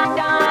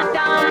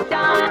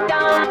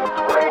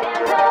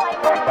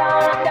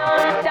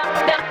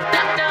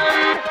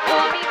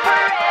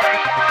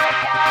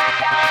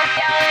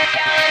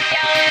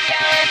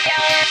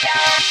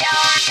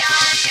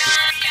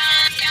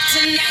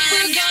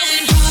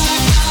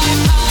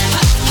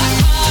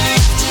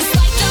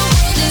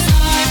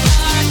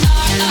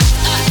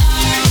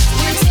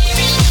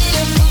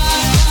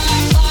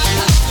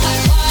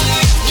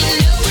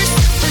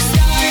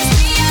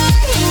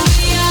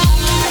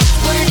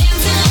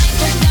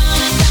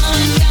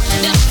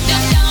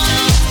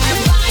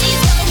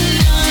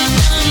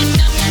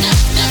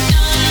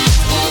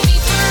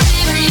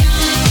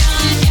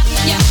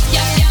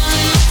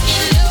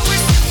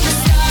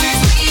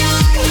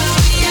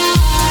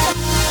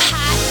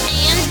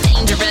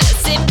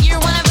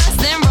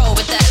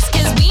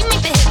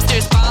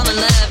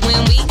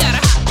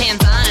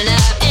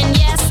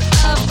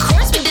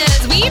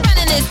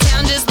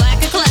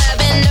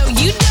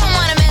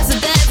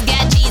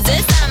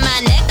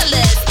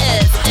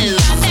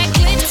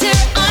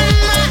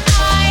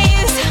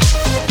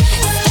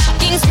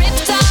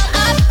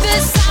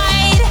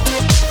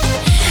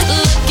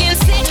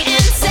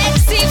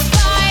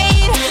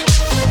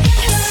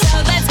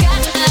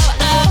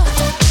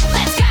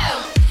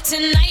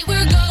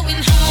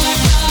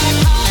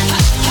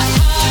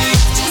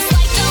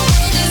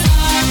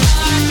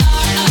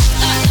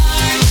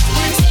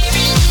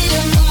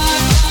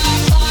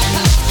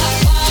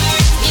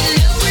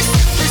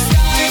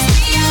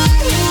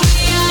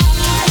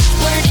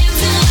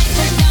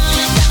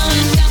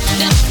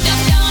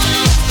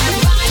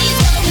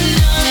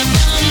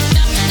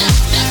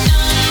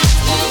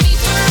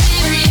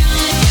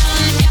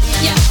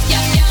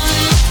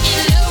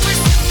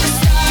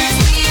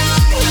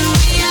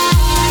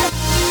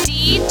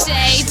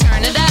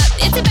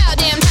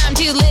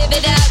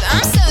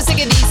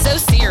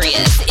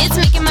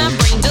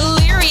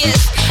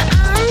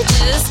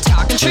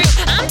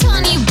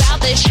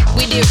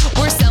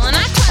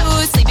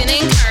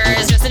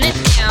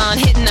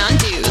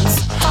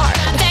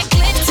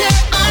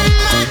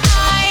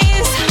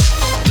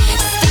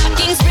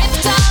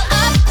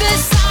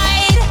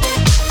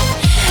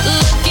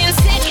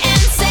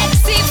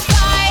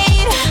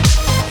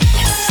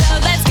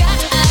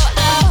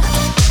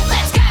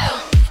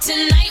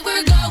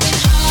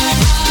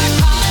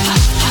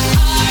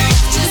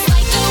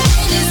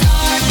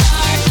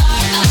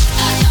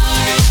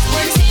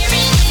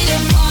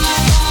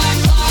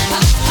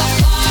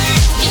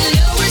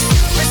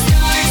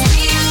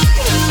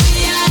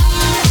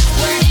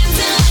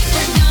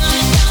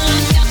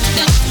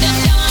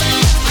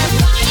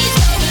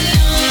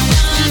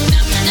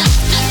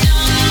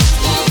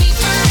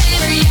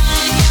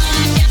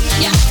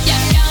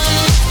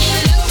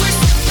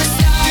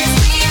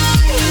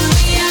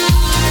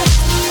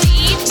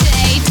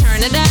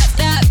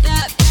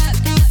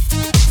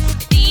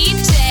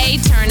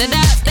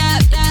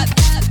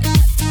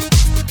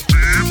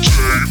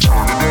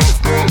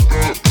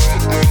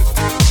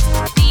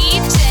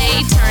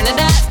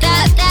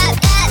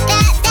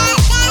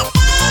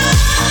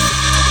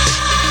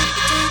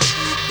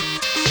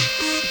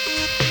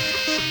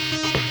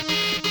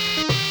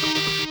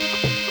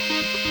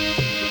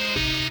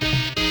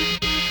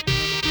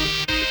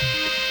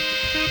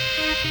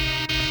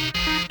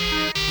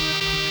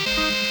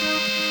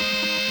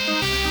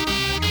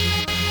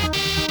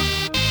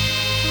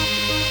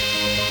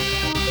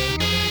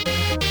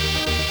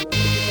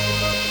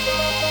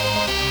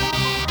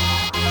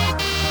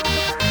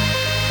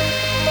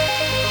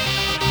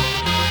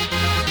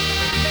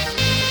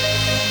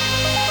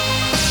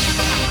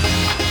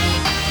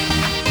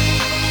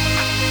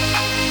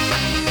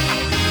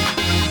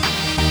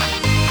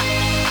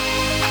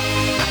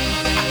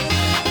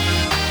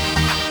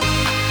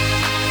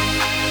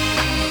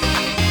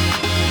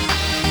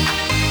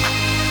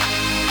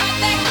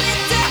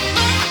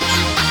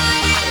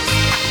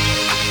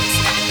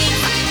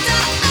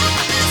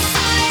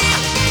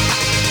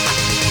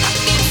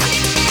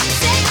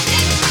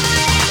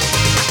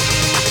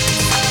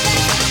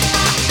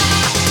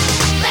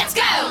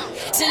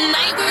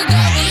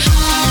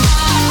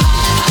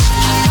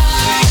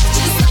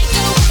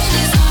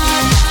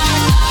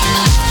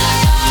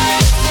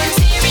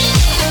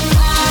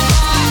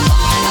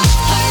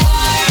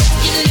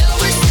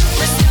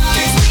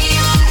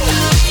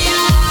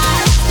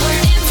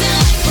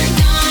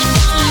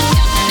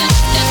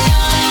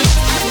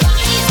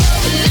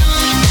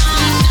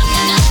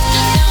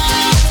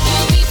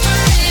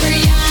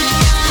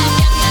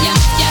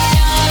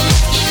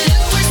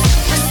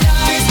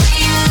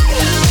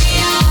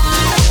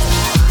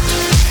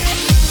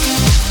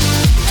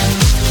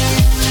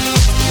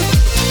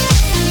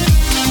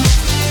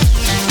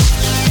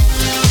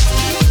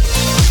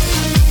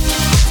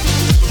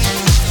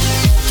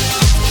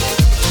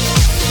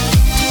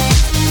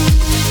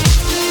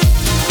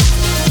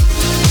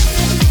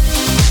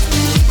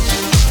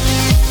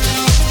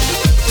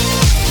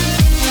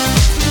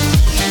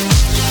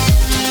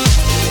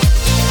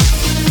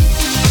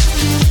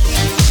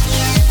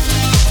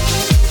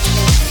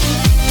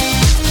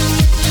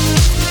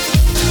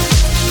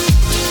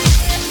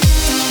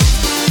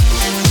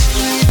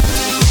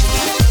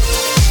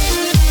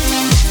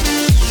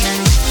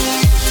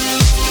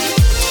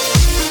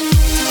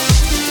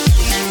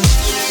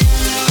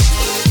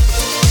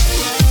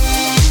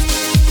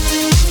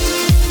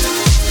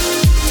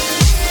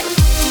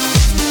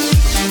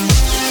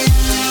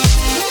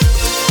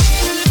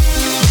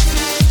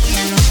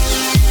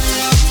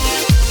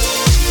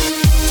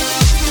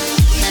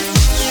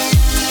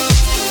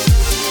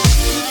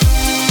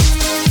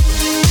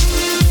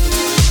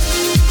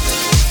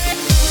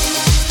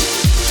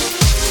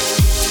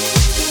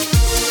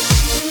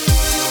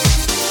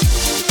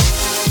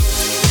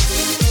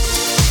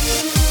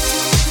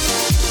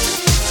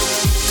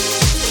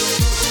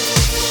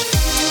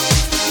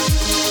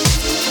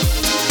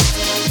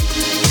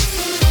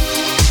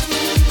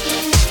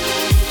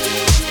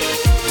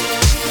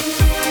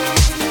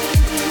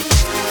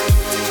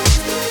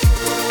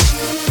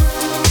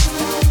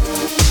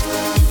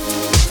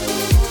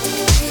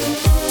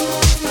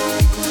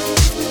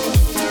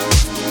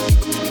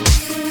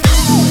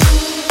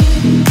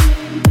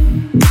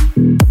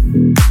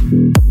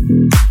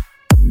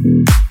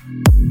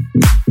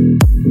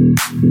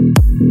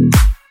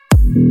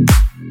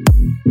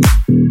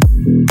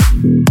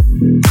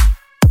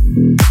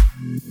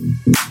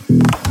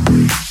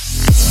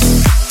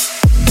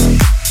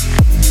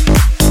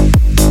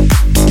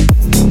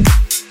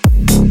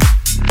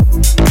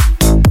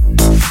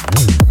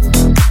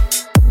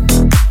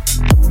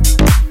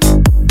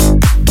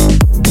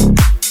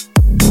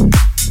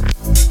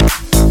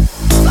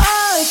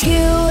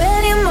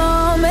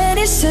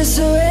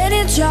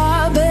any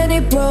job, any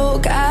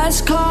broke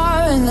ass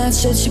car, and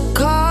that's what you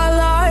call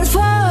art.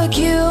 Fuck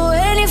you,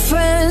 any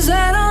friends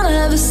that I'll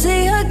never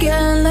see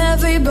again.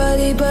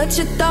 Everybody but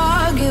your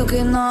dog, you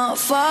can all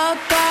fuck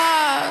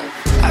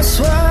off. I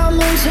swear I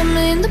meant to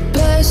mean the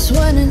best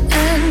when it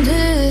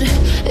ended.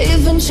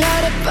 Even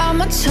tried to bite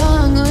my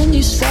tongue when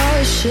you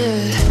started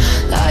shit.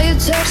 Now you're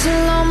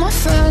texting all my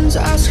friends,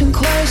 asking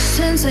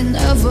questions. They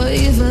never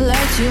even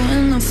liked you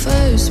in the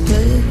first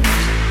place.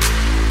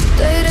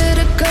 Dated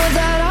a girl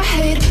that I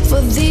hate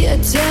for the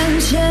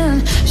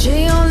attention.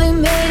 She only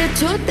made it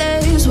 2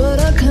 days, what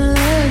a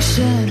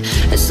connection.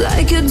 It's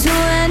like you'd do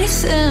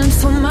anything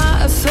for my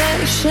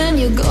affection.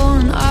 You're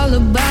going all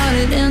about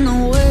it in the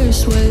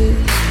worst ways.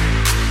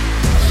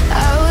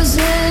 I was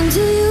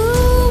into you,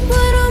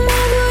 but I'm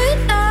over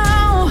it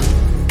now.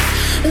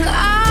 And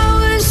I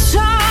was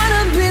trying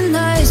to be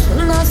nice, but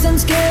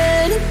nothing's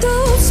getting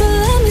through. So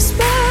let me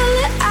spell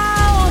it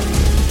out.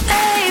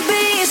 A, B,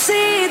 C,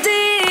 D,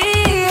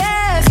 E,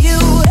 F. You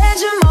and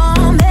your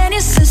mom and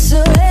your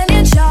sister and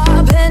your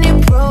job and your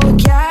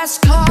broke ass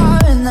car,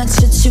 and that's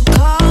what you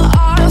call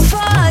art.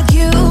 Fuck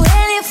you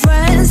and your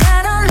friends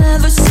that I'll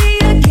never see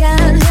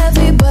again.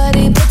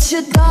 Everybody but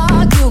your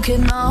dog, you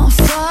can all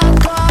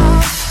fuck off.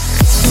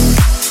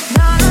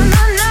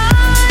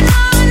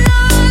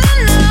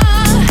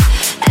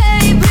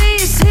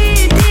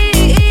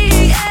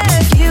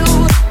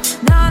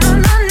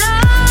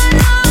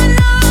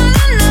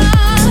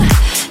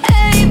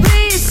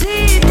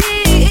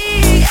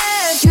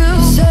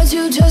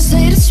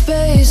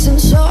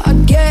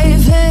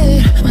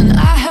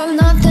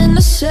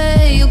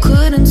 Say you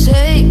couldn't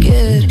take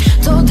it.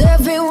 Told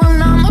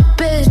everyone I'm a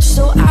bitch,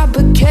 so I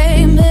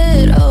became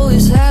it.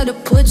 Always had to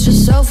put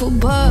yourself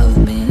above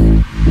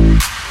me.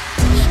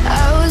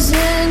 I was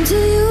into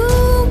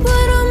you,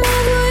 but I'm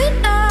over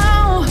it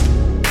now.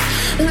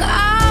 And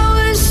I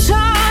was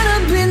trying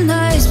to be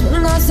nice, but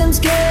nothing's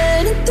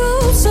getting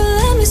through. So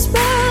let me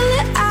spell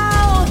it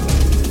out.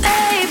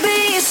 A,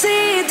 B,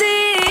 C, D,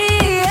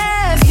 E,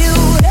 F. You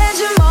and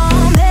your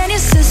mom and your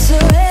sister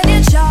and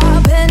your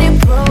job and your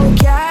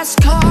broke ass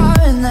car,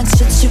 and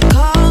that's what you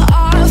call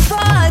art.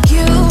 Fuck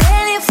you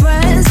and your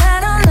friends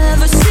that I'll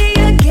never see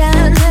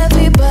again.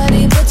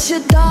 Everybody but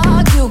your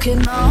dog, you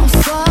can all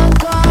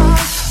fuck off.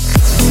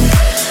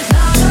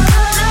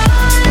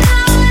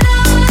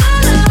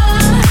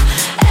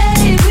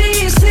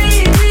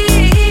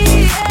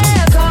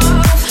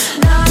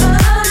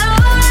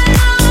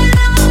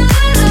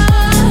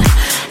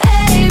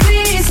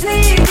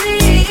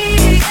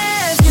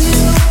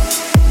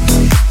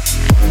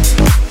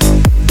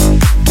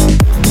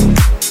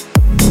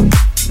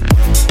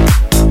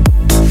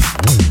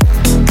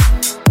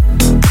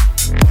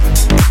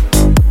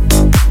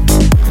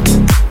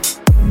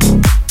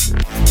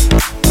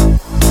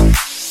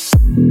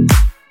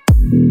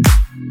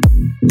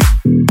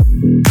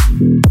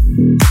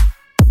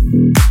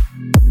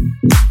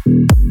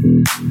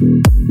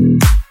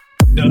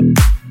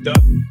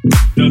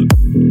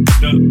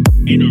 The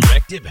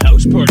Interactive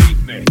House Party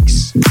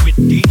Mix with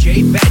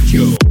DJ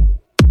Banjo.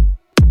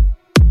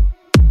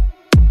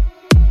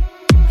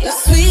 Your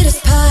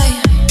sweetest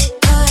pie,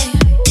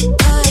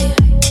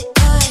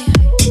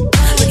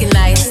 looking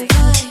nice.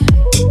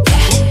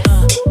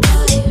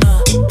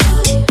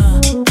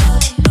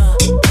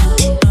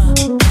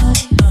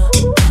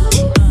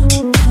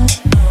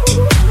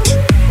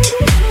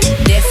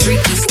 That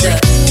freaky stuff.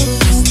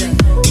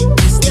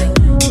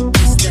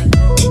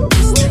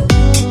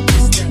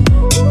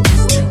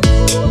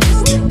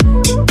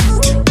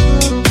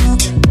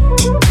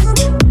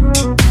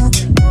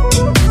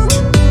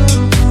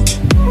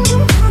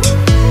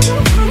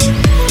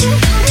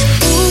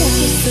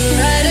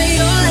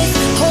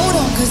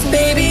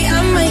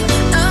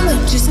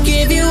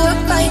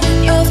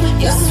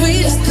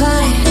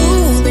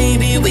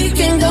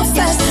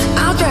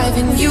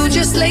 You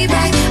just lay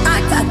back,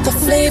 I got the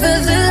flavor,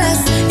 the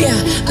last, yeah,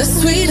 the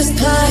sweetest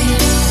pie.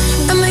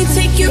 I might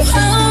take you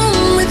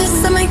home with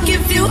us, I might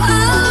give you all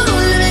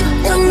of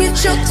it. Come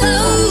get your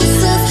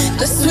toes up,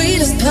 the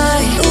sweetest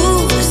pie.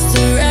 Ooh, it's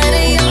the ride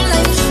of your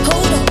life.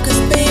 Hold on, cause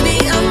baby,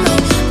 I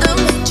might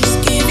just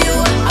give you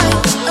a bite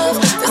of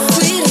the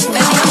sweetest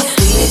pie.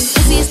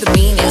 Pussy is the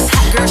meanest,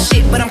 hot girl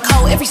shit, but I'm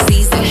cold every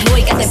season.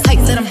 Boy, got that pipe,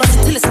 let him bust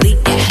it till it's leak.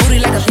 Booty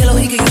like a pillow,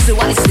 he can use it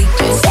while he's sleeping.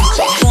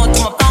 Going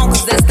through my phone,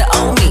 cause that's the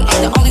old me.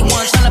 Ain't the only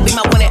one tryna be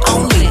my one and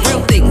only.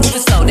 Real thick,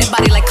 moving slow, that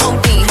body like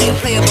codeine. He a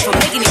player, but for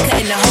making it,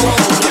 cutting the whole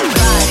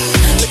body.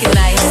 Looking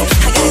nice,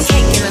 I got a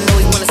cake and I know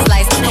he wanna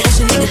slice. I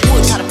wish a nigga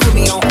would try to put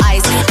me on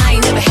ice. I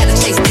ain't never had a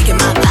chase, thinking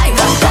my life.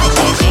 Like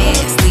that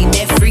ass, leave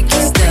that freaky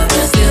stuff.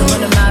 Still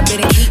running my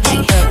bed and keep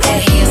me up. That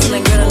handsome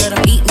girl, let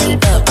him eat me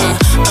up.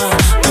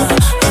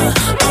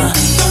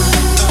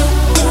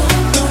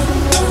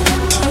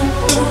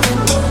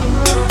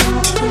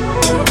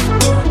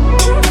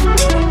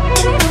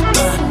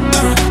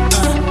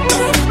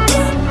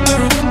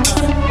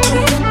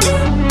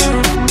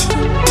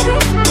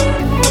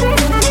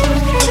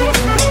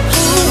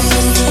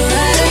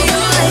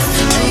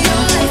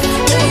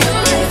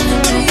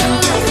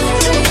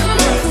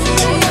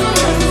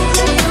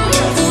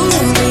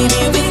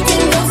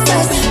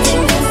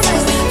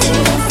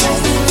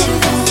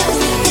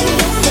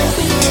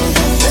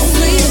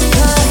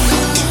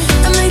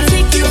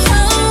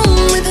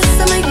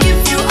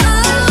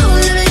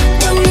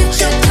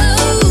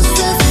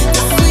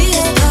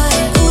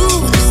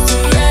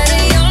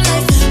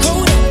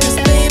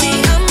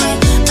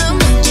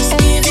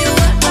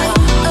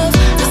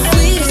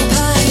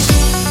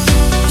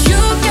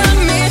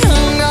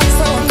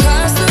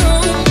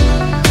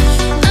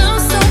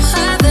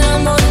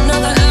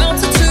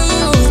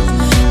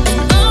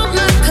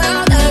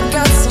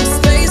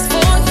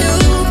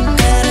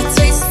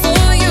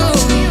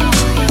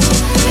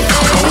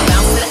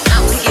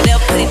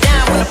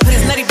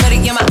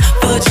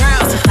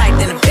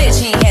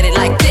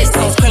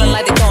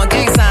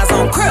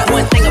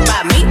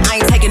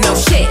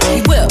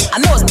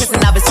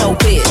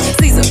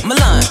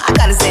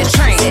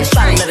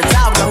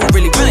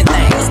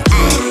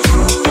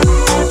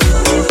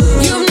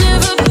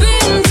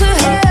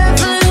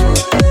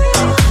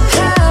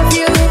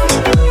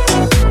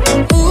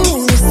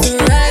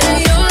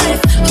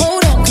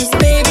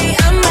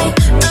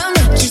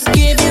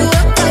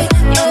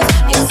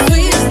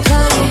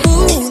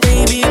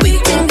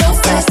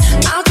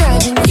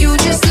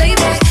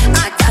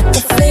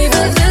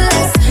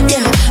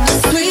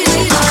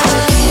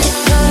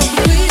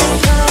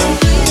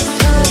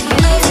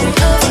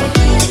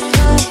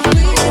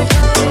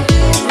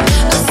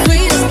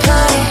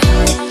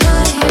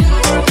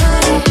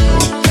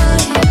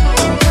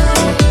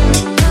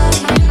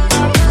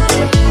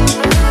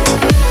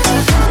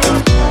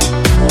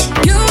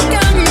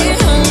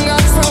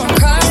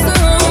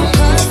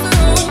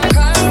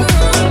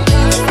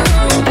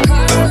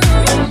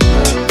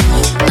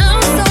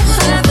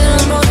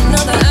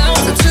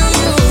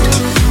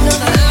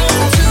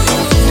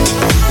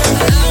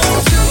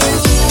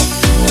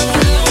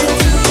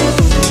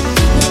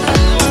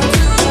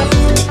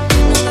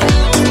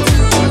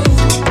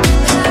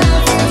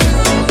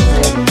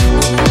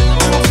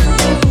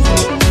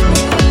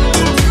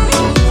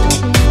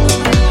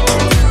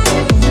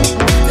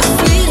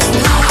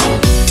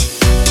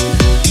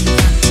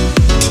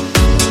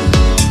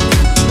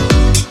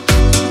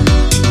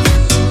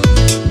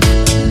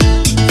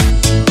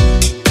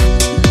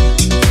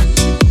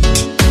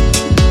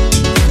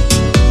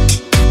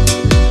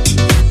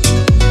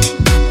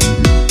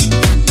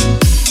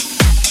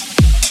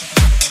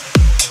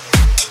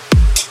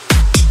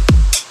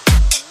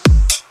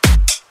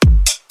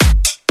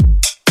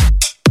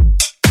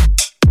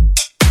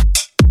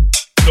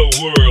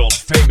 world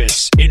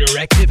famous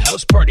interactive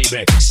house party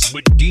mix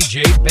with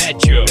DJ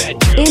Badjo.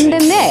 In the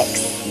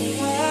mix.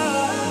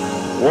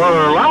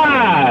 We're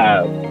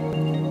live.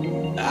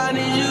 I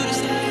need you to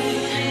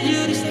stay,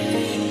 you to stay.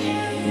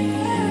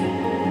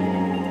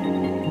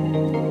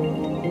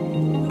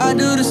 I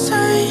do the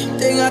same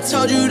thing I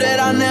told you that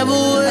I never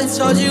would. I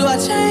told you I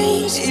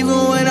changed, even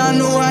when I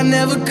knew I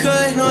never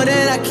could. Know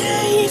that I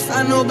can't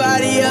find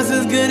nobody else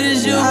as good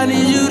as you. I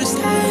need you to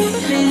stay,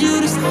 need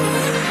you to stay.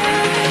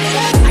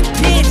 I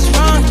get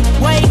drunk,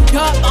 wake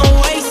up,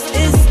 I'm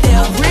wasted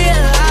still.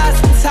 Realize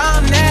the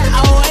time that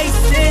I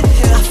wasted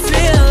here. I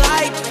feel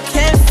like I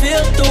can't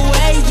feel the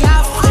way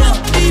I feel.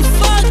 Be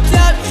fucked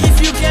up if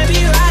you can't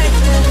be right.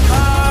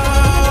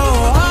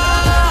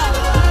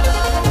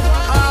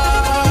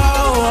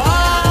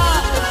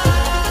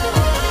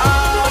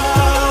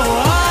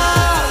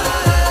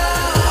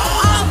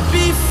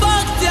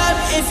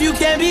 You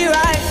can't be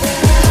right.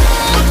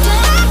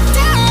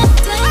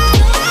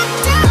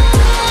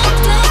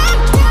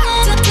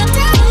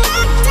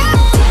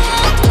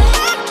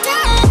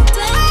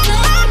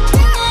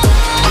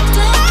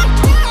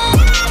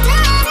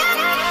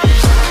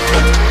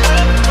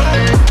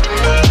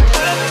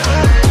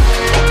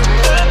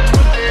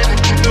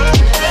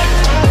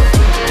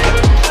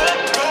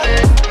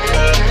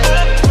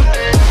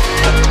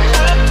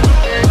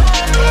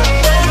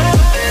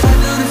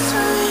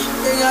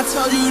 I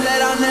told you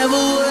that I never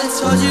would. I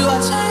told you I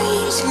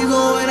changed,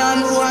 even when I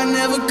knew I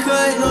never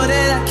could. Know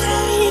that I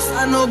can't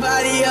find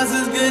nobody else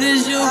as good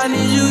as you. I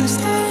need you to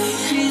stay,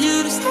 need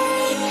you to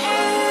stay.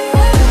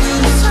 I do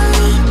the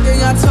same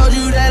thing I told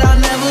you that I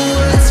never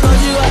would. I told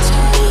you I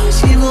changed,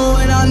 even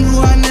when I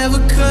knew I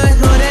never could.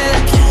 Know that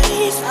I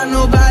can't find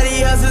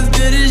nobody else as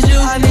good as you.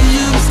 I need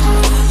you to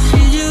stay,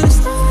 need you to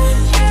stay.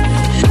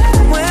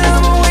 When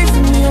I'm away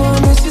from you, I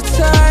miss your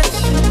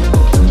touch.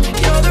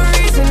 You're the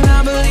reason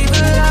I believe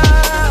in love.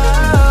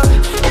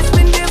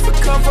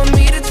 For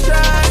me to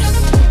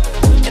trust,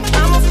 and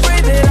I'm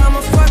afraid that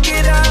I'ma fuck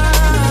it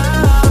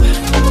up.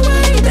 No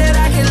way that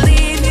I can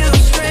leave you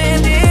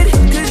stranded,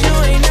 'cause you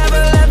ain't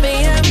never left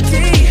me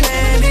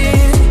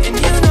empty-handed. And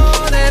you know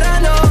that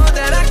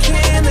I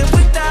can't live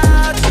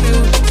without you.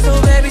 So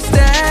baby,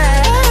 stay.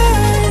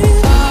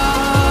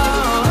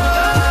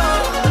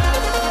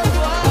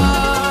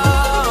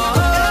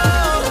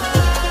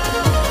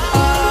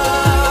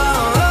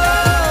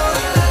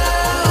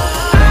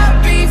 I'll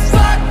be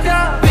fucked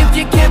up if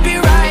you can't be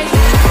right.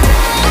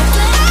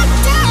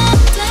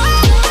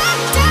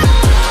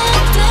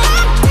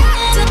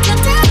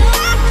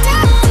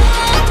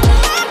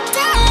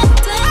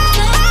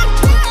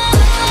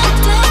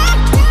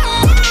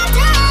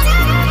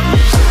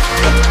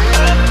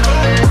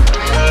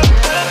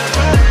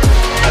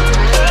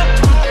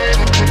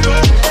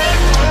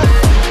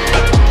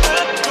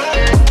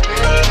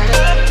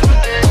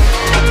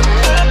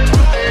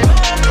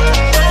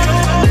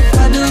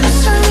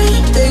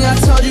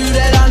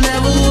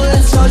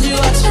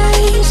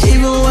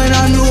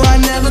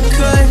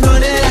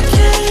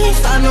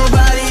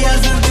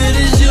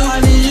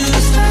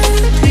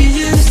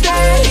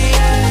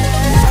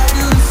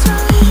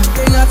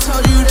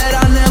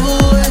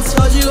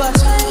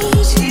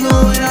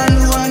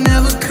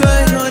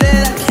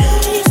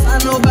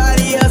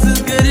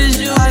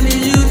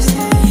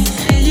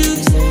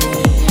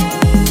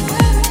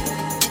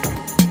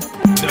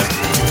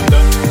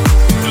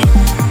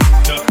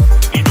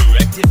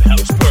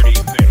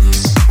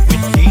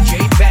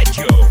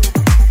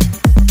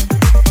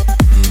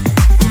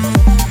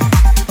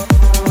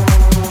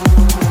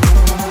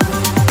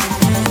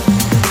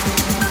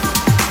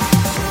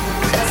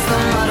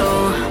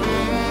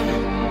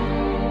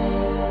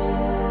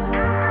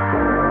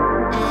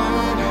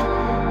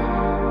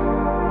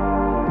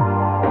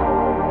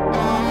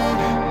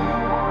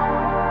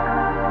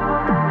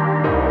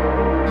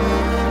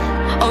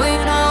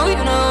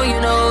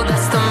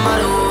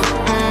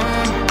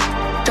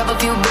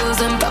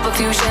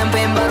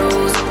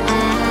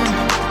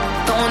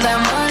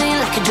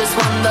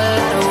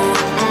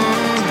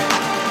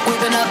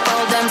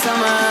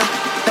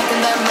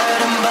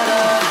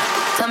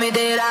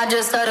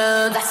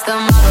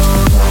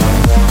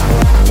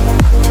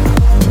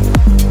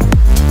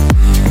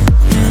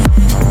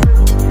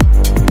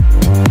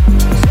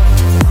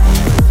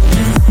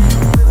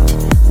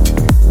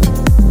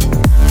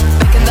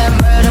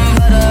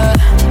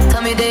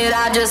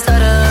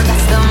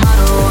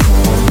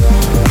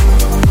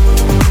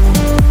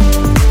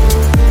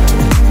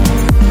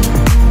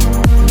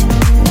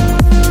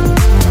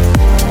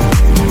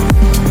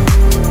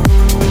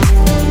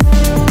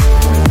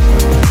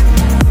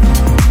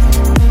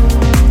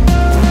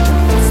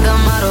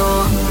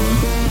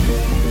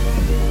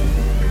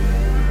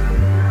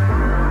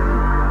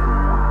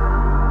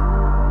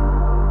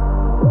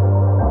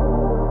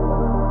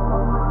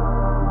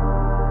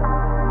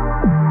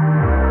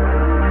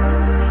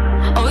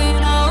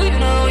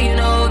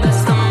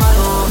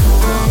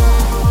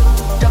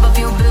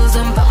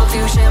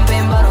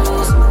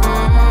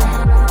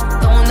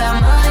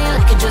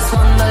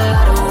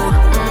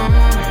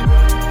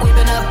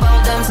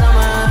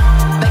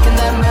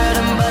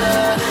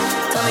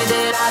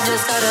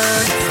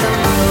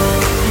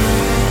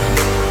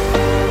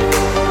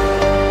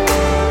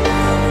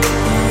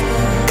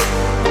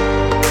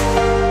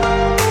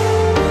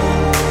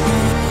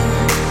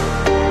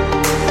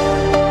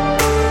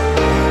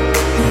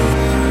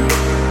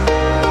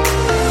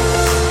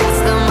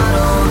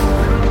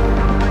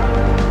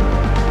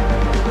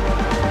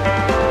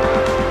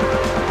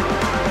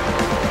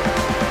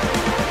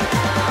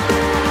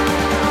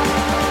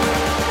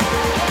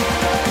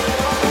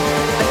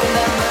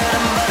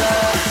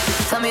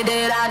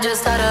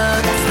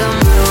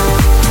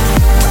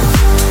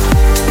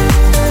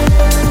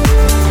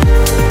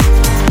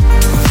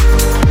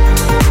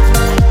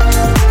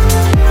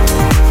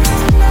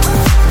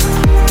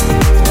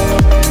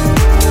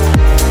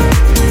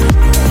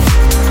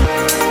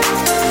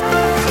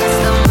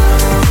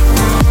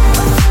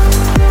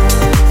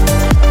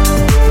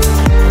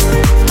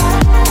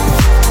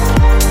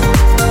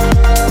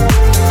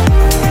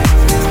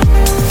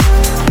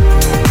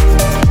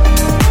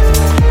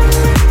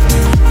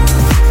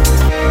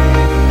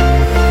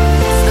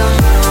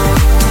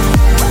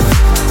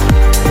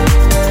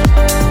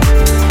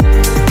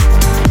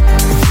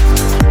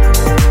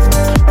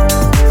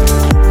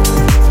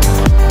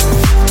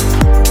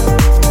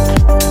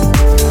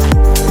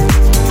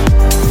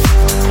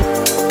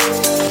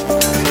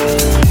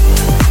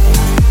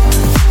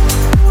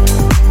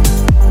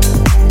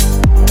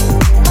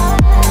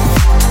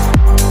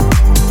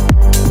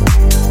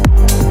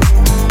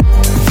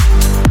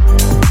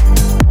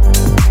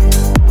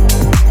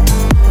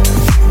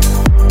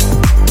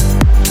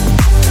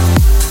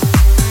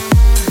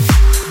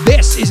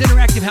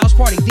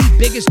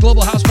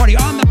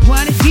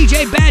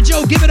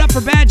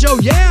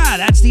 Banjo. Yeah,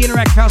 that's the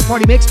Interactive House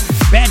Party Mix.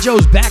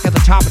 Banjo's back at the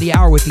top of the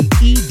hour with the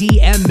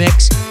EDM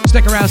mix.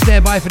 Stick around,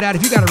 stand by for that.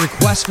 If you got a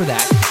request for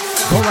that,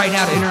 go right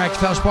now to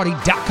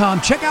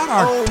interactivehouseparty.com. Check out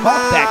our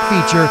talkback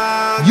feature.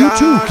 You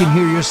too can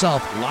hear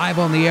yourself live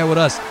on the air with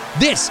us.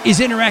 This is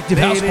Interactive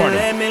House Party.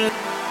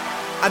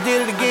 I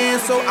did it again,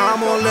 so I'm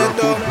gonna let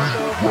the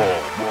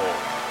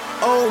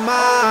oh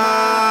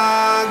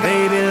my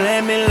baby,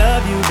 let me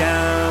love you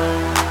down.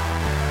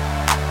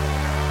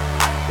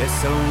 There's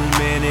so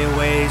many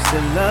ways to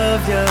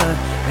love ya.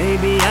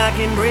 Baby, I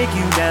can break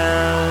you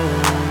down.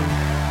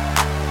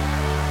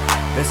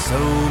 There's so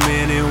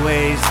many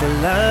ways to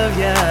love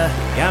ya.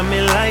 Got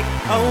me like,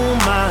 oh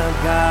my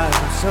God,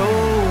 I'm so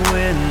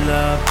in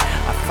love.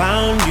 I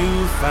found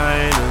you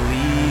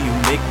finally. You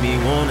make me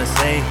wanna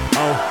say,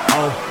 oh,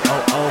 oh,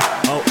 oh, oh,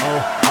 oh,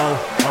 oh, oh,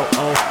 oh,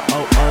 oh,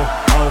 oh, oh,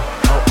 oh,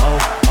 oh, oh,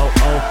 oh,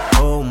 oh,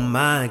 oh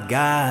my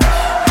gosh.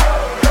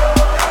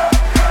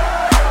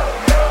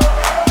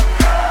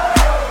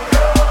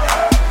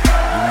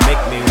 You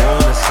make me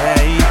wanna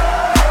say,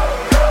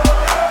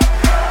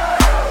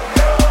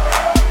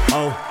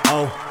 oh,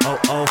 oh, oh,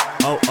 oh,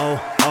 oh, oh,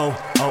 oh,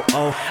 oh,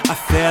 oh. I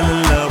fell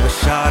in love with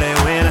Shawty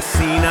when I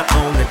seen her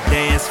on the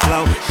dance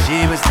floor.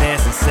 She was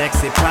dancing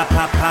sexy, pop,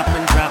 pop,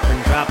 poppin',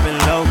 dropping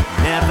low.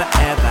 Never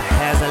ever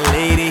has a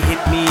lady hit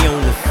me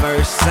on the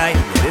first sight.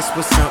 Yeah, this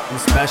was something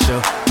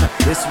special.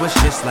 This was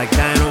just like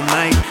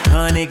dynamite.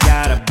 Honey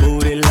got a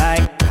booty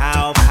like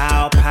pow,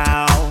 pow,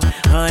 pow.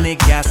 Honey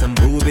got some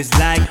boobies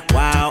like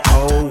wow,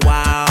 oh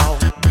wow.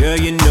 Girl,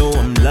 you know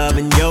I'm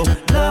loving your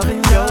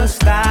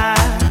style.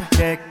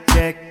 Check,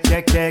 check,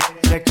 check, check,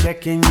 check,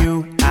 checking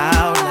you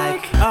out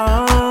like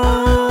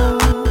oh,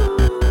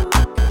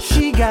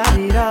 she got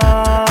it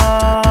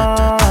all.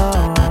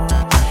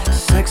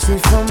 Sexy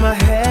from my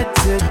head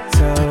to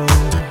toe.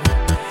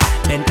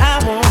 And I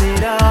want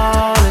it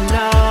all and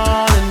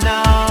all and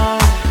all.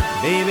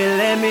 Baby,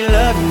 let me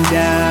love you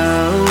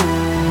down.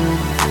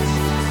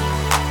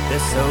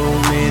 There's so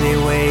many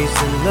ways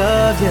to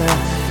love ya.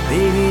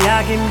 Baby,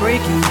 I can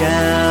break you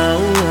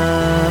down.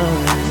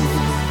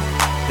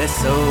 There's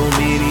so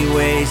many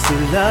ways to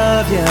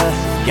love ya.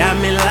 Got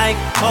me like,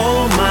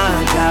 oh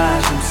my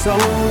gosh, I'm so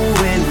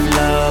in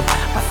love.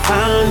 I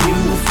found you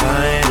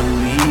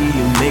finally.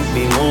 You make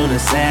me wanna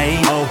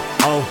say, oh,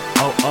 oh,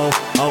 oh, oh,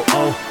 oh,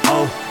 oh,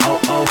 oh, oh,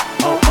 oh,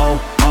 oh, oh,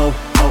 oh,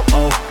 oh,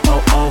 oh,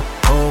 oh, oh,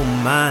 oh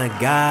my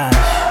gosh.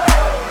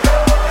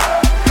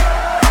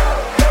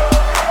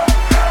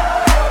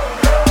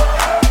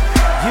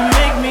 You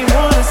make me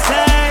wanna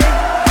say,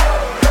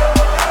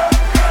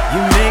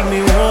 you make me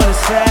wanna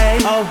say,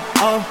 oh,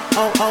 oh,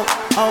 oh, oh,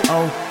 oh,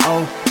 oh,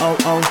 oh, oh,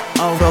 oh,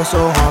 oh. Felt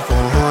so hard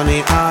for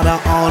honey, out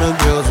of all the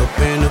girls up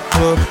in the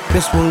club.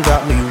 This one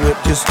got me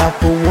whipped just off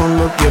for one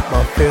look. If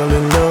I fell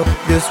in love,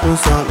 this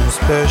one's something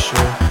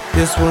special.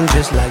 This one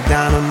just like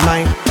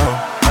dynamite. Oh,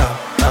 oh,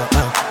 oh,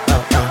 oh,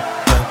 oh,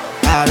 oh,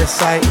 oh. Out of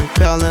sight and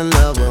fell in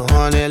love with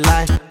honey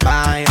like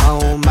my,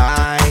 oh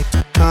my.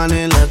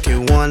 Honey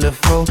looking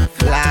wonderful,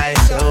 fly,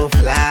 so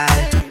fly.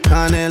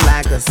 Honey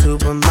like a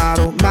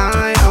supermodel,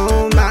 my,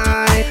 oh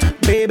my.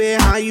 Baby,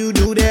 how you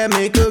do that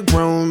make a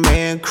grown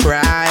man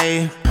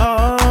cry?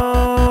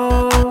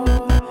 Oh,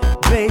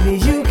 baby,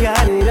 you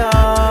got it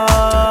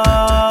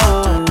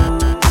all.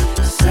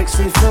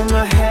 Sexy from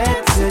my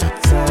head to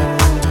toe.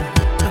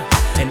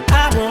 And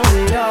I want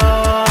it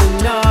all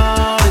and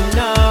all and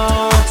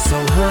all. So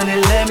honey,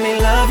 let me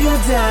love you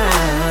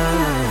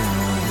down.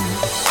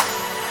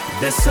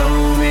 There's so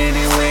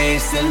many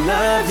ways to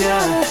love ya.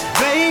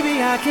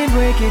 Baby, I can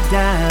break it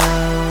down.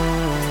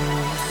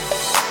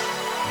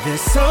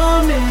 There's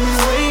so many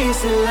ways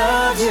to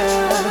love ya.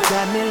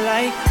 Got me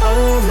like,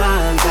 oh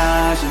my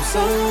gosh, I'm so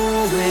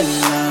in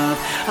love.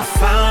 I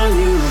found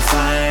you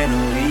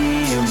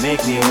finally. You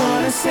make me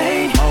wanna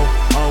say, oh,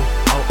 oh,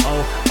 oh,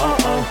 oh, oh,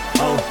 oh,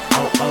 oh,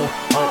 oh, oh,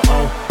 oh,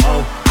 oh,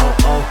 oh, oh,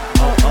 oh,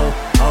 oh, oh,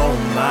 oh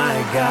my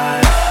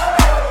gosh.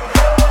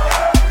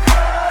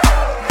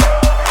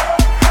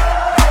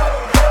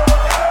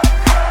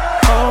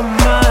 Oh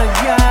my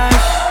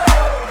gosh.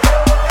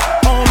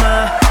 Oh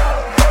my.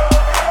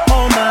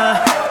 Oh my.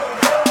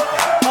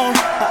 Oh,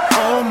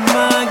 oh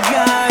my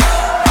gosh.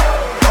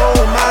 Oh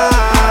my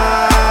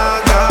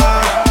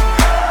gosh.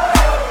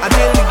 I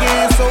did it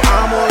again, so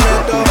I'm gonna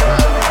let the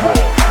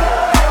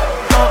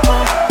Oh,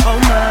 oh, oh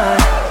my.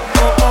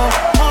 Oh, oh,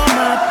 oh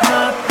my,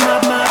 my, my,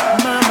 my,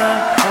 my, my.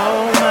 Oh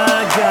my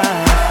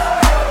gosh.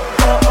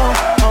 Oh, oh,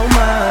 oh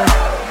my.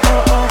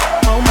 Oh, oh,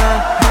 oh my,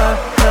 my,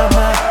 my,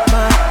 my,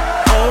 my.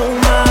 Oh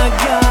my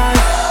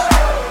gosh.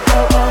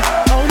 Oh, oh,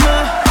 oh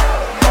my.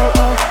 Oh,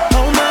 oh,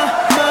 oh my,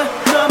 my,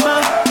 my, my,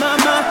 my,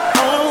 my.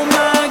 Oh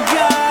my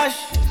gosh.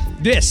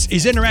 This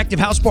is Interactive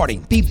House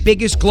Party, the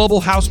biggest global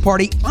house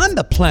party on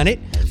the planet.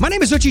 My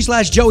name is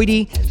eutche/Joey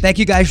D. Thank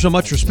you guys so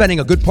much for spending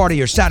a good part of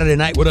your Saturday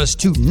night with us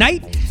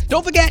tonight.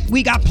 Don't forget,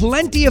 we got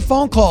plenty of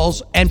phone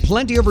calls and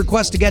plenty of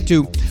requests to get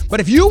to. But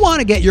if you want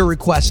to get your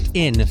request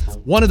in,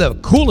 one of the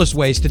coolest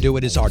ways to do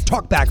it is our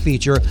talkback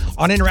feature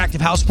on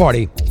Interactive House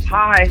Party.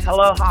 Hi,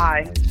 hello,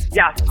 hi.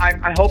 Yes,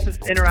 I hope this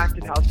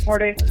interactive house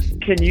party.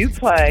 Can you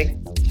play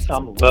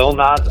some Lil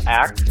Nas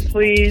X,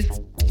 please?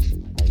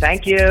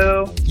 Thank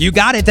you. You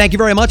got it. Thank you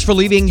very much for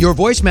leaving your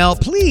voicemail.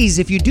 Please,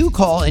 if you do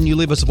call and you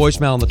leave us a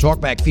voicemail on the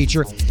talkback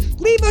feature,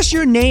 leave us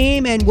your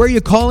name and where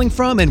you're calling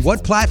from and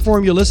what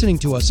platform you're listening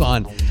to us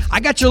on. I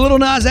got your Lil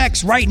Nas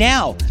X right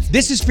now.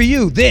 This is for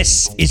you.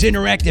 This is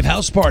Interactive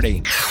House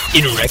Party.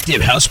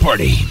 Interactive House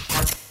Party.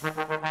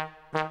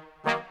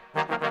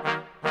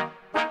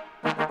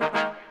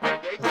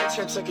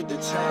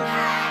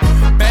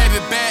 Baby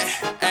bet,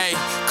 ayy,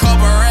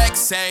 couple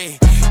racks, ayy,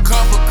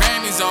 couple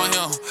Grammys on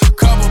him,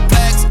 couple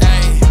blacks,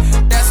 ayy,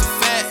 that's a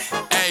fact,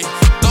 ayy,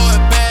 throw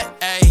it back,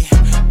 ayy,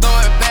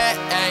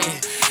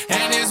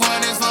 and this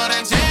one is for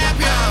the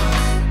champion.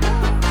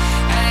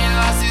 I ain't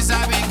lost since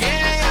I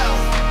began, yo.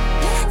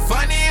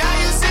 Funny how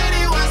you said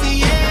it was the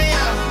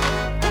yeah.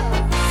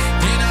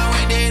 Then I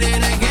went did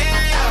it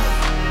again, yo.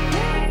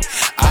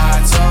 I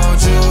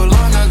told you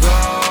long ago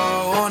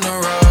on the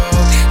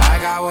road, I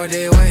got what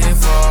they waiting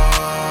for.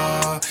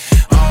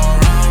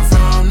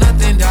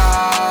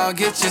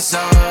 Get your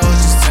soul,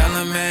 just tell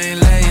him I ain't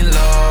laying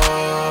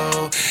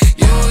low.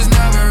 You was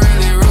never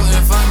really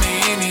rooting for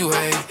me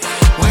anyway.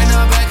 When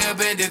I'm back up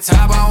at the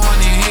top, I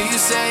wanna hear you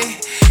say,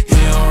 you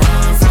don't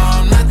run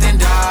from nothing,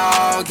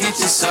 dawg. Get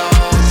your soul,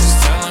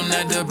 just tell him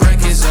that the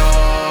break is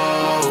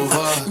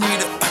over.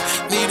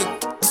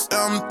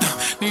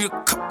 Need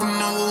a couple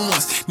number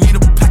ones. Need a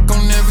plaque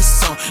on every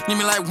song. Need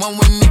me like one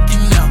with Nicki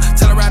now.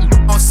 Tell her I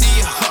don't see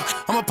ya,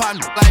 huh. I'm a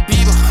partner like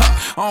Bieber,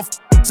 huh. I don't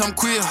some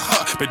queer,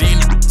 huh. But these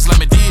niggas let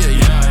me deal,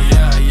 yeah.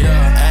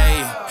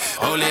 Ayy,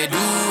 oh, let do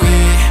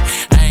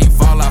it. I ain't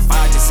fall off,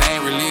 I just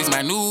ain't release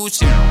my new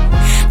shit.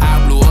 I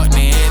blew up,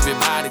 man,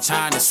 everybody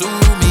trying to sue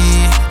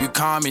me. You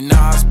call me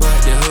Nas,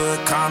 but the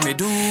hood call me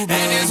Doobie.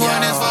 And this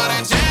one is for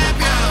the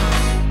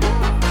champion.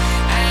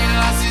 I ain't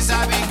lost since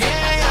I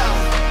began, yo.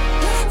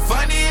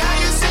 Funny how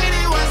you said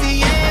it was the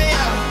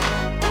yeah.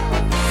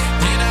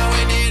 Then I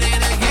went did it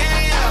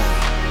again, yo.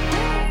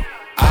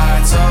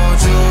 I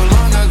told you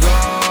long ago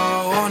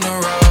on the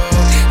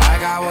road, I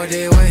got what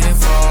they waiting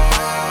for.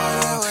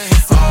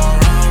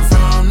 Don't run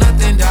from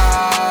nothing,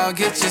 dawg.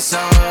 Get your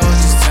soul,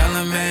 just tell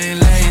him I ain't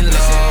laying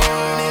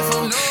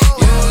low.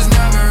 You was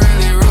never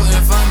really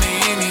rooting for me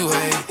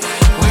anyway.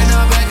 When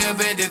I'm back up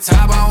at the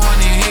top, I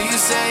wanna hear you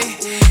say,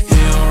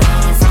 you don't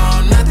run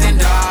from nothing,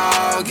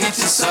 dawg. Get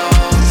your soul,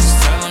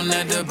 just tell him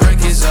that the break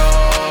is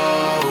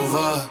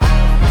over.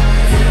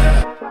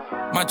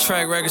 My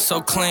track record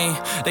so clean,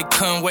 they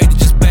couldn't wait to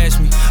just bash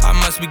me. I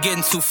must be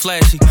getting too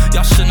flashy.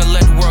 Y'all shouldn't have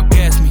let the world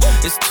gas me.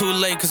 It's too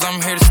late, cause I'm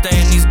here to stay,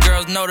 and these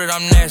girls know that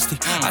I'm nasty.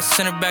 I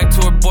sent her back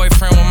to her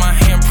boyfriend with my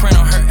handprint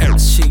on her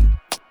ass cheek.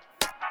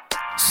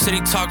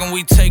 City talking,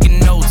 we taking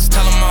notes.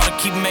 Tell him all to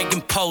keep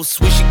making posts.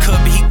 Wish he could,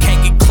 but he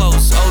can't get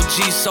close.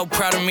 OG so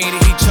proud of me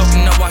that he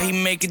choking up while he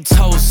making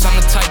toast. I'm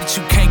the type that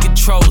you can't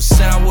control.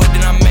 Said I would,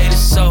 then I made it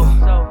so.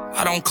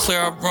 I don't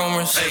clear up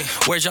rumors.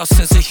 Where's y'all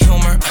sense of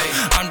humor?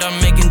 I'm done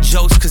making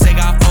jokes, cause they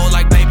got old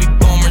like baby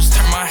boomers.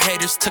 Turn my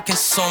haters to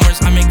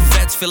consumers. I make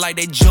vets feel like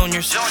they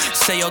juniors.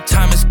 Say your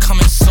time is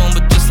coming soon,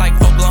 but just like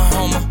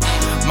Oklahoma,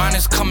 mine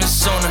is coming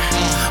sooner.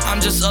 I'm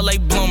just a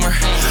late bloomer.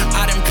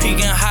 I didn't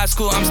peak in high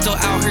school, I'm still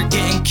out here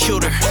getting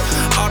cuter.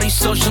 All these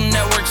social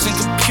networks and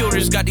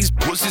computers got these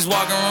pussies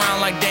walking around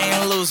like they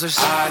ain't losers.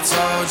 I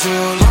told you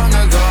long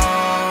ago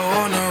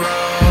on the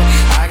road,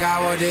 I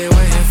got what they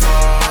waiting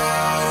for.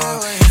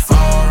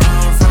 Don't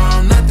run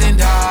from nothing,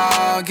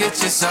 dawg. Get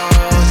your soul,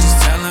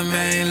 just tell him I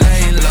ain't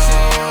laying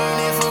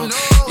low.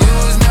 You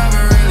was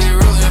never really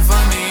rooting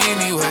for me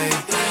anyway.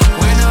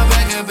 When I'm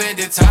back up at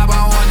the top,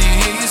 I wanna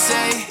hear you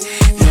say,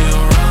 you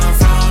don't run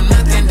from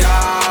nothing,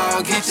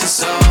 dawg. Get your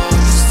soul,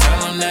 just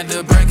tell him that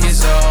the break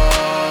is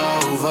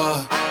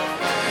over.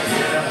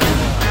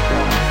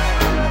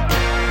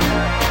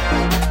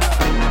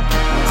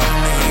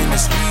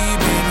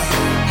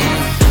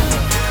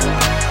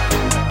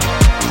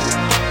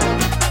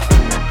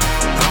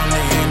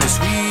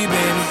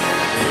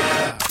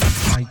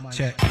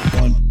 Check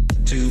 1,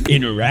 2.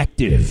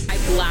 Interactive. I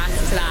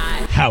blast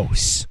that.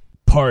 House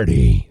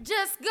Party.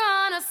 Just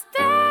gonna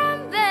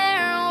stand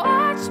there and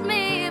watch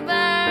me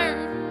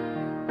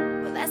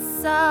burn. Well,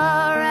 that's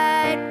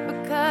alright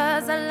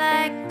because I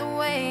like the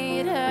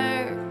way it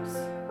hurts.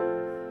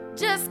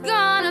 Just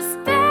gonna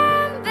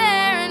stand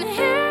there and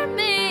hear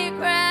me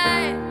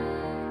cry.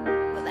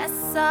 Well,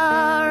 that's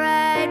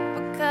alright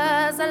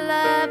because I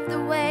love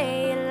the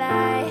way you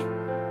lie.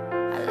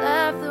 I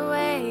love the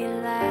way you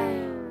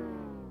lie.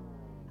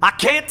 I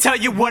can't tell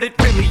you what it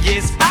really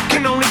is, I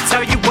can only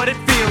tell you what it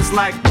feels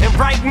like. And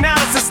right now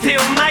it's a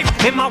steel knife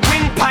in my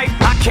windpipe.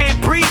 I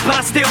can't breathe but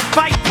I still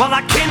fight, well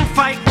I can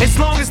fight. As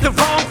long as the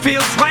wrong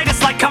feels right,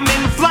 it's like I'm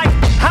in flight.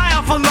 High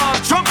off of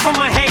love, drunk from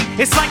my hate,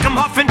 it's like I'm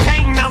huffing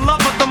pain. I love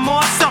her the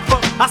more I suffer,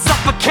 I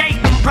suffocate.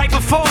 Right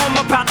before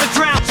I'm about to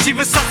drown, she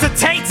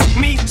resuscitates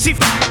me. She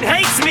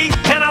hates me,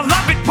 and I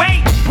love it.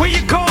 Wait, where you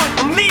going?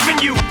 I'm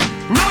leaving you.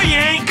 No, you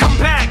ain't come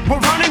back,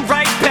 we're running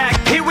right back.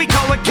 Here we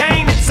go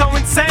again, it's so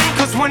insane,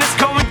 cause when it's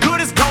going good,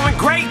 it's going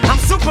great. I'm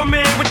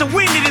Superman with the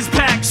wind in his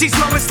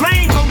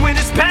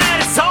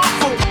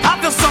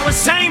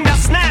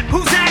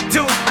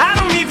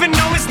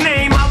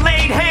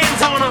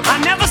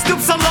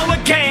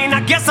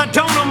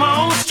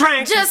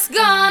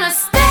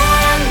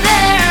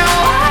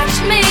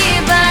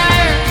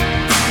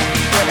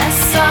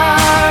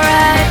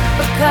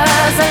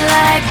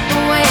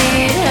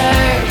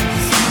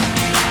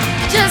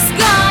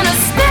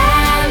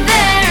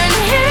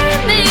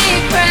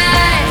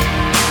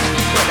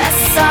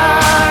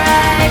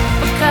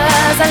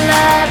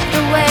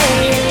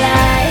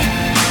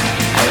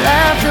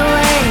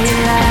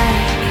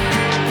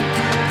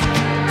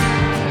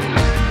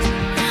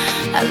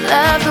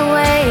love the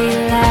way you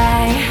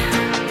lie.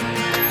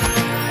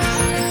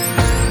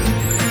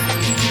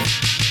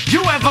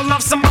 You ever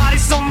love somebody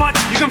so much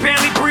you can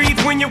barely breathe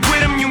when you're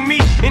with them? You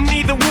meet and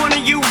neither one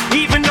of you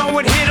even know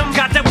it hit them.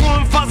 Got that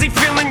warm fuzzy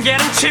feeling, yeah,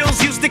 them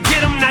chills used to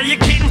get them. Now you're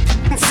getting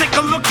sick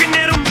of looking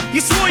at them.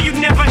 You swore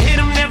you'd never hit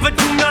them, never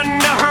do nothing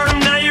to hurt them.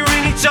 Now you're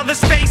in each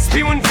other's face,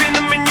 spewing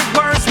venom in your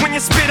words when you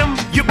spit them.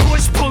 You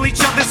push, pull each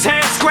other's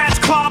hair, scratch,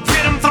 claw,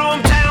 pit them, throw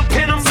them down,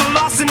 pin them. So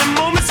lost in the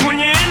moments when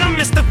you're in them,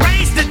 it's the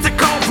race that's the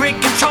cold break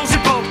controls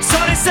your boat. So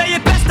they say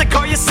it best to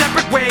go your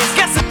separate ways.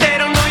 Guess that they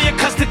don't know you,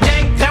 cause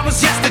today, that was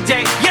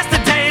yesterday.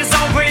 Yesterday is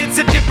over, it's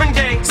a different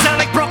day. Sound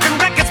like broken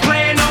records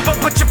playing over,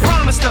 but you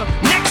promised her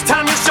next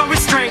time you'll show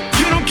restraint.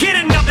 You don't get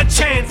another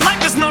chance.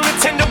 Life is no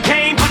Nintendo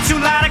game, but you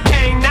lied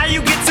again. Now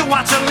you get to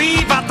watch her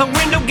leave out the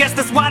window. Guess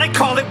that's why they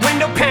call it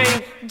window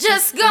pane.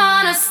 Just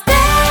gonna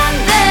stand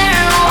there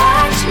and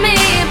watch me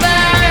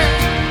burn.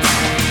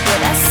 But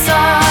that's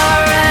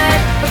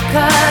alright,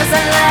 because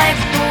I like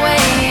the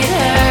way it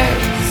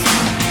hurts.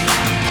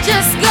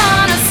 Just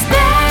gonna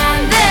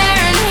stand there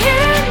and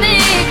hear me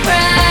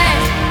cry.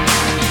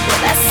 But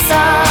that's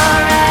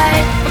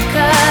alright,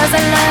 because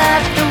I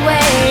love the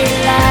way you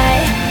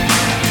lie.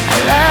 I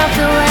love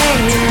the way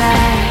you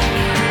lie.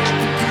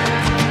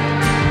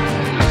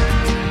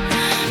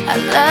 I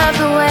love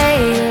the way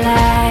you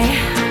lie.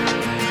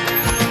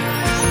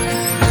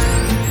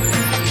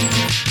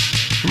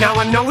 Now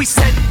I know we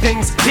said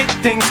things, did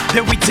things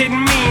that we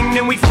didn't mean,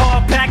 and we fall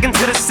back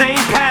into the same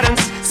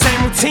patterns, same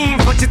routine,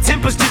 but your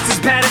temper's just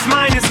as bad as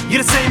mine is.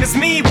 You're the same as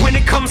me, when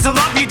it comes to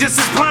love, you're just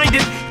as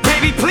blinded.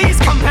 Baby, please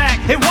come back,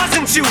 it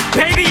wasn't you,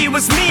 baby, it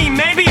was me.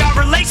 Maybe our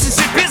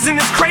relationship isn't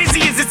as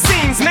crazy as it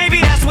seems.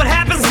 Maybe that's what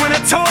happens when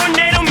a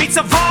tornado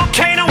meets a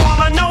volcano. All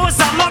I know is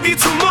I love you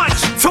too much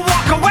to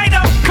walk away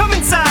though. Come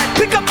inside,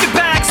 pick up your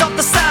bags off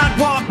the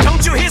sidewalk. Don't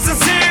you hear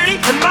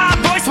sincerity in my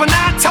voice when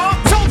I talk?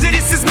 Told you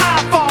this is my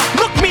fault.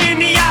 Look me in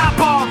the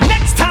eyeball.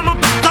 Next time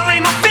I'll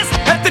aim my fist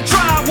at the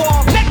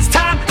drywall. Next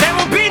time, there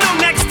will be no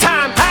next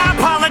time. I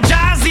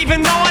apologize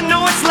even though I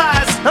know it's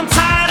lies. I'm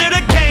tired of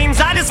the games,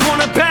 I just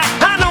want her back.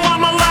 I know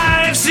I'm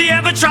alive. If she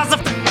ever tries to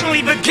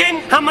leave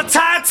again, I'ma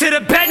tie her to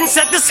the bed and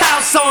set this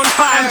house on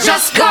fire. I'm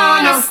just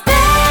gonna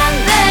stand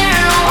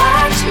there and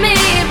watch me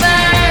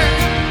burn.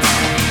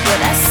 But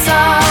that's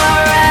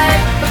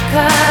alright,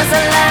 because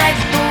I like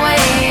the way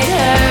it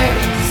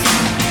hurts.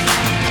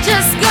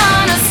 Just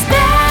gonna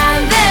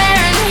stand there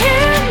and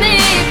hear me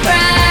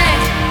cry.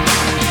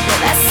 But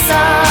that's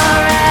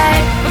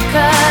alright,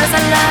 because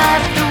I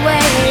love the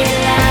way you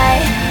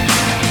lie.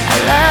 I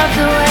love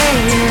the way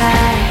you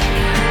lie.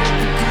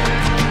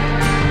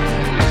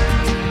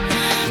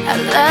 I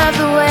love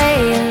the way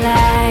you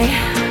lie.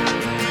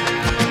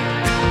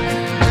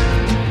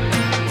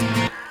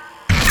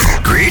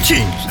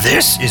 Greetings,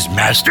 this is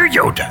Master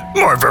Yoda.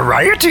 More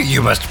variety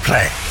you must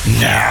play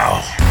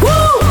now. Woo!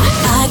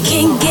 I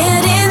can't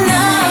get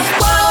enough.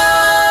 Whoa!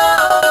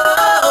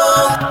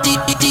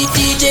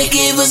 DJ,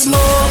 give us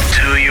more.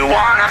 Do you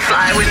wanna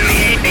fly with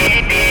me?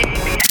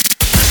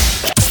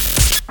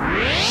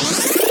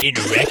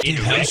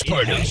 Interactive House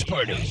Party. 1,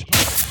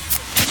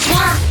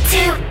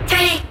 2,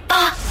 3,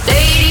 4.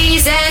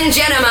 Ladies and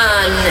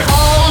gentlemen,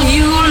 all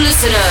you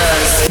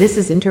listeners. This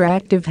is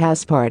Interactive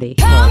House Party.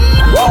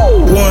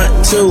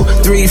 1, 2,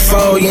 3,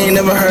 4. You ain't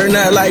never heard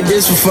nothing like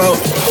this before.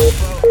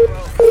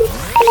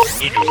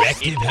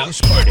 Interactive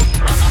House Party.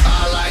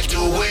 I like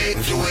the way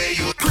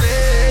you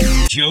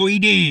play. Joey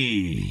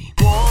D.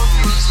 I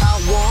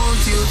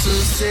want you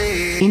to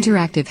say.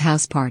 Interactive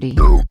House Party.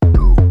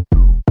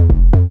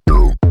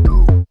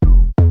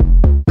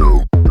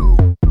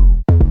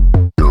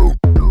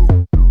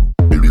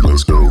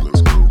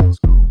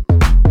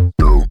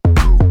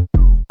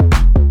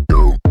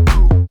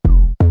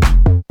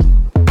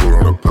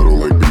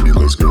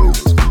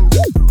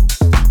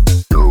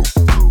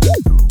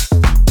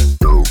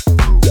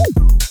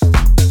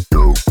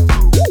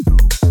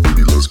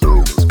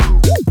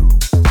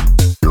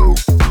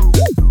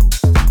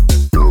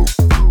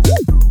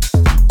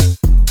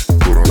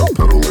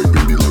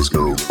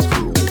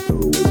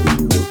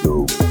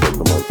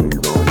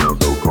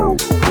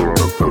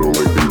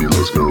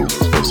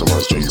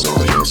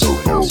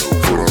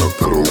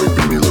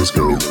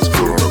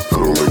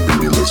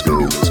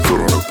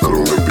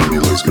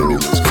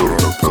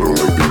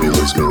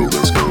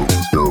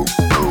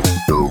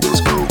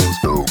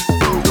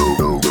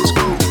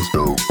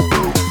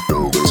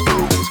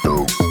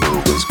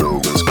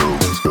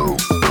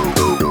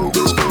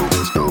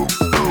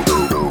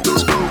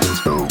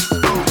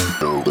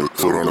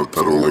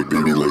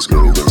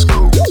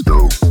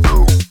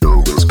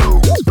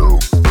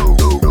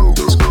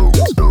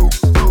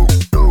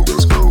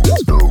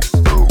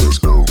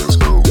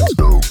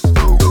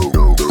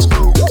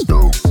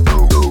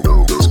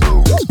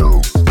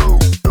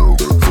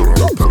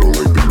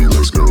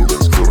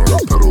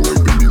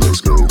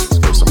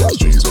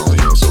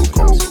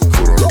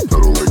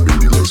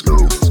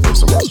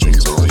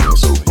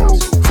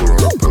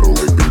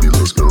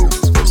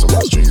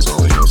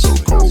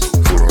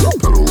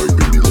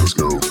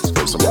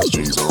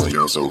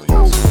 so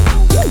cold. Foot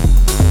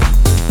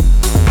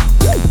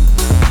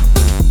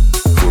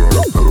on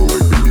the pedal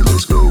like baby,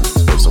 let's go.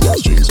 Bust some ass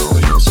jeans on,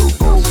 yeah, so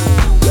cold.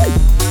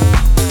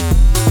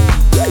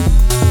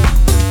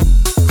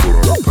 Foot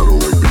on the pedal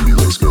like baby,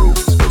 let's go.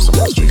 Bust some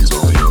ass jeans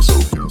on, yeah, so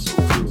cold. Foot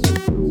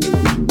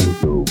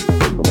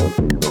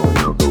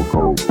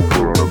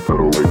on the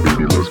pedal like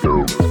baby, let's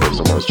go. Bust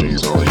some ass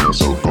jeans on, yeah,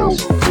 so cold.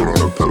 Foot on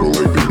the pedal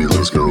like baby,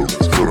 let's go.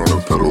 Foot on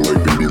the pedal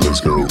like baby, let's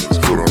go.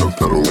 Foot on the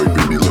pedal like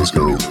baby, let's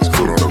go.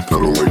 Foot on the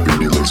pedal like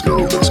baby, let's go.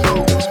 Let's go,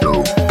 let's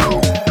go,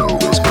 go, go,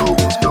 let's go,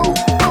 let's go,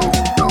 go,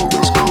 go,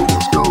 let's go,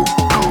 let's go,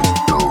 go,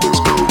 go, let's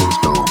go, let's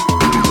go,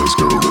 baby, let's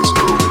go, let's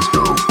go, let's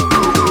go,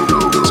 go, go, go,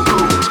 let's go,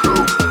 let's go,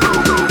 go,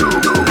 go, go,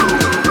 go, go, go,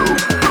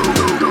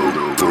 go,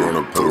 go. Foot on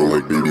the pedal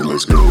like baby,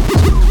 let's go.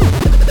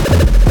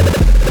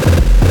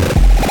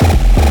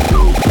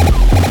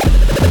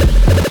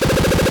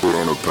 Foot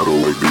on the pedal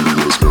like baby,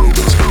 let's go,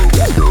 let's go,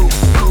 let's go,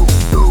 go,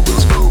 go,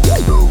 let's go,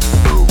 let's go,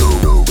 go, go,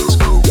 go, let's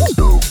go, let's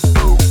go,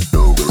 go,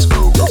 go, let's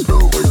go, let's go,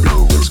 like go,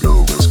 let's go,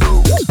 let's go,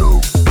 let's go,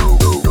 go,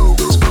 go, go,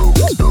 let's go,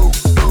 let's go,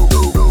 go,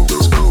 go, go,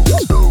 let's go,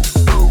 let's go,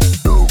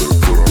 go, go,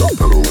 foot on the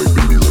pedal like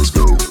baby, let's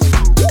go, go,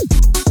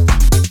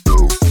 go, go, go,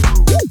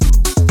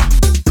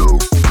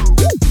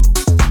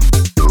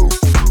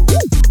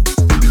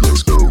 baby,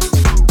 let's go, go,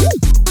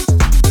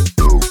 go,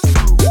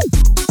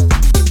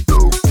 go.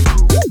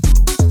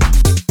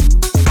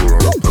 Foot on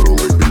the pedal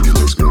like baby,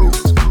 let's go. Go,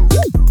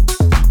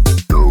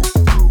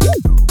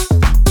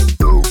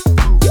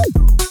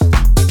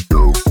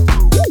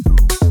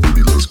 go, go,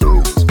 baby, let's go. Go,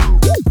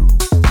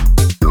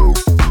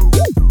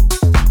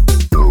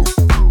 go,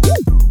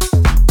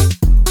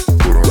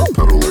 foot on the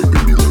pedal like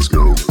baby, let's go.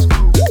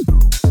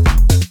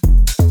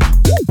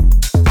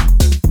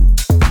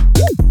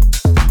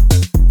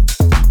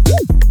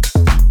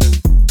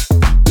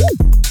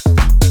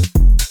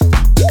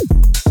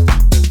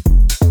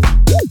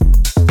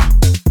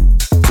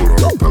 Foot on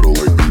the pedal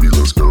like baby,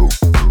 let's go.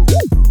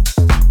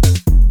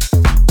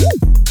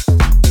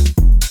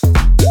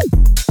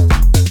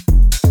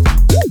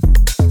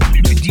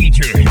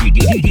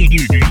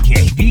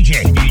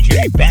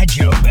 DJ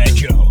Badjo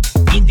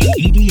in the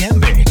EDM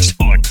mix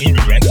on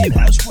Interactive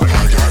House Party. I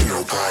got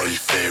no party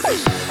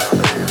favorites.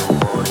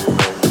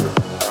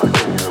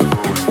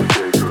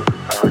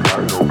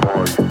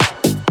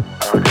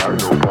 I got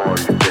no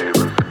party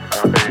favorites. I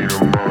ain't a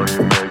money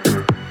maker.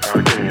 I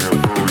ain't a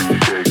booty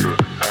shaker.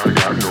 I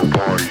got no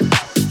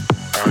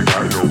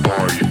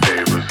party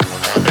favorites. I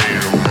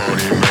ain't a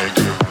money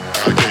maker.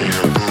 I ain't a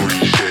booty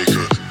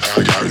shaker. I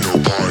got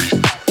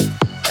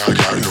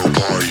no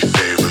party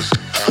favorites.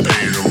 I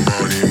ain't a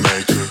money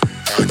maker.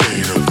 I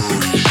ain't a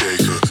booty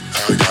shaker.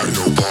 I got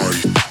no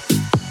party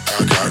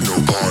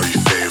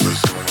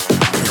favorites.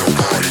 No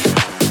party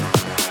favorites.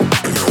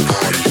 No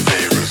party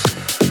favorites.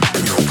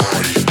 No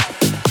party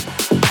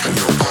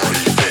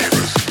favorites. No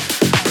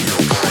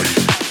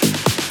party.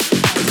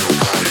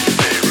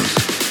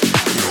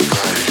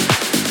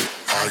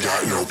 I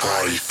got no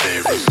party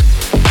favorites.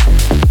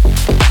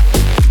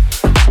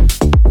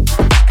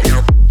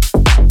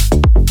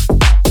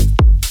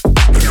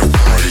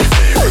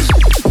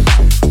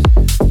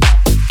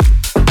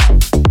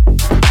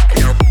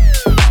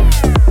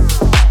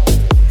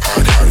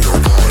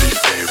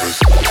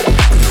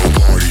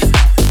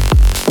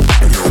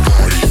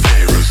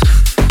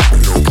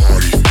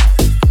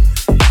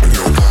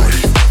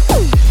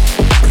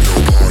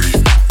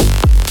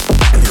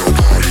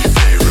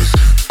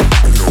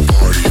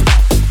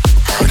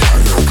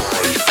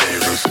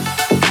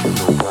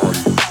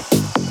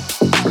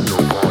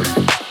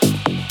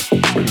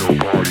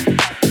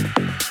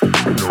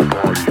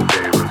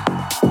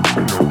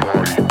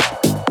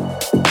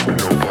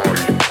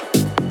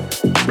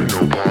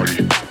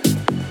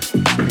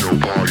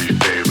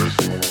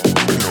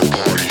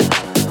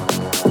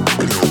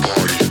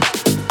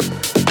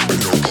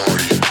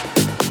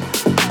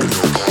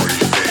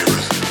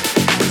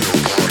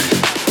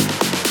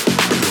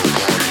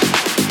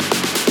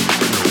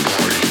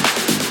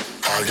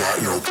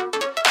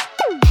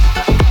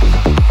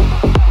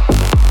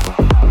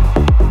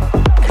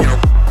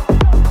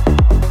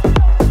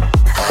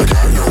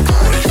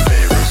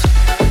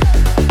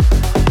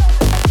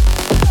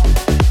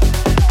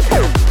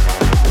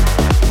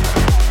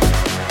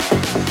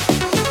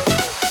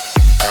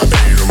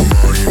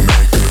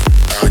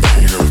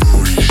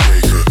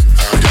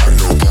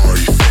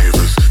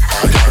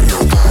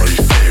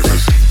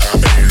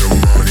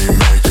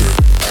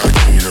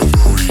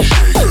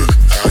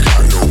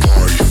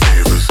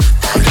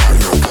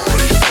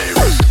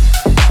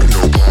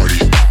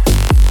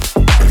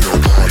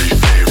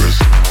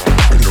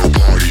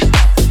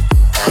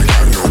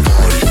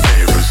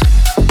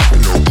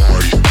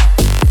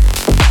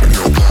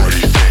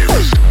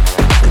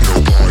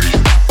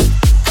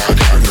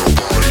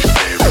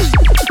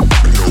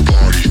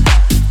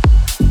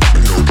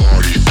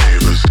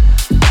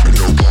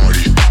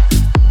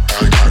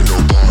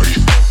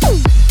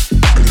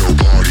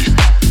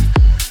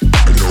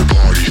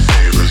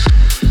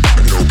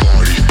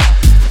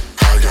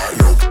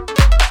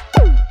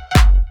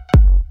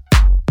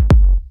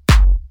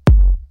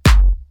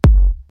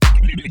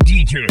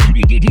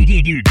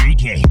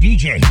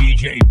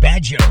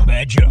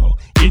 Bad Joe,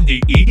 in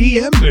the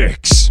EDM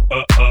mix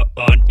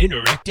on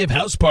Interactive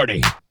House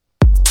Party.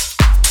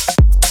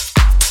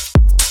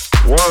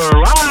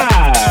 We're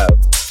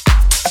live.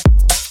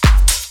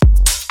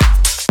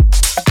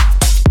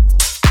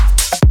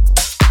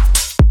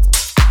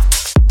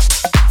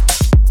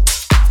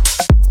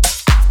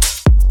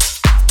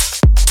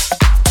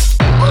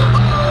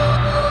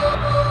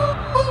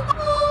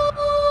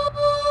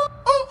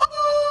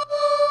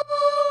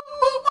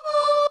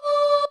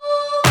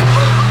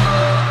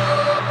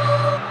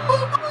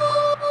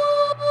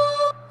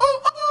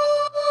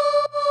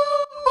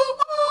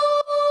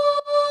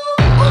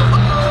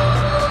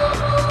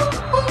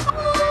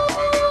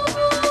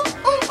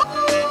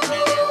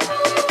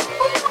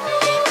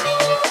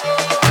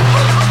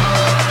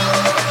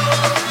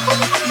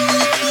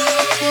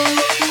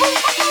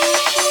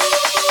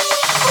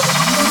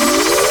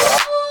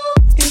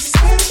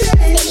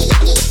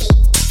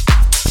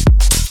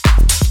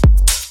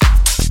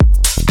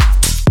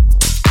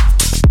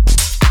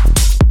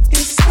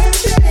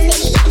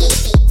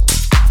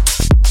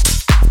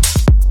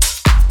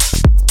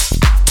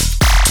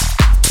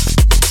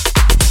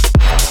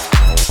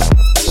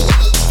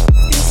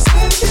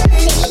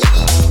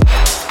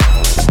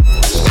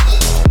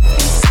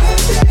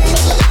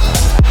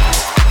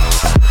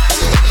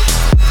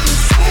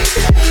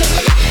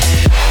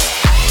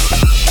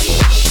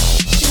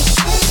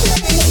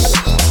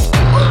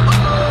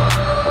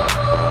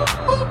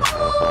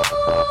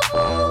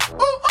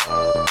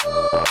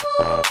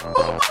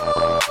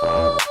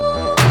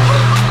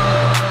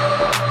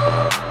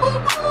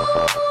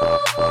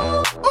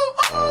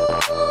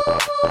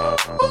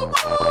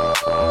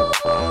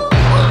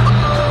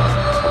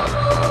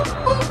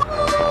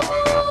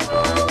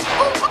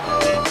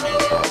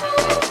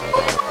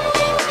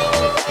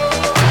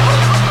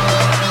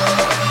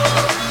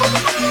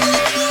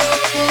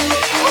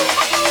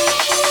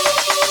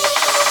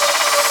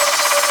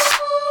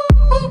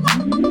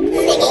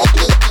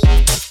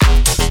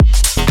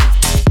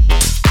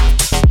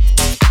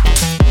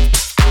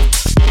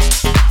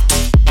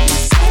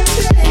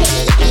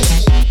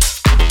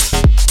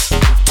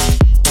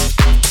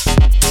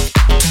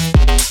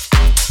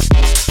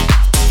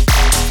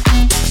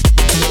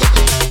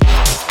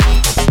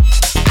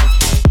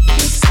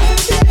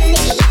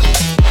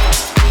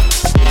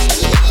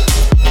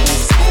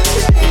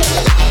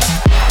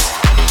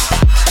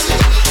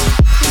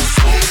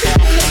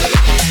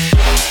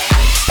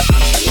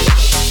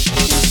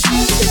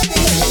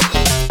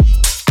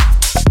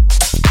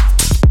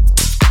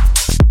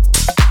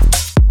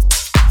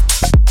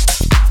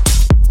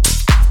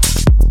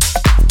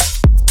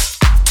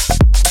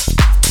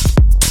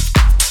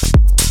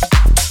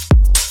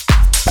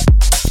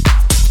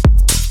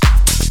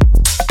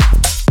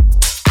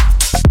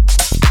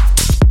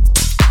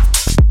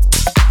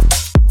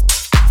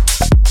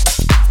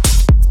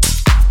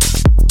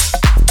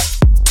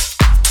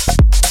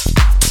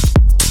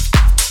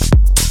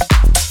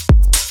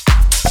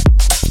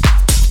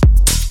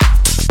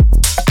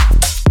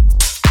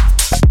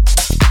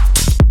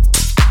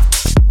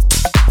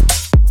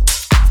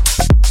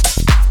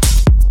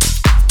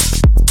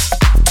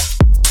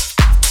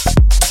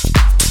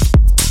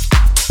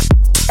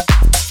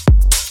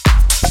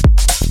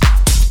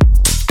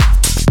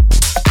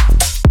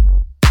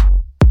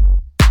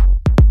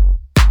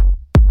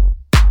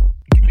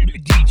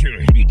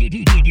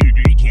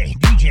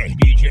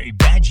 DJ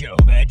Bad Joe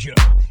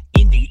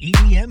in the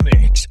EDM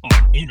mix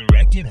on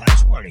Interactive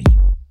House Party.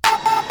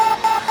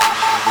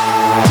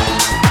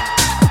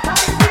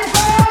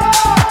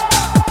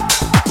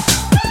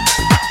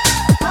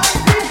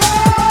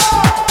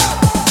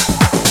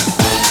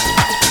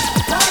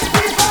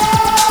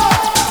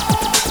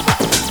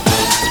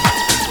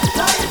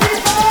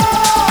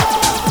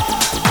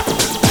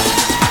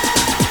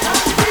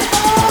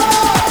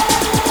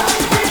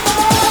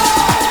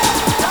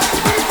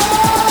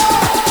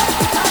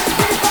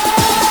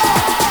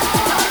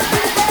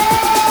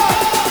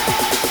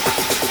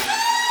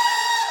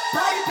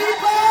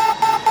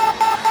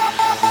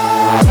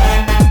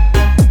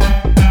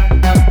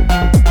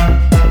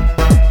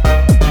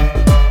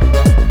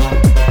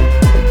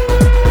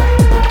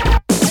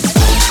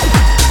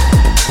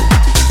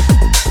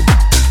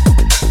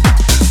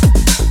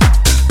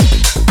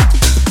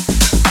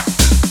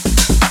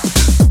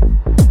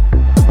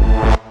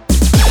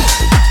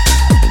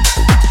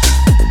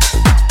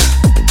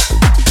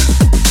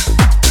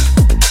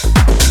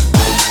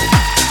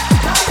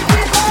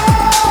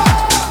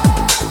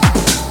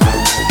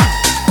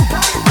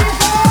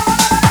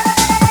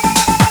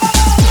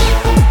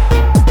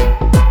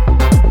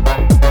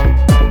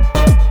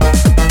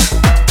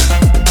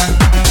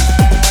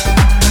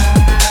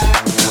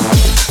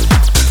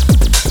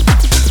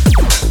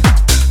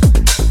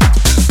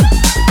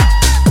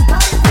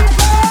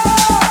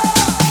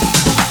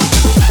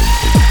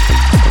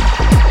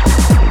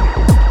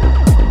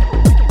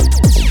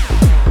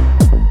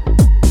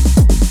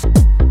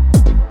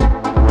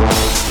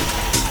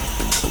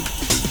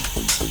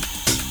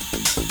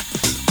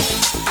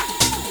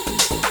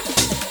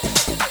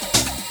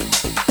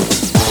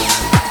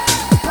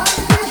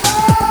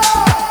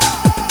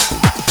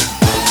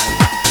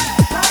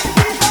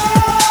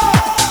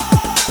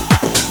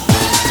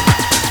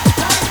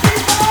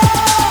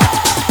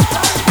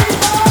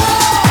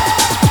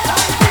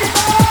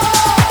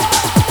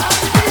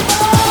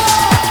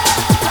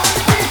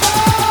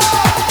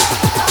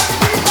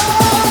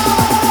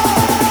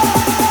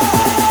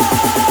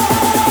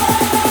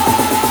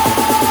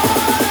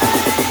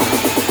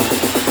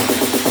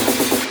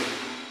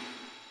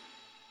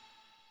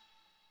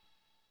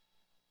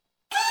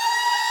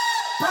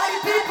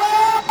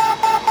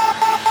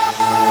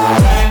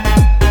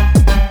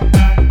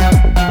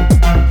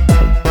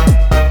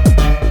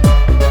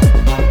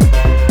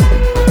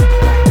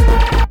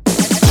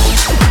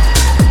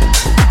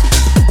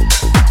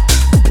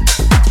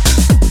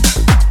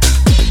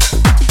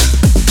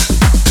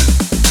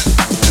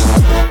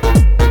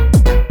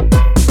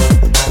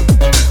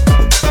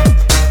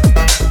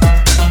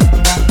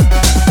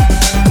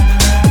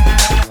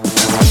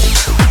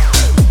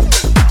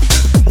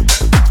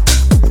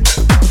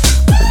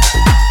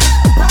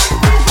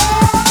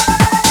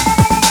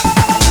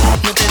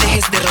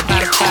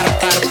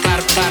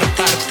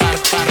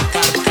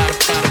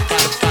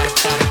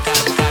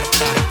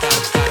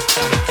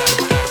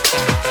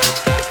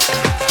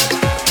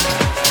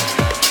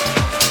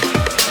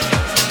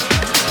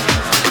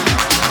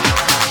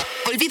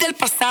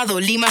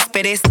 pasado, limas,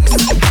 perezas.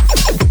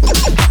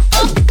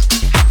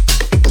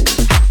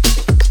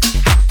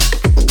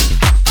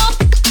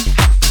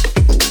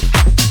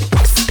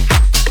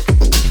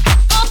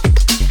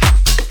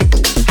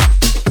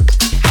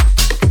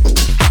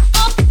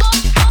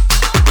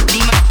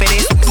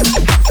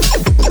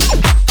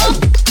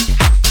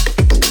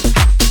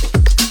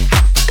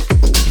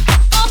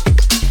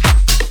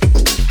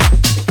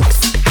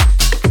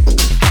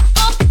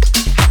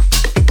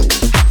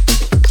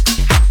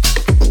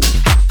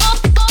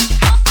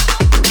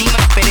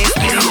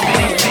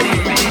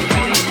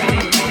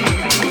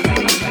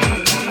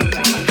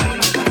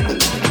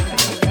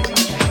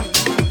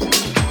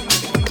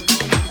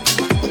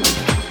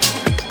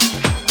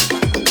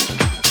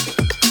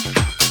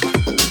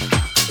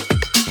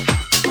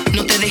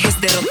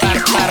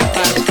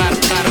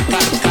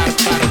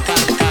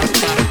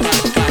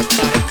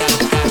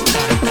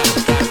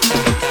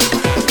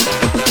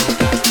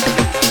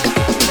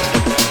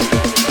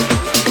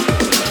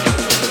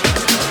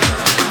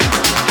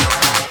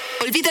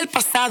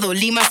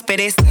 Limas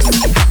Pérez.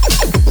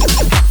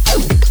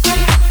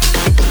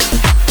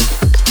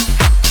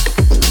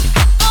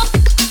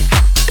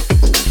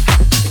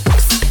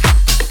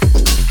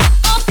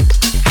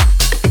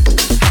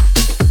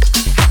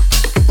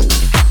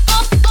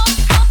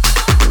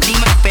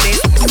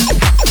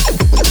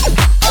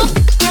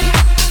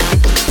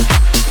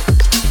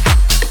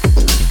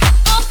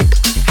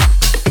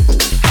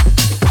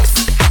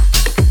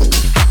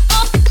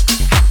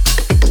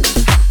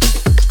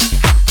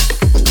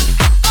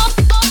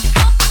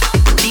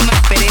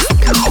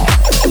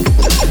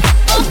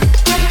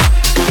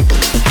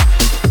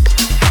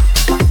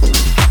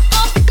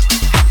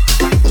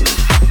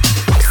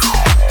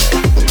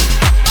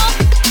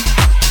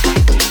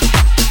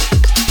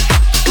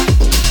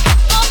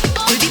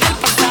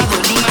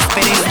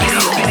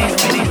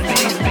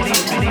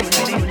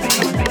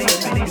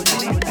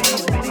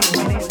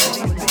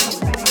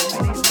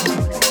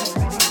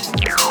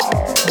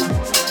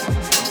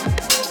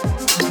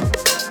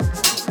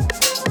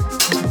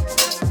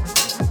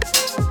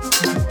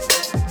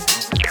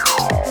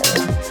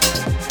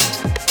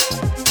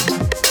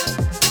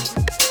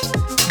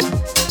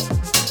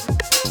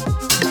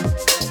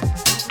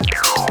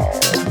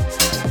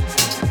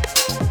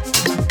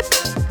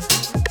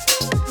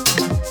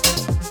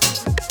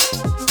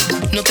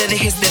 No te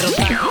dejes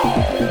derrotar.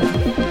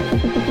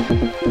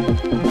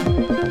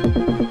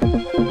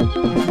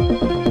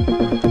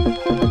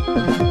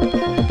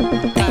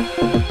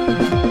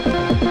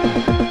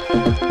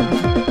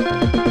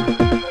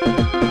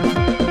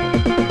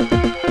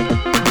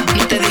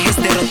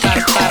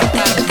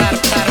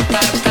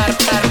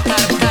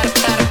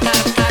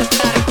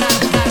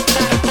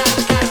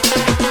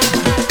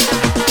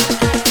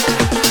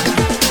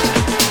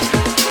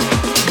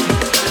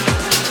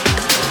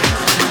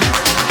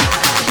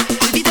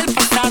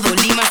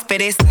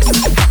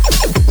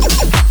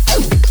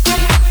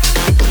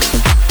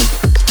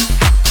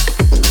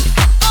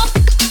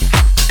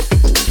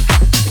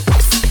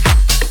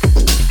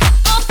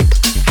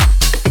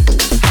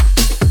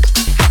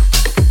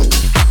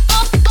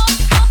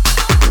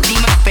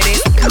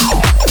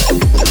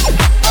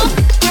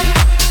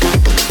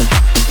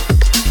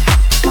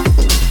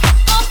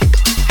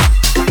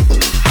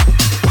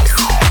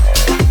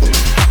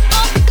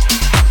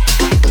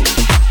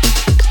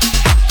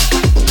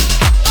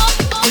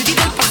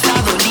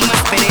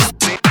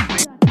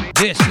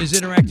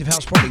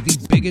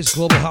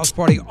 Global house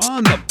party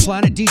on the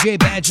planet. DJ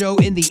Badjo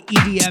in the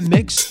EDM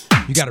mix.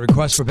 You got a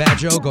request for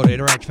Badjo? Go to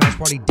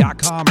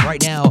interactivehouseparty.com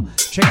right now.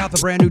 Check out the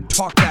brand new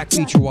talkback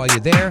feature while you're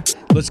there.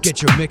 Let's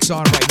get your mix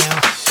on right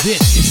now.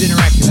 This is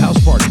Interactive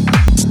House Party.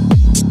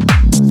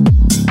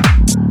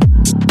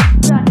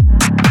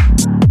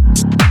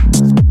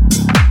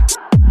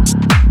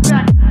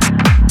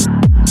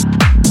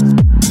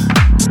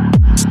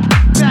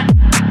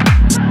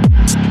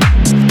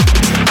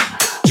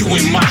 You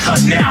in my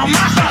hut now, my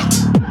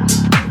hut.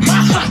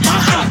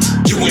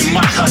 You in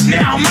my hut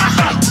now, my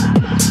hut.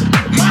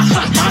 My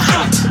hut, my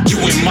hut. You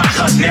in my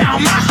hut now,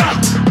 my hut.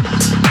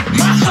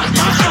 My hut,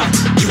 my hut.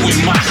 You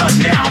in my hut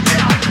now,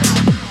 now.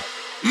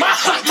 My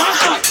hut, my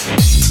hut.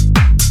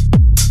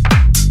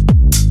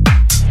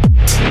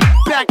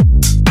 Back.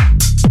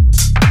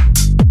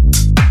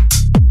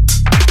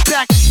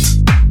 Back. Back.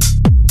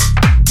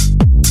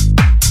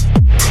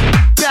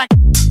 Back. Back.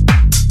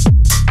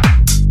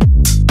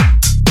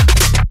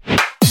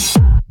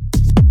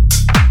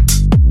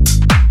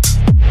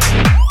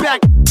 Back.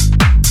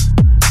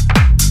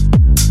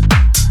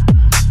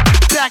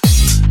 Back.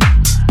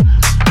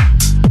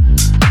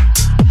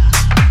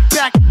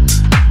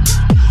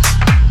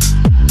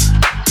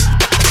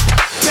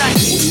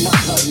 You in my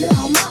hut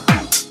now, my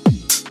hut.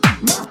 My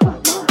hut,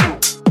 my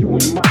hut. You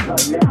in my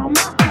hut now,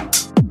 my hut.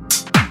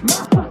 My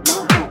hut, my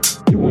hut.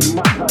 You in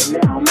my hut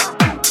now, my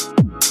hut.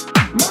 My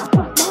hut, my hut. You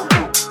in my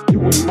hut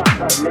now, my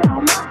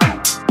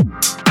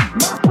hut.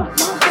 My hut,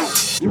 my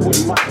hut. You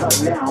in my hut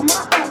now, my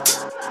hut.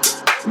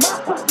 My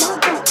hut, my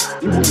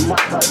hut. You in my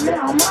hut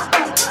now, my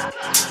hut.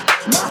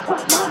 My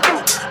hut, my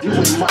hut. You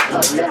in my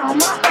hut now,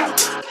 my hut.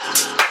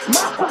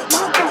 My hut,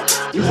 my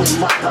hut. You in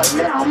my hut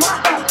now, my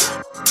hut.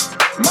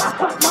 My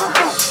hut, my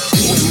hut.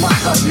 You in my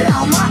hut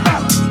now, my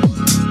hut.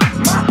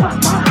 My hut,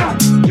 my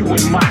hut. You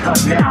in my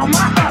hut now,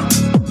 my hut.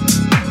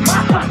 My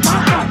hut, my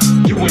hut.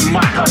 You in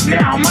my hut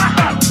now, my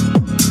hut.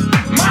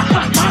 My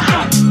hut, my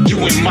hut.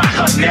 You in my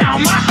hut now,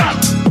 my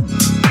hut.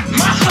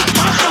 My hut,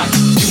 my hut.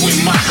 You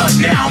in my hut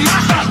now, my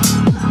hut.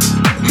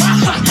 My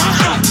hut, my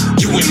hut.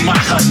 You in my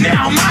hut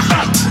now, my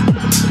hut.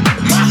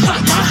 My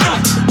hut, my hut.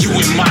 You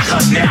in my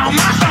hut now,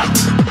 my hut.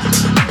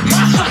 My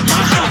hut,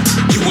 my hut.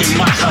 You in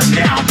my hut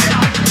now,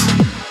 now.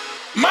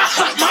 My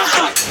hut, my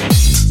hut.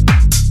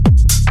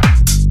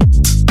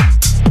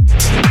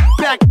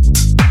 Back.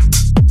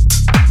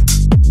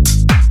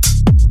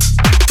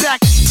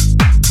 Back.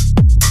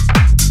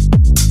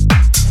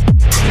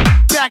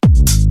 Back. Back.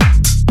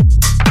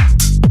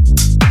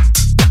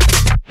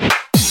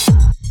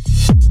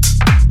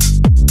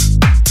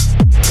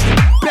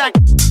 Back.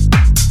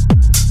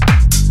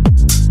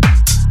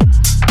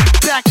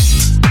 Back.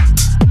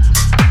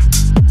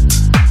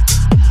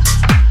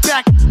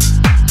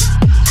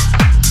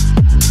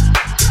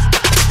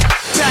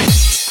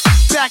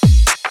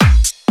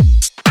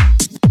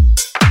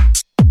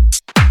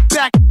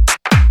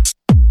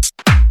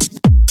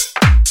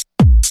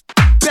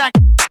 Back. Back.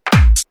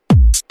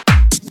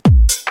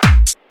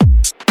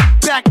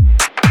 Back. Back.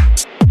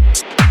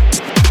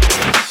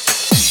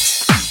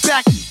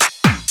 Back.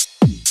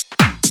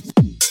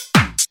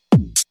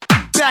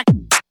 Back.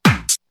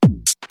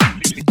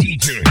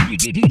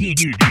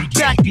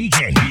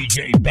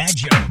 DJ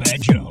Badjo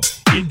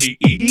in the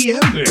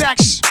EDM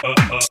mix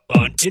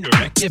on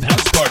Interactive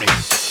House Party.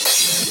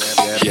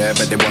 Yeah,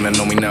 bet they wanna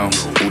know me now.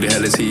 Who the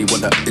hell is he?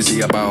 What the is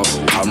he about?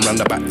 Come round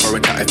the back for a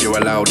chat if you're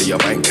allowed. You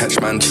ain't catch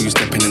man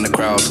two-stepping in the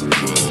crowd.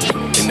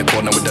 In the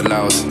corner with the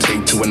louds.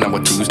 Take two and now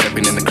we're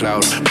two-stepping in the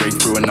cloud. Break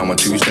through and now we're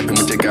two-stepping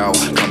with your gal.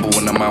 Trouble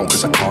when I'm out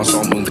cause I can't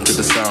stop moving to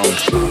the sound.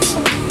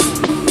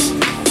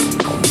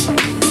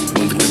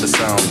 Moving to the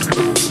sound.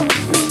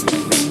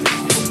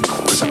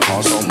 Cause I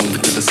can't stop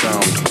moving to the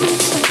sound.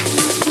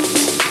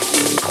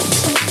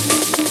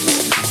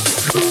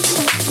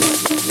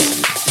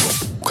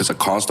 Cause I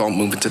can't stop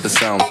moving to the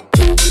sound. Can't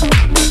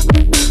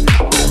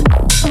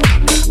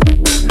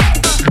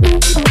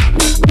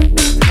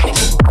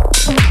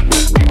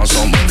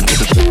stop moving to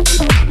the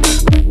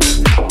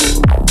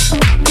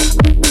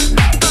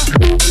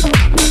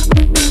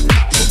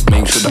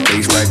make sure the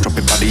bass right, drop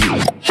it by the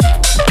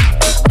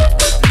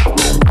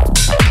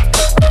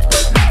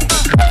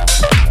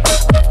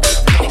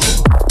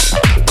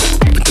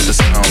moving to the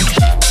sound.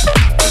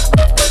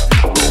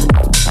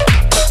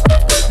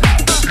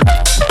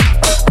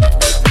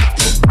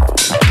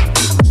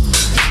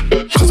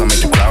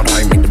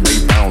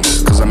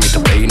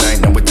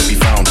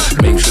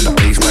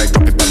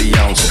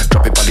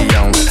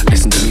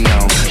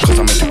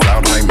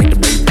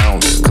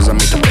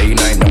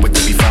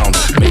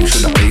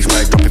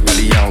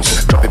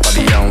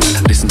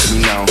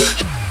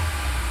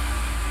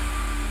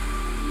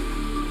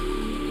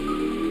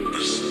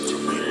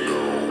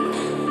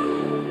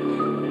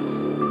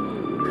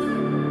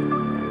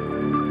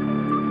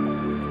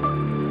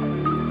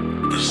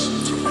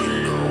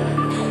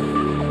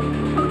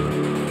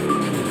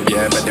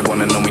 Yeah, bet they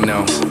wanna know me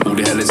now. Who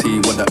the hell is he?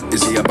 What the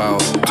is he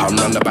about? Come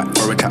round the back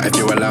for a chat if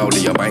you're allowed.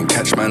 You ain't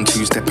catch man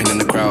two-stepping in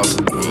the crowd.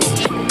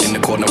 In the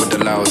corner with the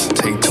louds.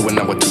 Take two and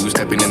now we're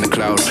two-stepping in the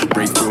cloud.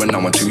 Break through and now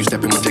I'm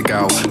two-stepping with your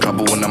gal.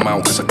 Trouble when I'm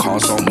out cause I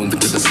can't stop moving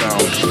to the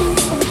sound.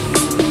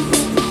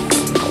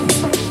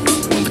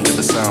 Moving to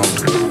the sound.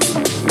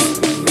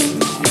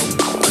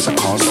 Cause I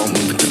can't stop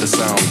moving to the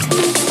sound.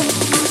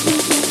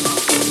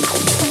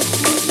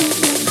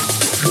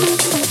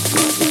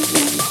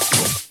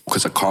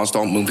 Cause I can't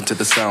stop moving to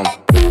the sound.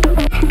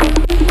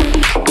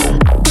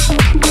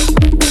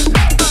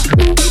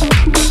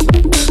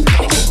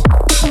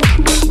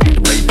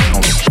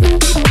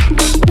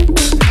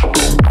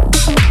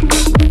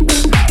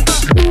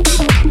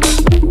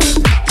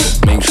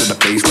 Make sure the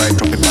bass right,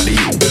 drop it by the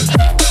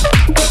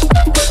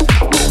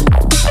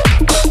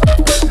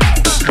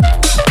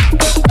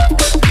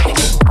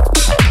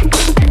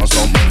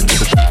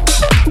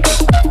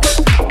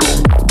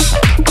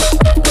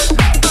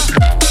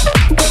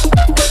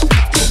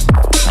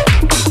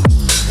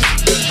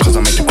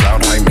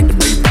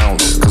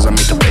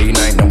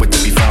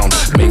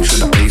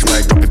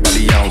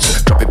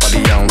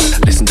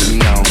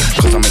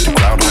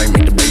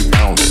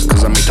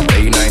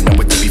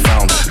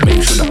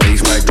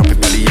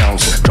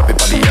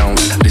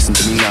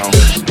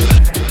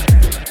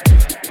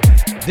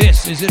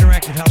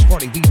Interactive House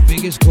Party, the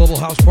biggest global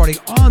house party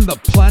on the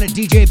planet.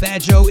 DJ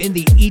Badjo in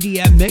the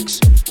EDM mix.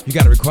 You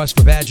got a request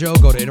for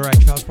Badjo? Go to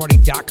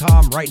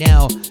interactivehouseparty.com right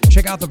now.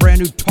 Check out the brand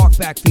new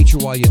talkback feature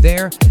while you're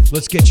there.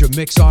 Let's get your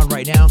mix on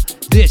right now.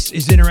 This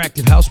is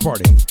Interactive House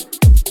Party.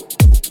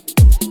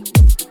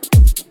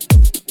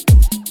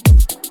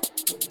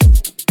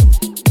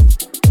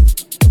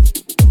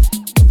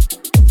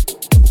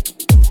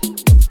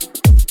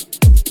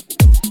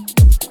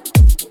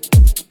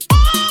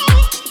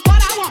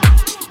 What I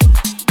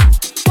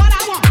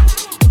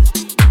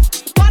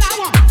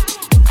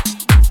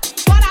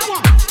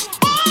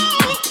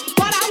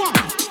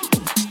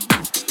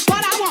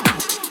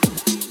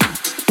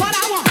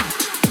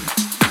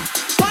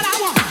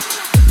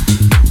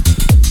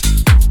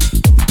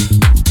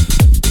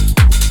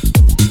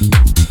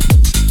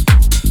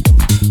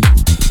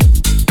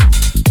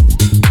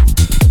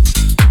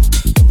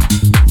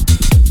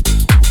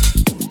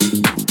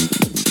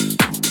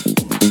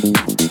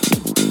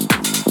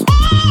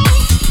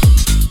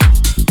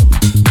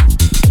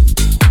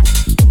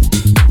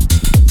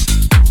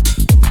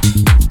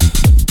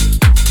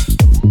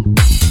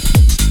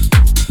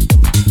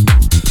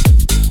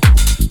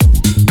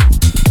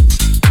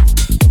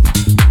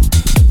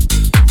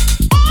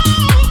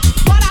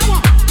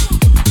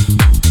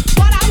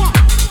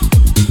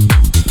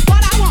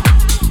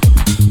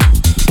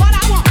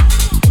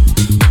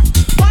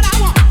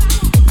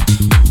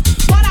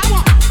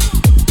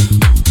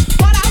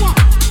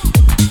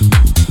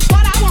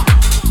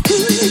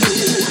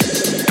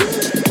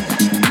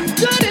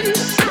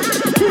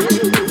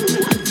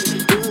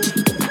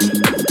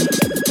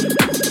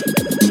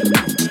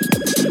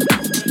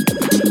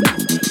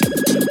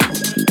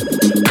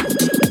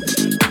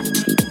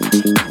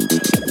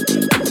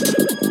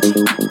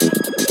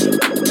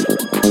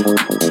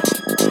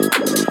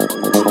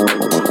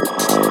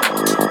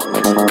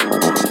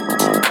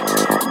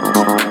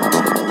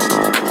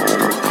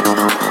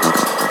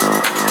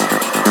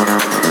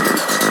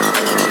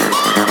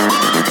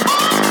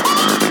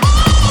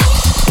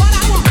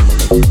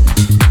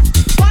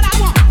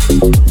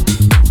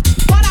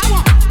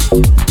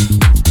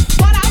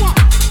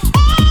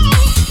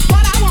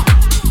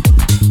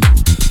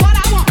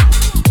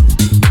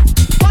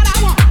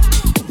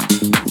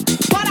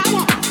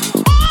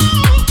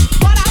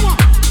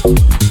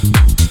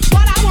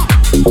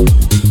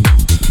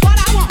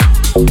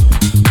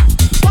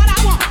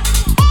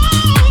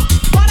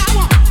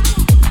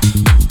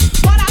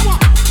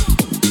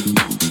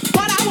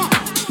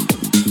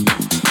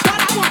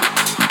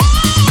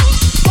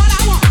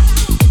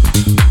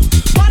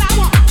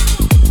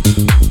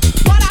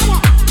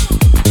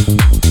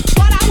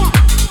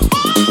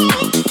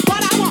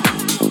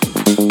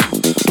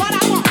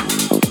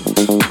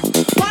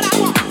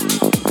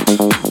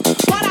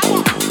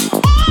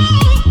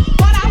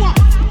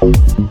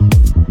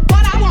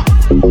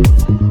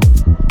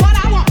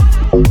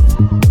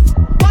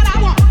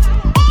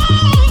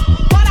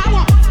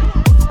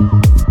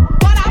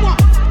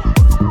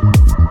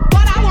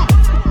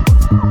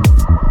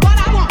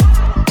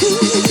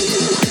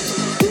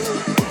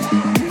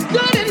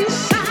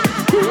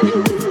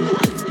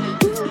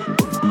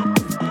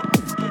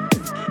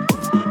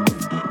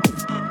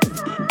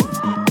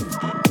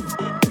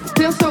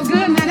so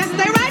good. Now just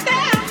stay right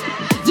there.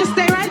 Just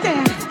stay right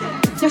there.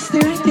 Just stay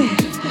right there.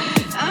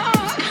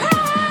 Oh,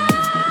 cross.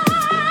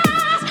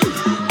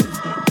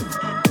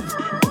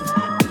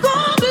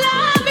 Cold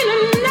love in the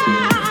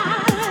night.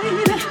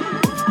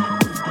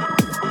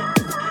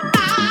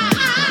 I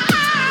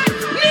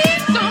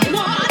need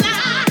someone. I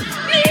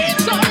need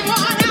someone.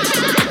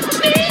 I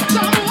need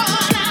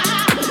someone.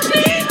 I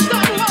need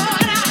someone.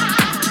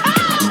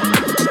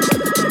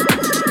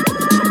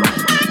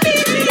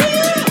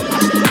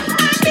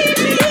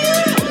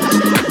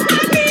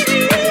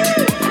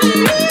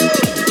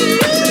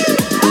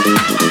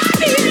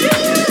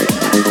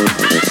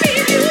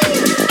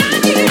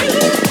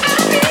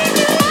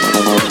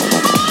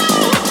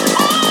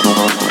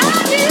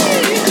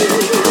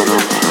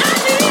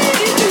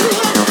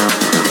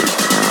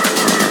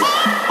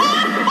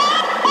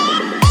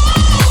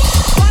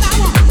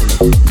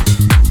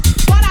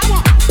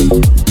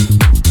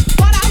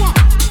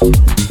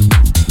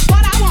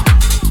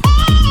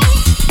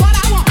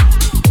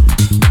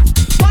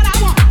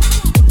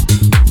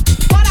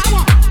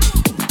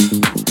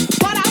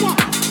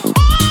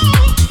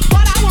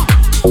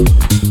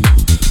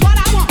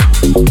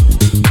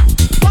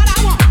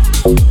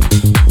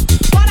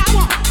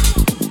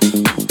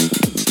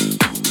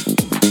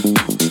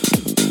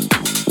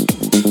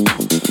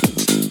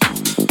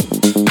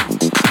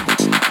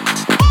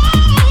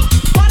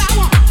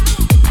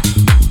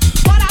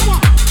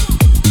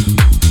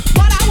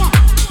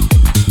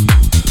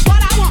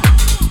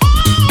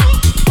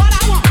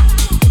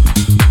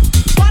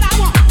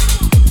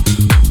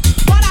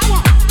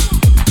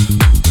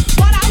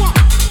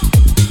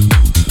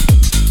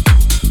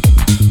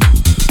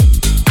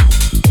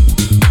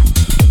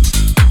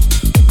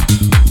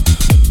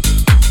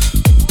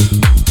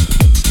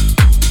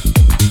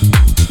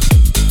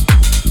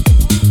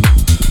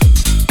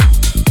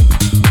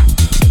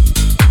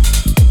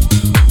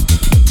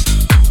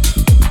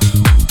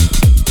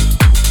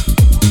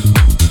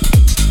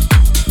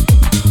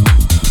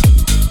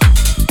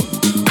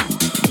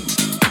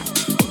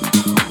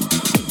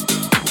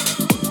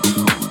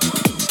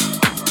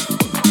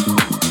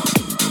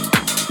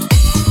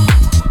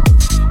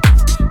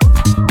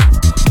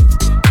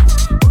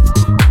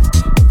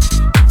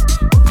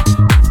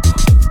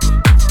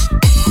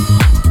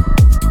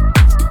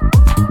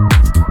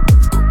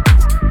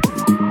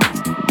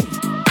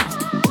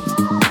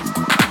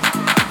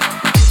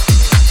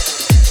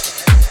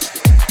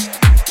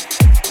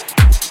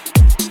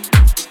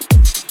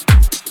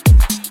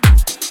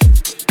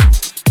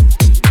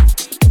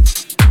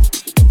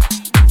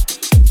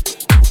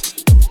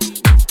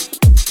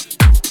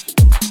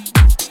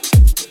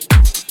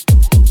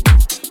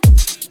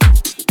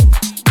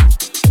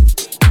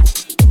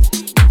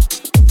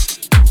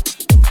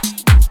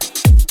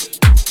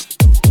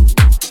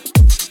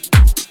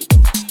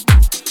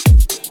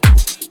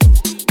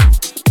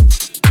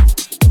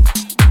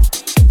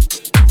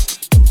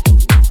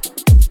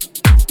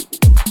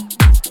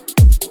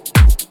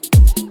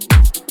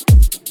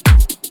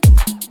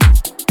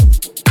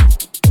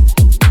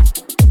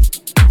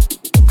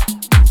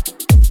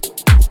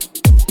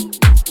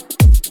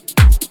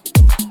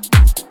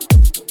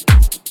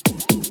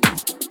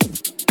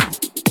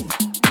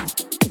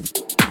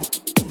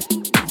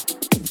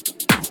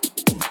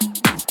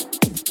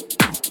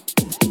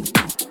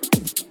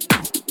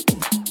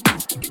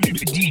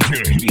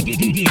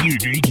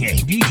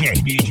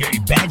 DJ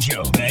Badjo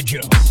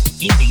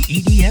in the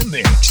EDM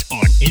mix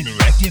on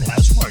Interactive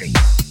House Party.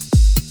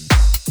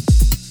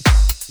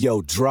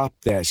 Yo, drop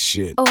that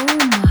shit. Oh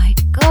my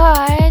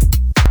god.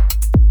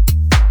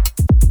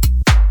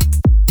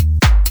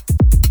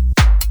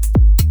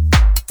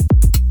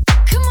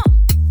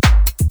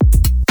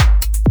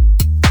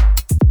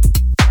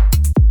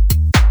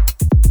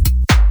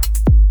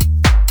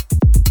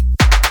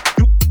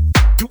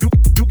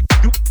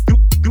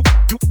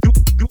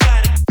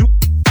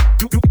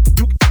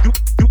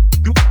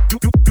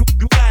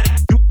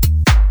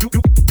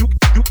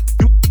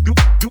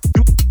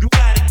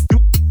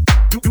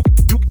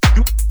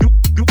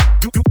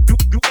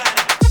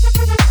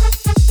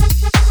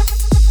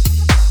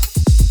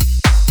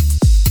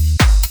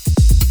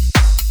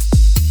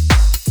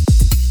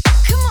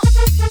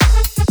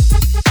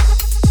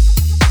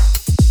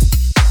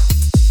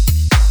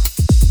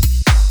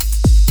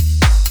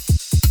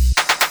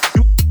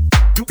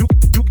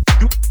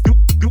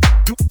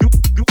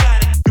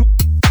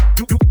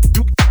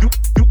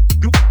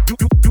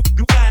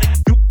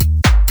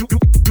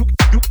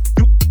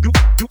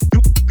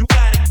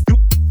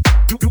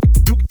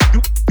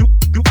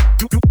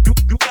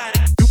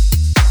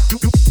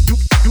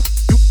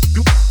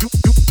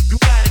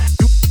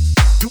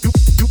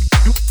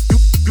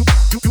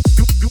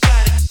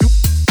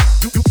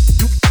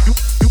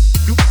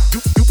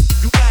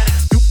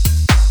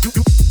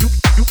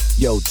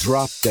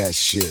 Drop that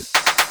shit.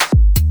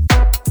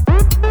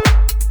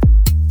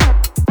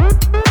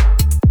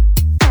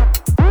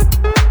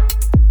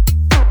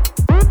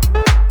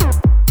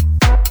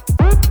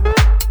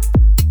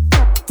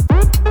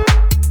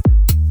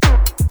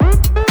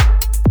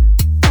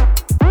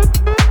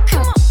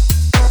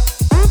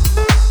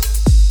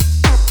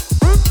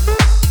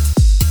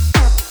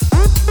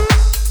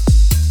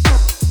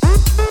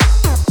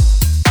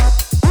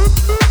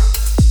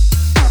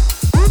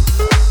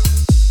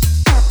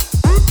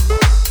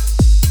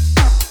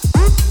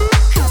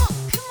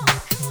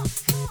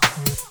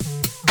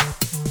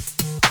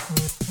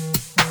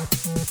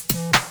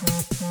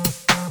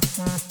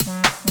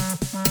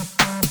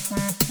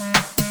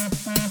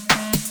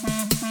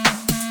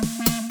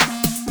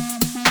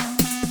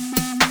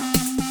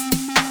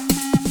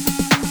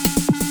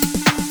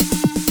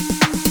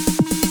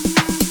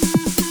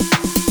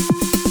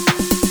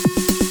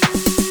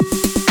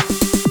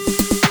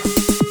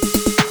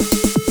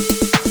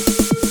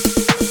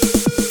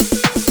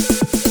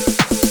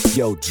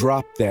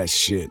 drop that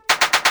shit.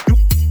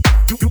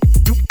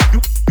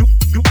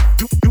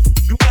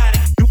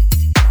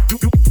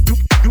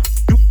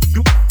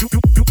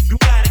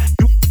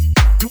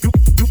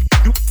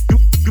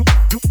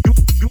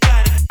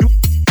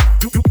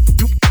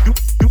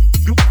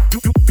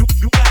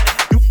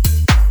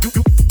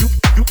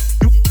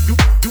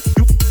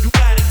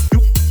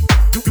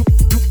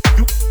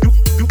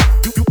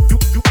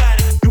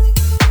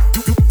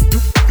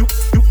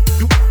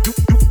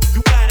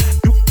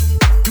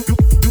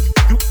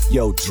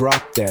 Yo,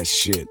 drop that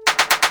shit.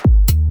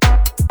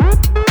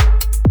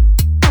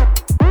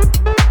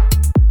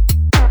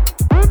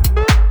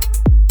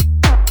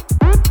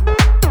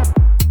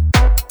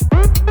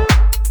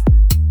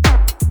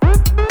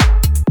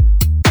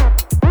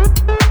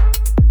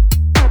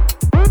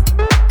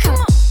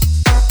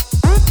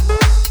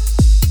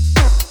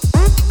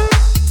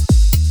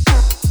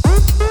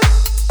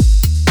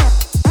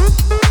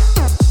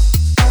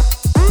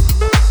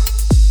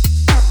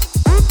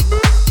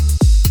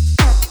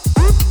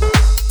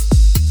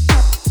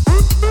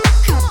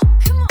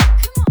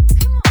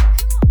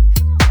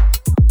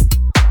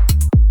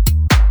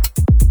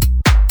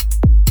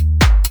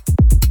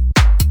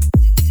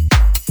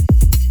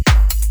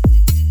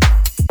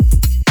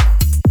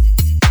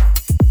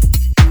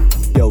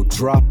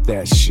 Drop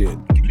that shit.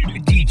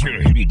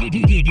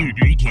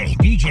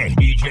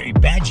 DJ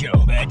Badjo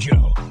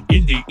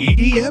in the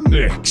EDM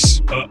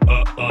mix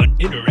on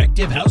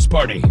Interactive House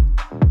Party.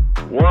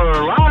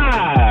 We're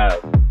live.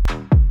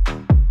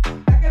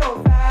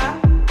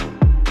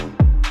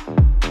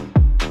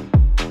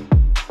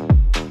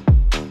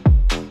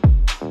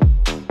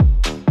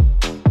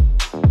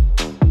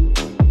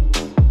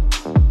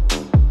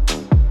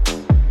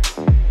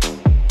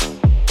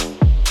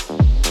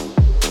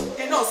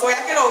 Soy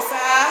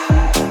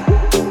asquerosa.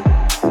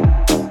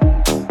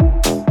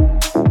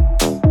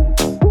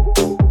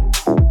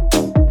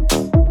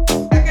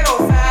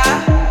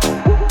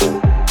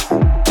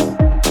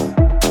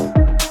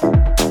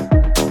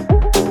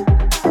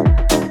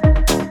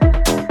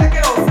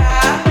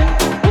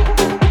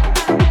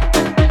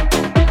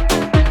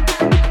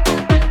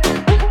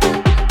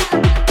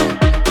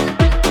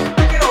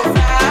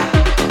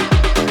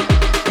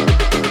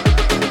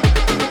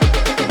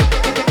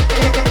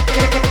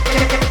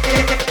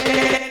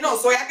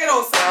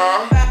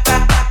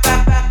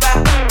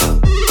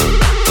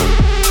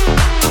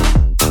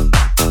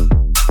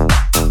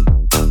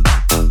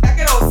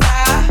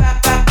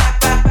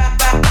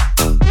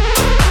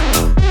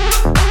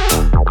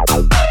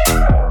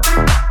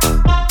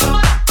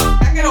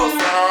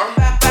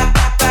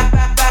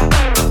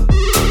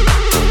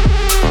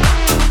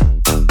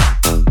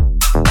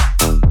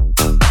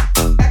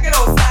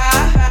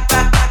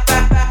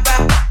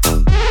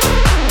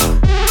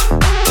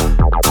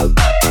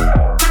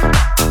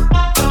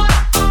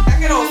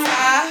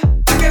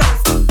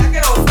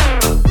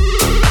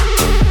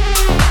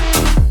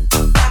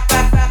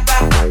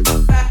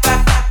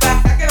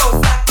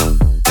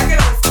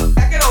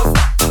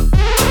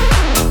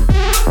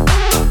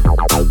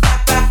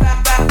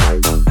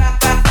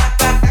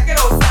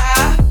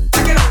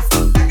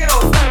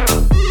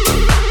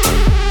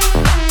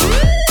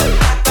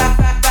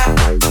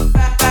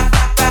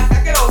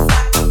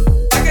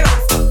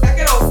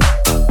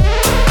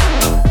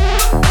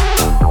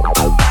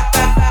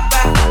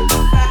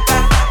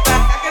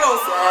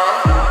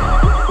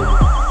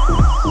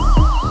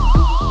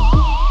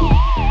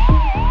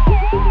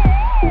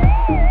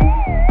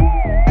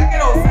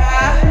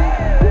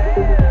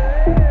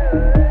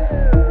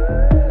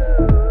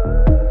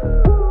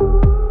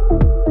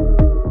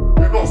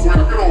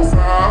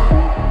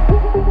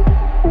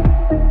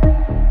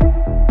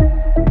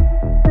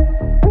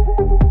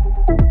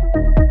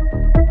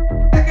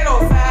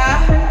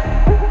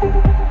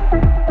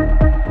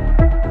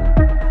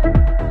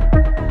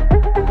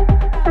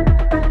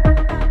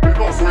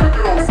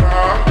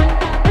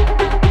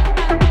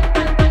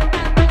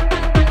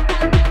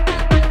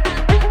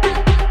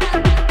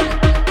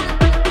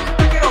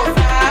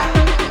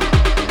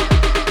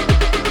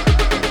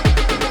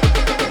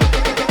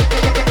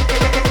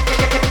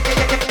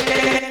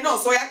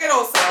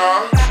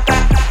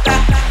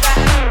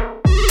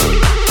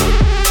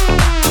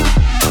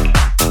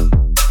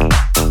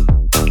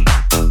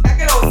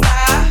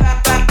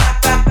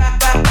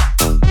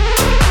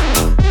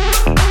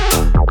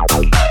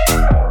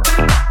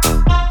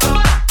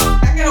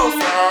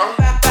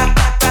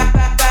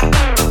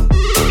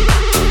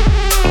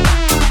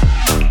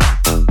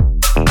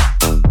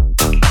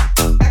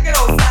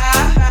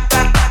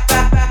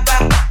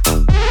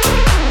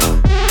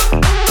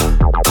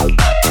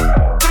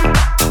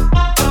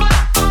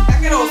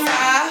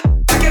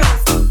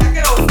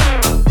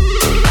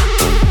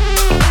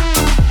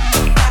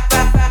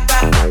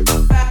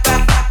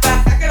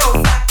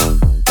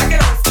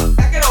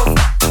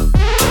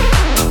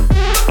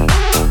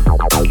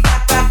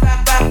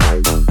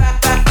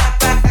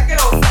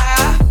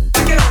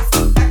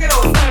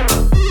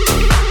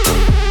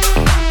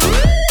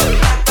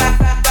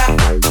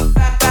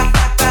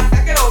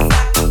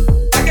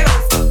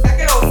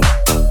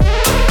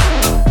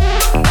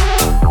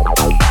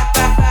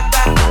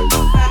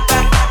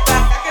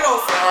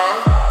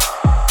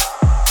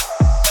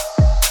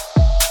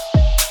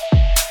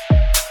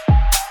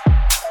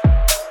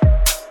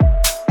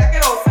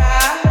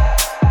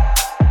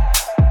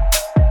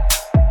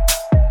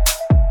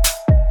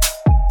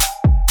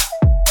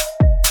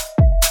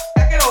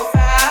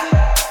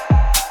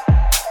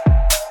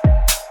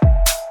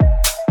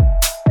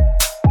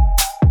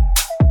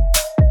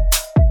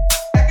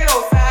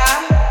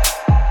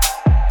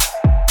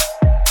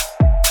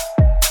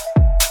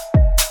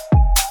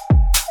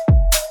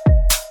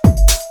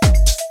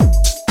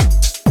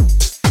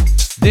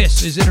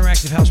 This is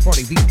Interactive House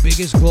Party, the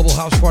biggest global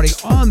house party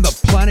on the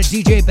planet.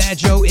 DJ Bad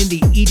Joe in the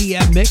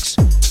EDM mix.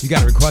 You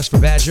got a request for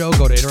Bad Joe?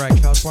 Go to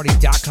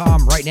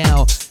interactivehouseparty.com right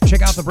now.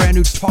 Check out the brand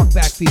new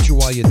Talkback feature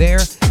while you're there.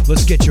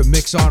 Let's get your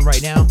mix on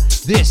right now.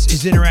 This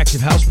is Interactive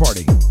House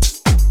Party.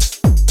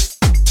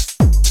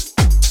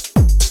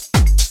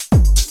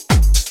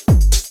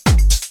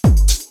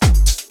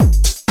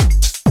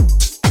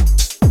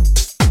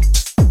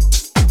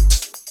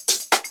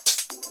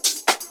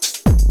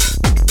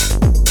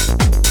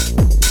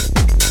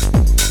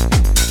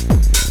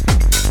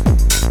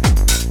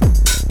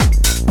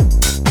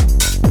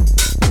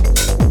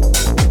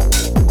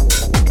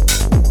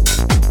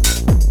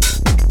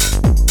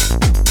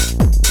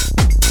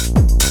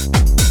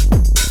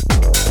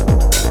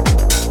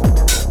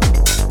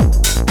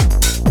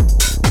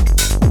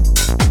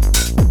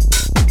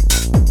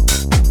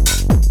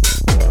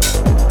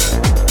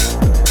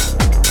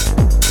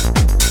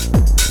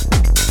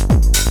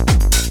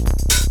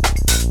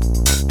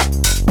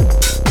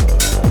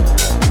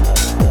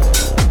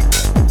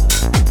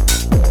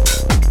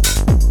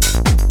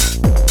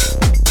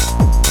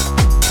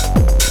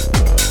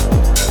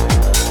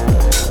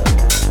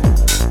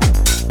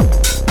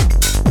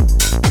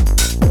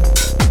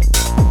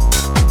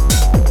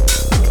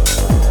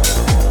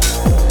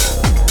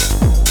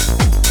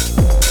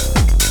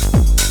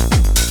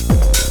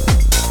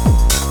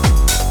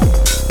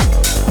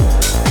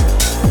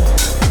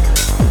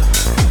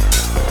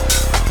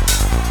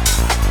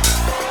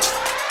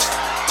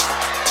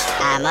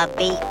 I'm a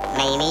beat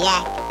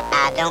maniac.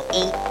 I don't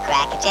eat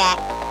crackerjack.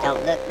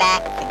 Don't look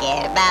back,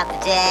 forget about the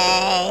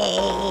day.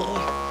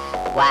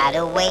 Wide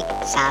awake,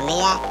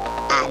 insomniac.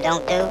 I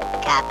don't do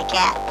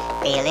copycat.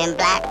 Feeling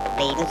black,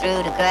 bleeding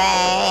through the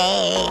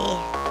gray.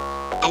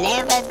 I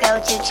never go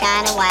to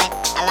China White.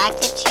 I like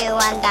to chew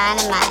on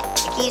dynamite.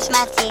 It keeps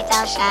my teeth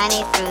all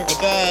shiny through the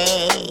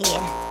day.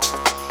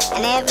 I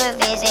never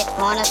visit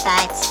porno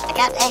sites. I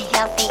got a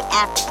healthy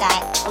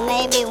appetite. Well,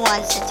 maybe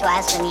once or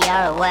twice when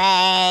you're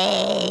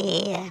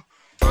away.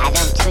 I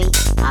don't tweet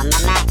on my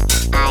Mac.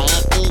 I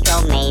ain't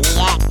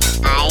egomaniac.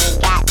 I ain't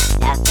got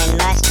nothing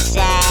much to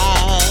say.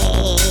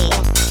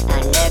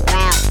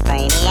 Underground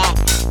brainiac,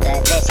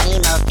 bloodless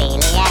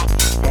hemophiliac.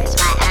 Hurts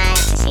my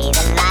eyes to see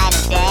the light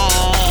of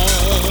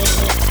day.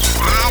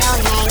 I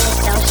don't hang with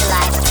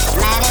socialites,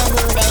 no matter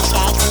who they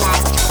shake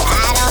tonight.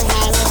 I don't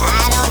hang with,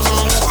 I don't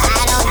hang with,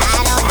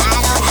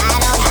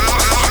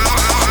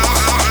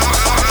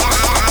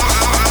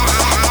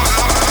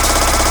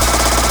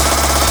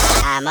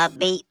 I'm a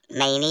beat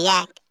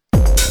maniac.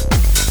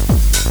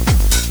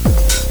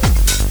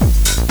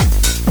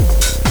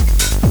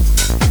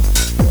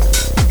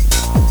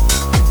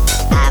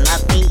 I'm a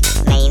beat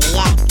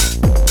maniac.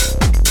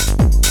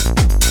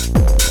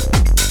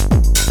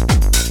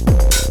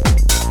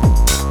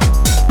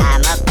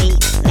 I'm a beat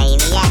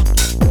maniac.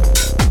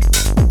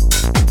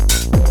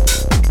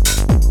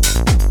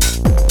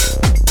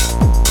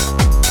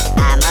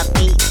 I'm a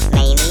beat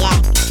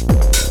maniac.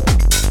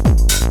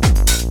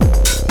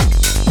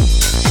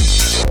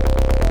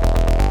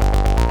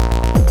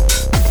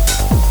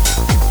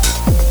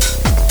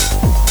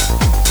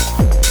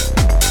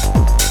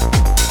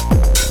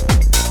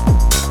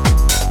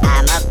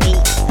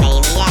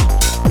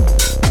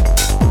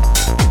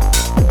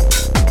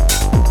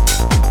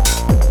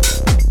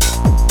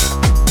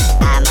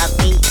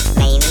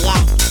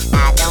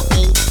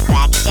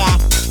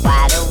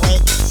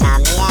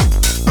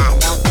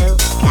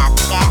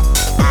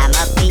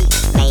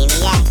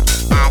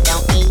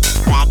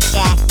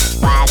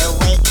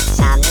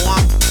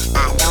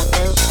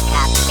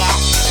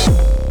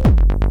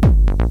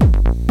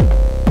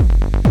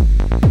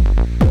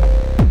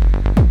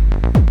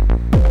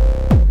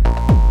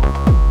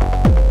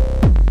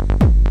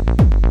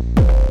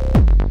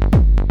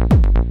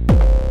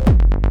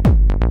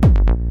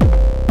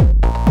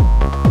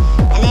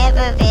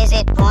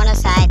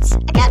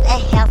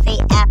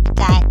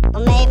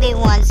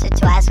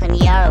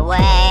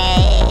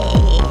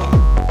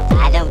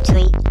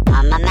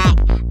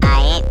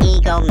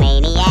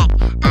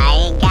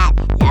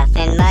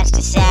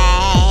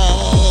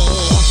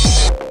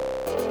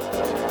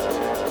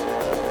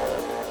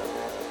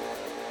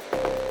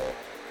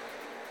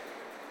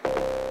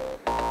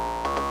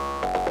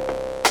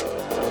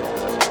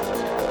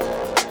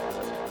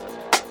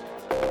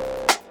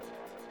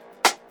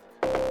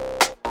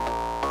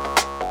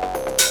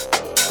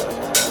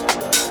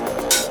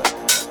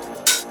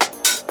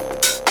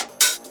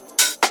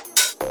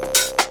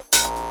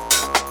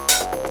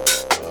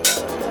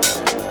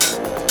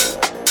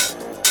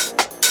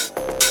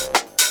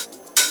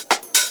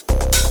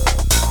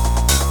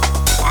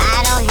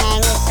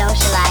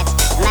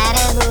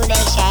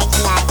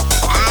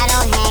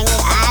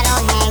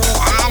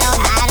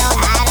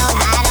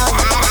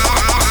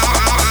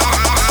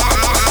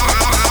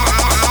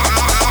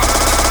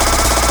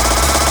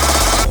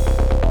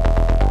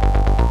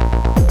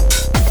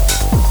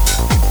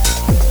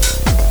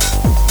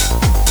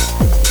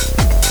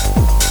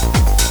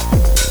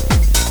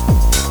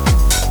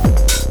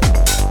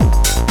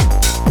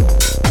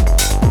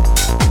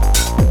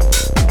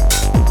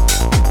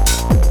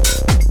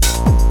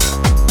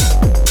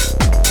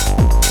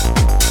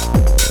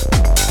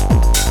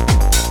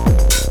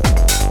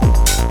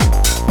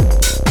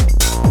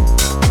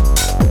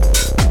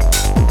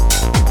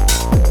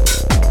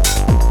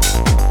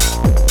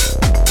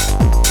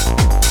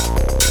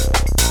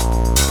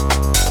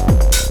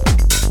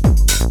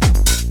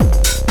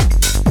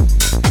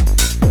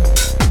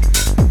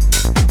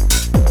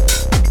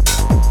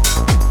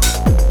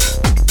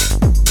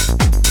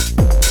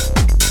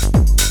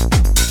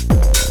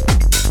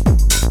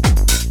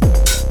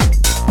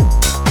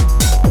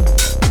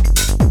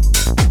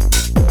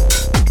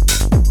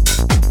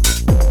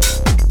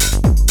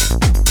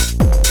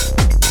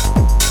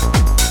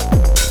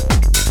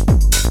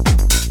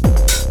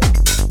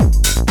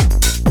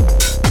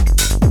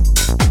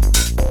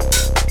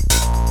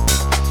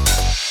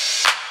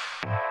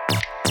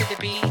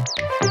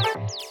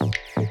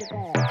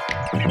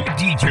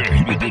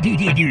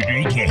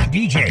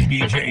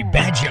 DJ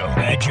Badjo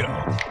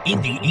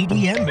in the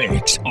EDM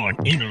mix on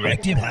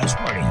Interactive House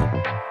Party.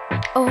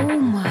 Oh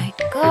my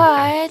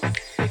god.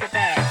 Take it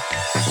back.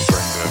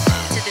 Bring that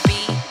back. To the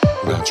beat.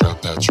 Now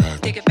drop that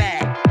track. Take it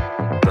back.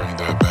 Bring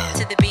that back.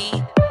 To the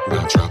beat.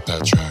 Now drop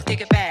that track.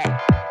 Take it back.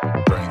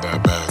 Bring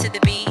that back. To the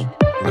beat.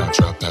 Now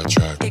drop that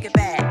track. Take it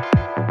back.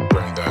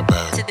 Bring that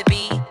back. To the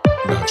beat.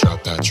 Now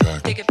drop that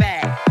track. Take it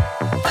back.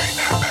 Bring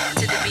that back.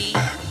 To the beat.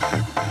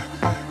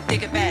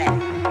 Take it back.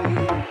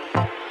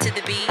 To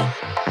the beat.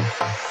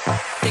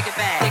 Take it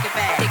back. Take it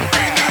back. Take it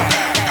back.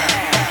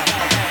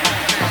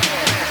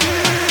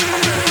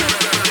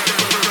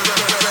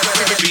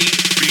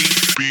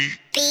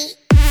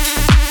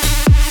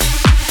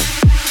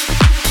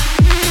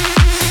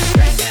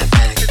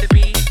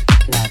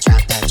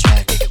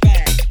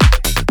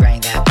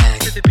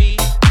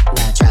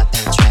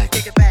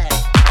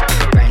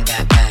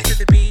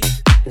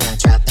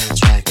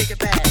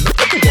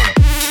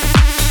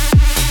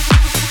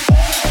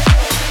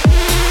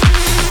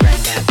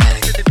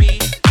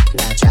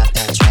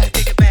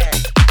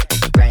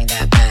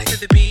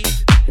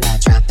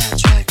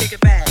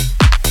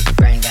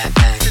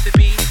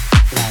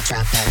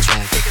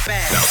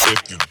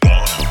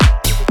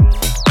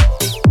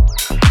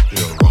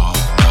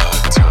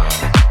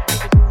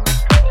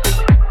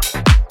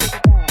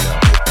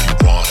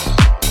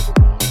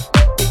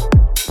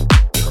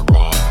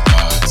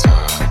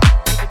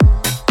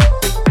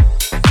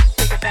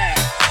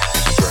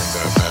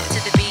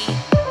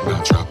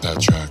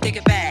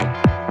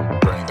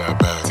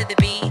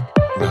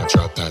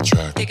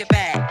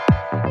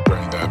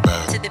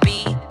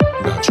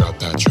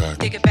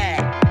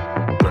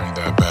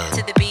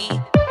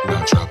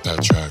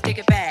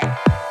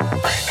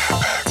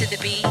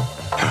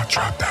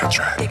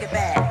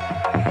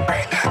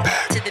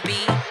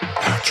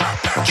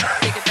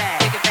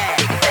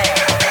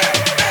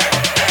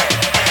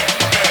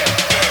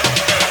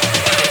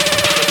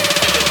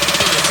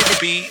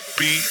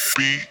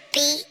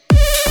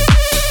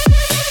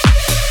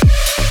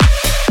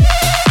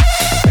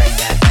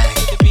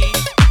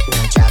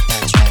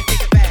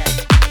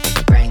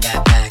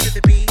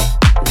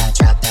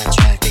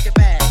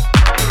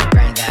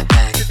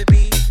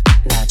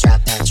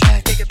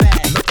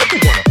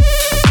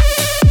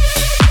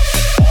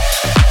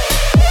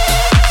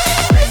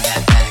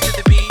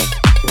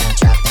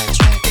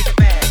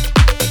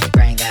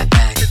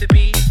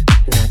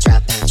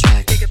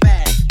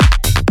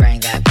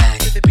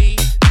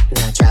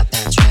 Drop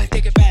that track.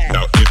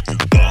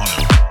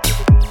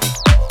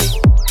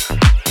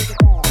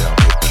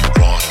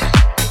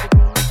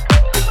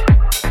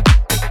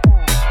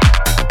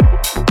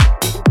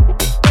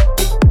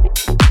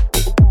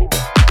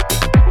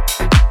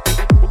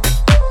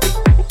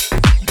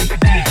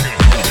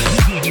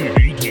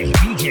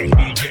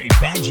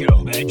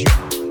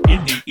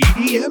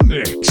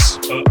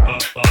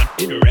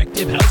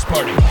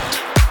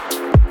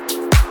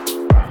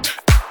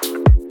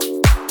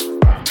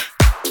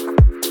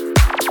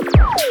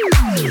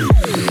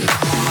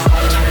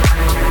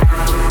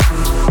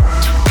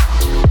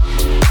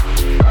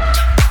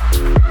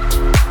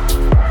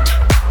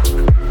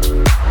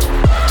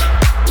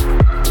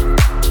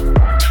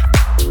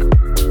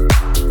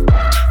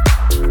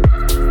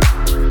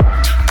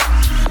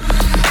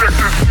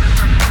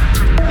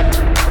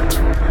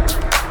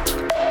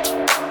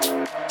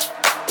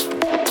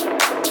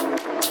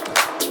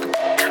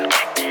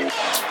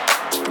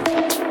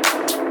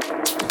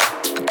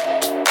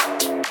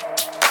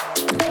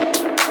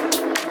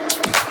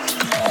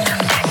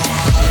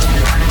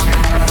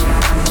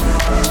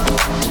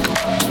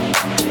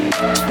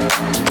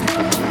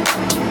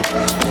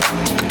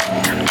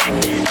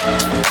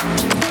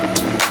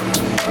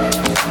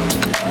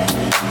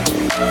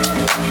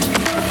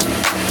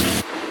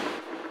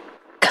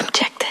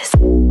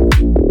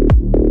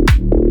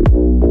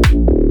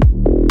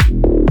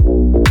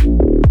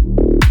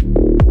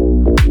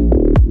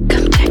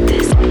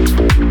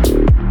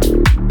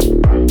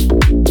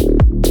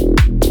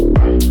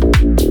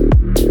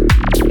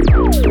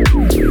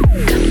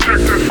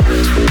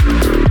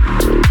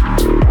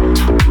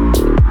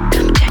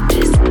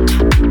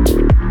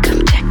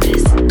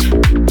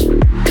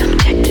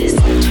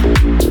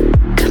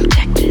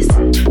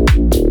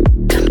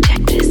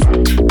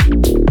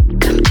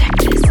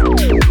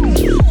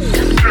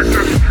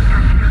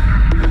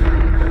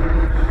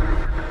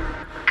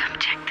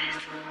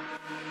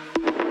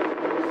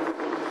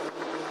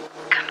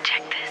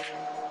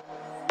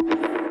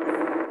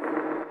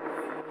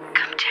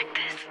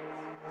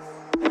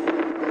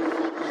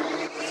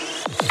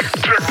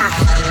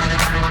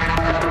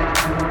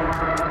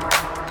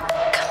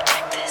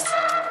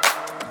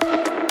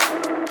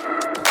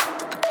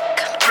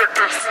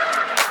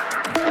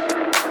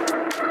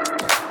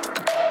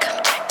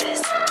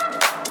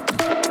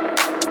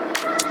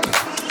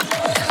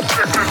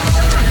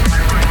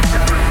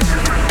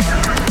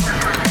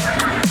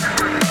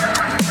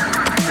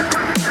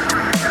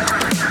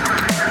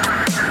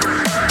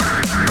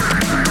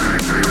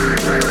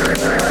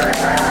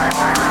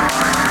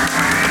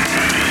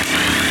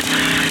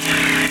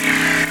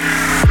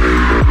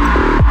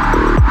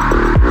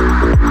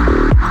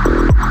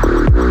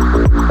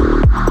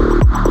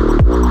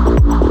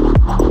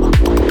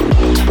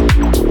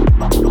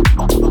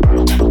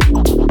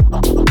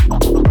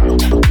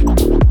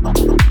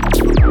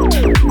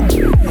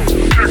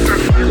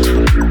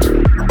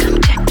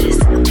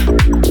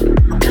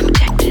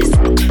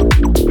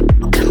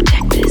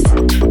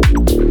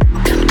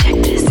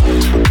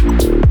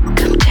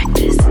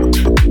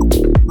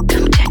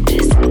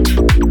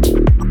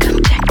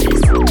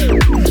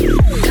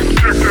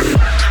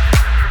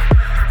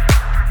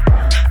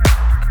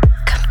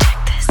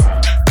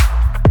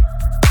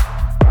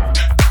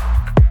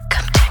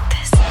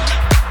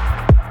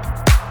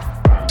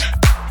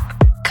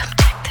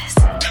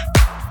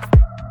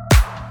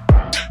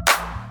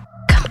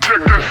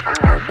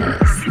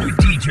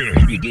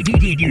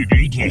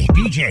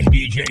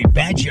 DJ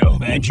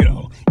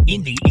Banjo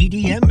in the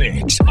EDM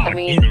mix on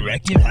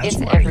Interactive House It's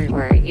Party.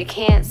 everywhere. You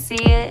can't see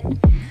it,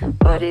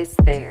 but it's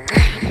there.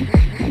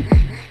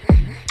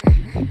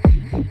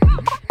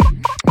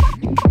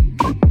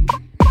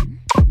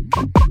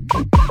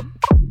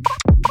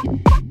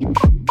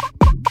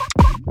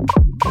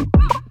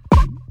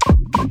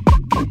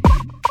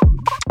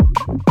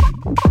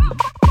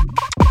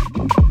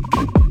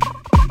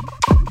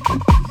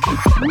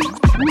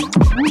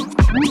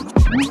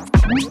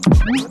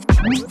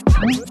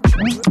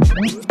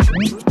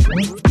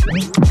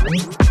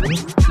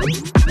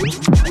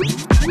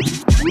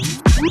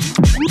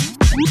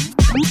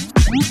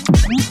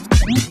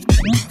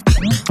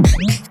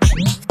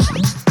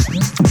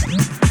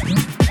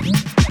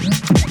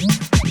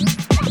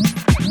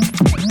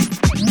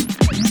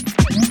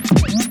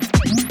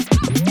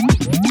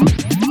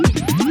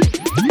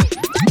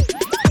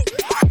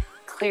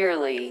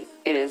 Clearly,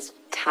 it is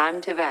time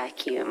to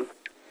vacuum.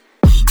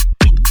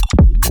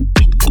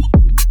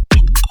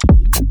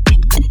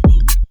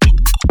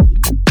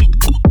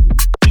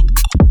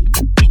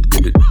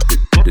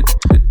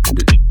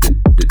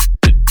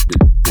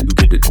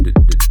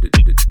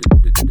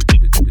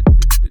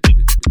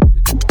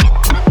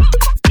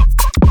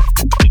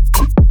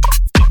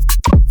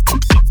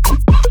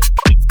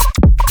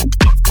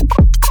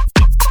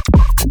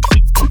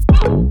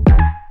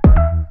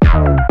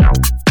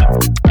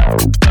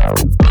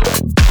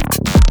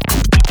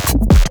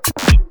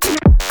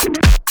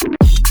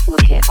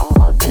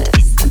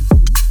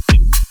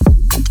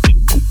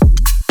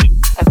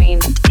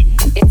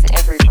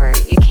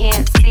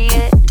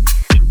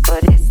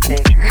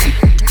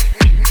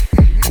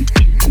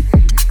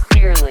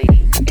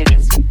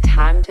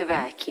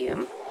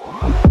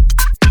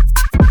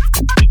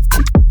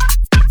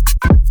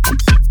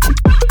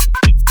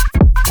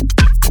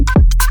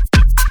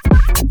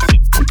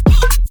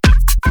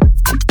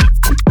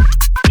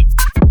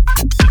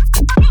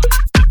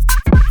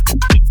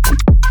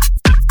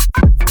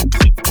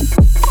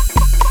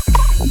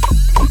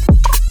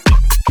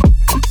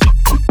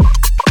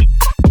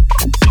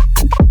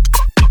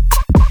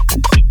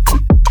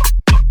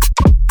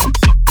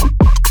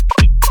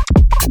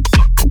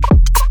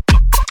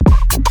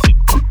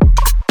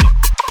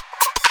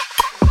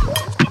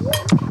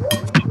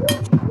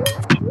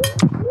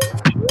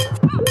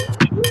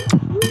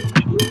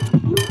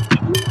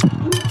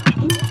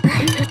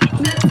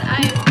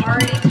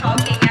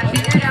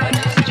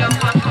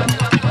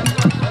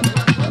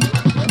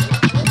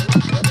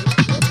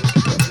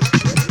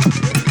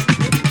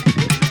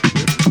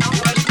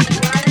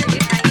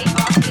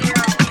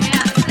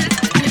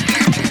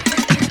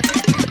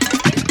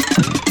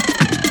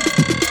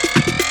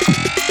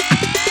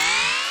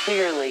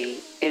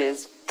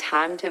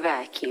 Time to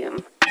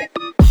vacuum.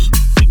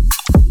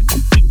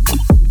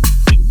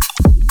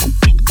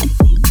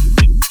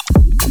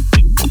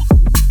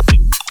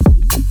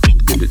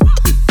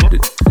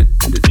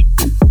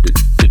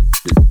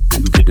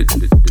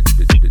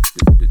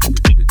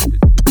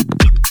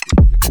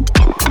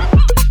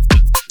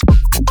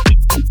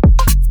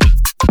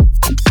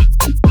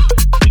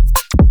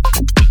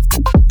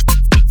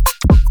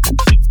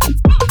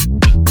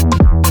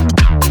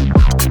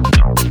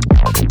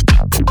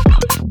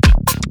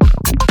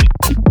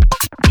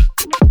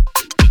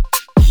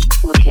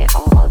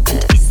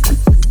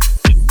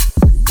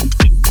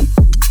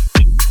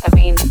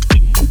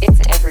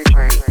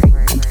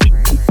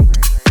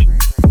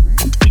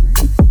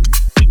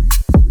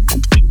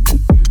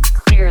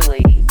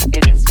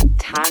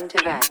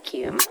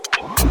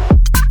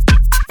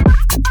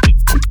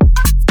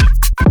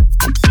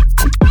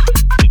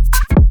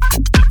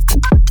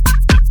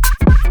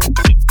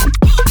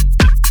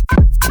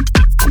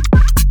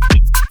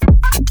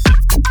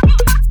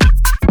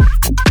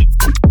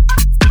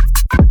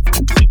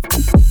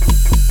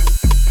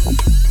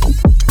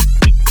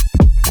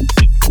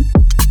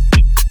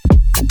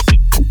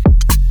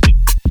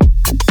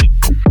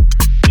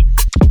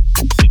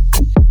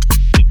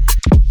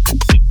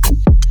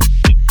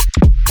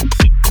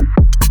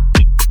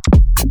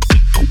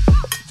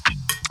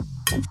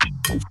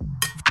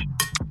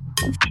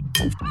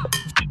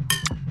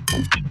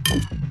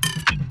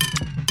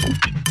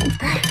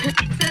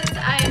 Since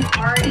I'm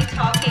already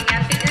talking,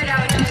 I figured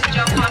I would just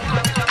jump on.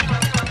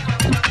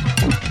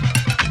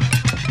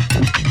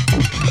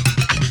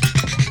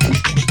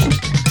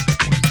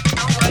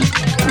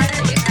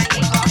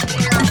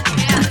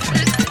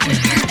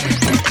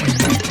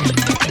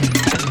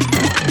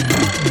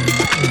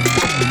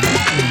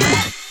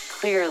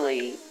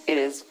 Clearly, it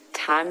is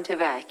time to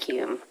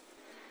vacuum.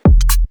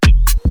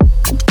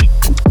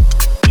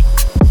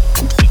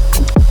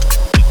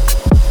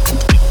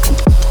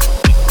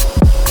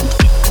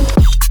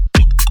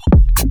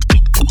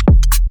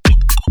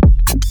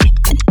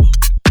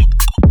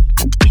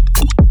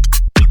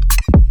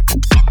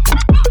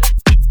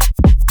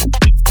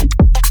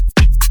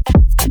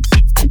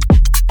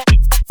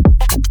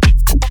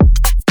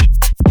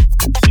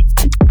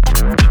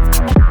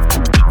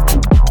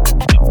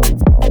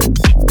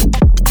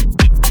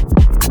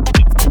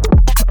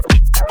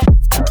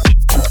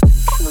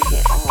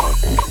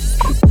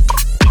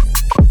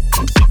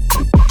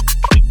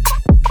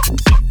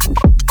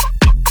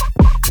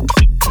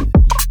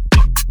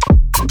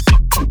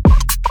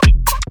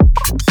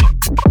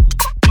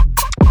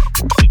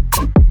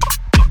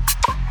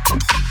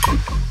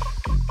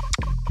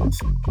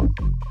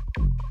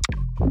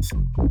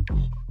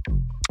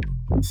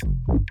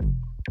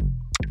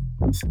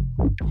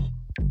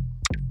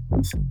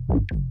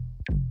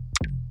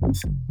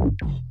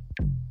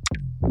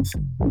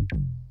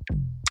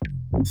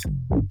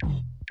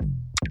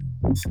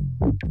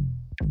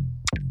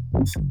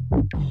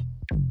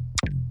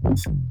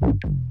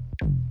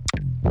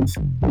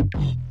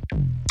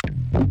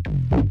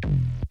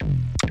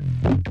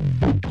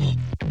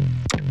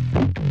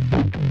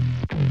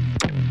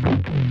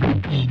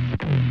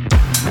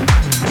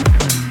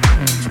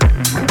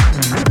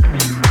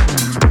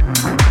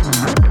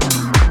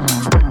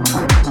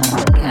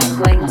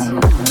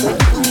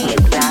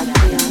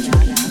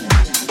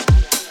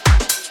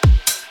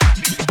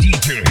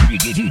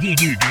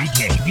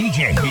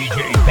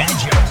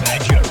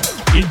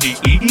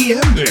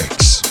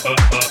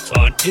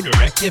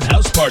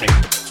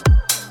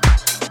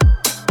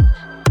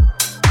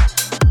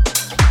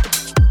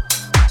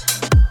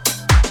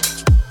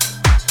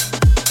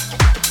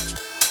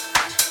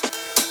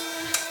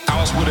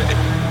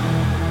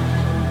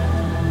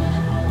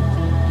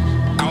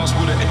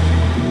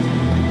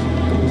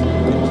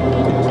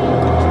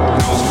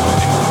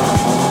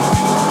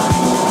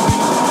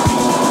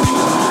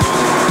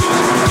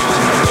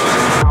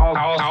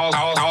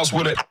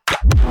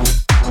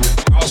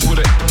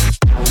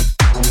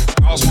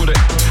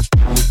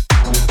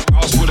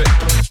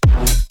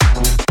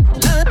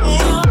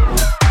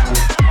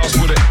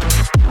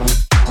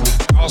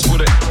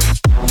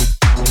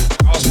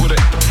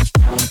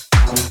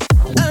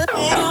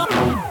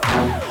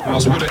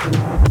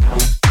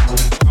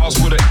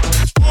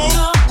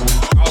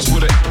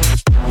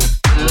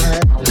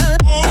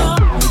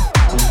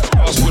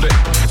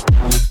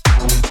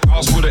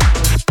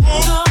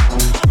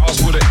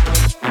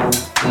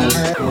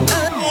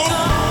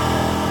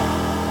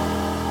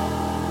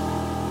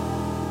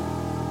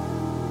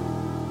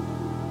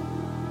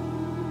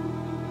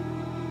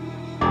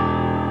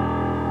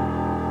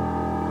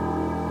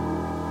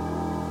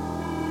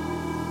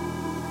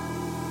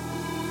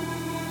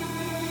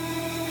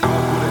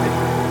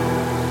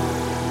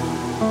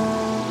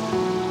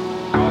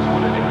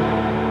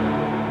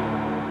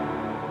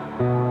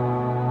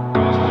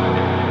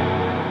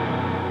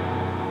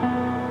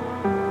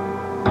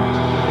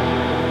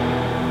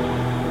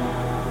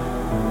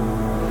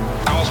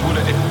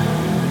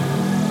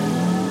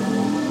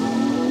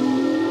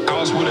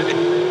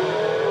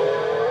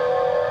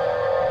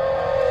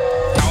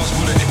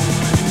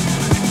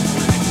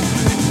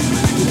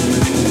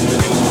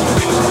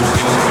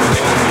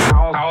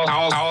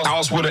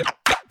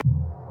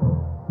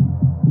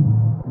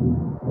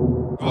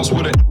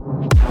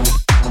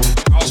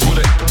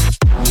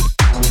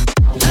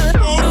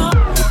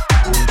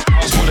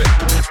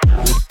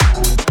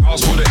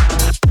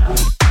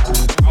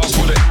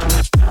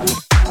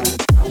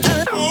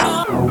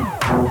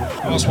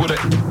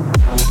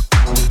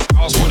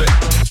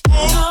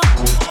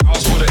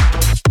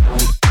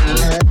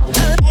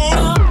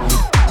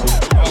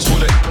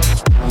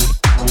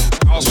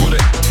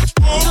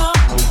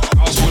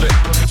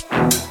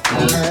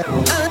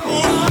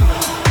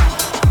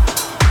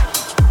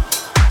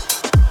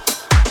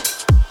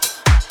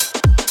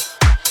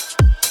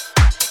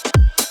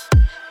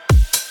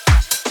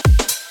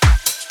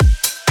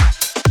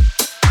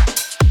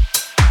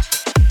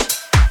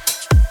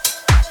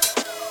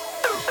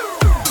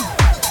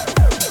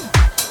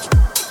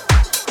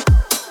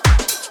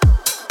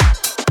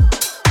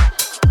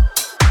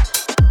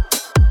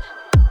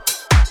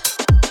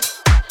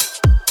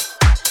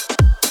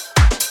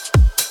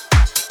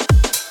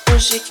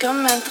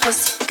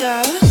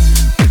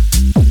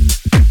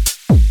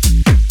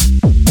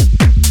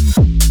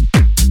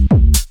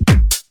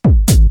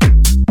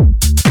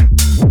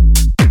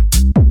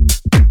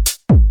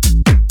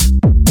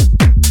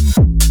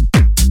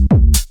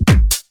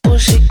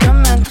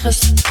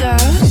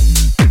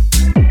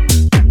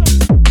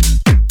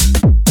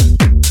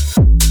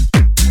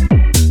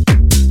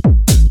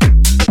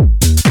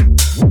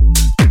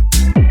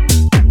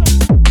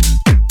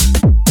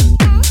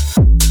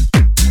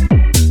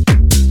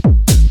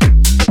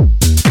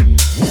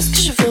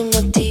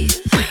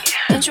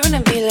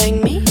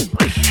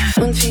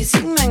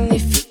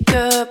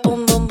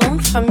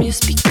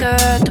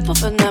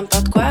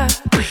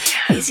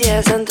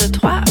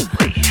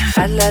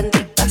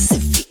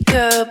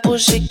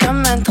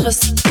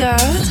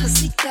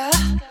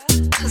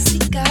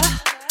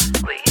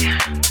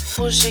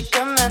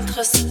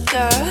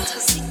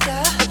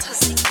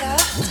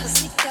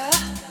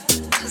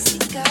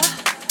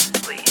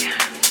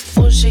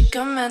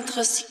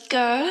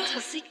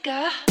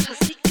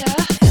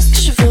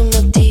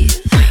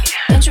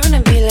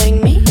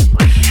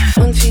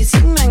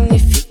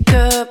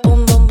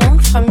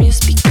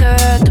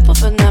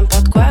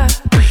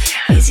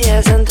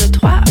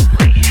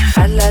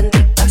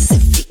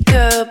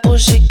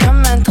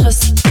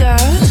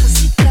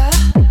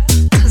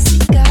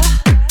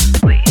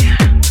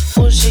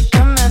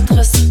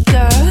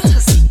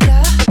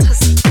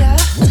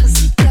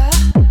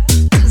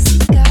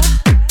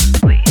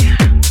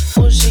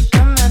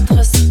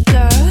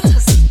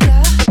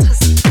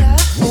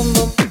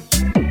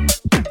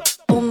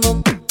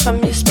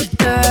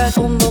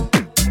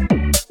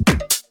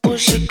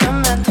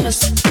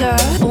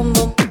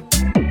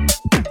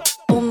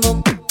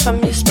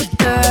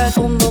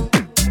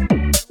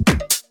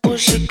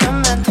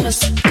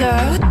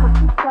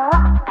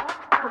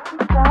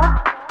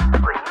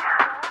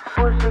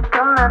 Bouger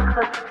comme un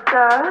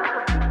tracteur.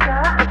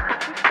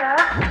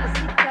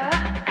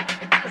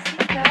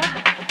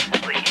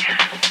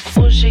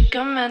 Bouger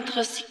comme un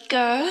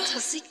tracteur.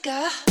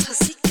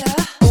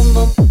 Boum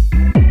boum.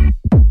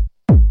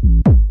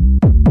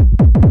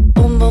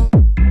 Boum boum.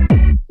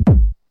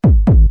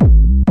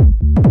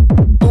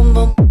 Boum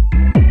boum.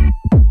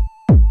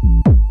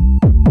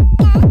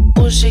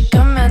 Bouger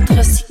comme un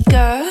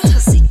tracteur.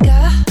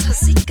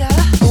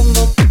 Boum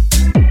boum.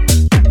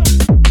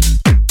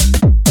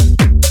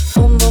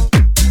 Boum boum.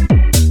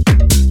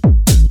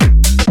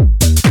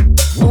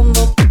 Boum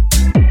boum.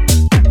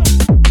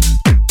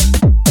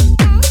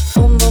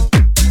 Boum boum.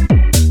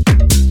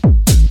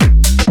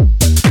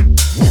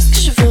 Qu'est-ce que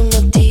je veux me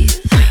dire?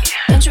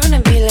 Don't you wanna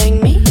be like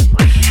me?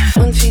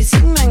 Une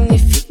physique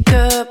magnifique.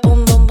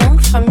 Boum boum boum,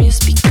 fera mieux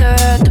speaker.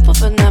 De pour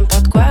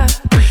n'importe quoi.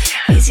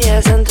 Easy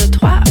as un, deux,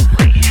 trois.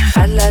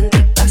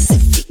 Atlantique,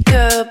 Pacifique.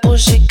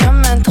 Bouger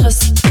comme un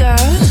tracteur.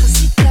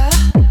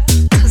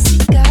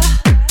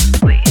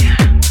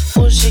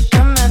 Bouger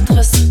comme un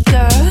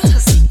tracteur.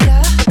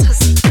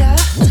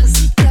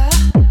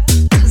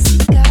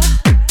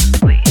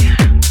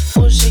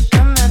 Bouger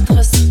comme un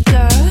tracteur.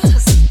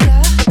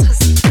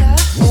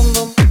 Boum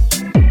boum.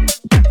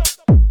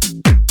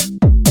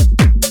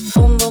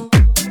 Boum boum.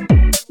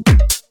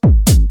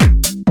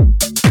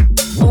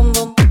 Boum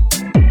boum.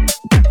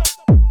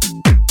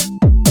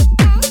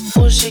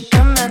 Bouger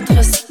comme un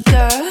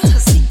tracteur.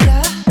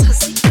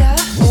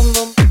 Boum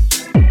boum.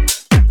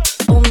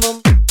 Boum boum.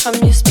 From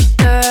your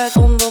speaker.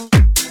 Boum boum.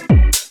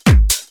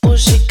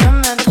 Bouger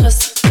comme un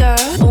tracteur.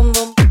 Boum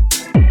boum.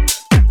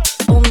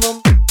 Boum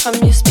boum. From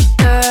your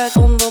speaker.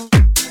 Boum boum.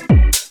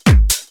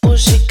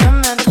 Bouger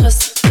comme un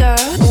tracteur.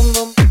 Boum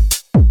boum.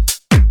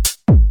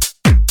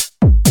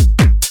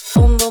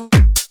 Boum boum.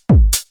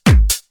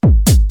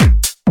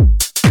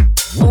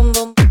 Boum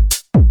boum.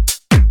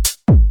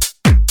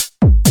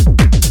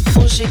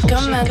 Bouger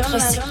comme un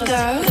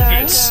tracteur.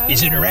 This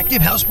is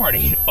Interactive House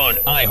Party on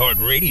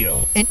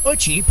iHeartRadio, an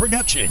eutche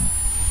production.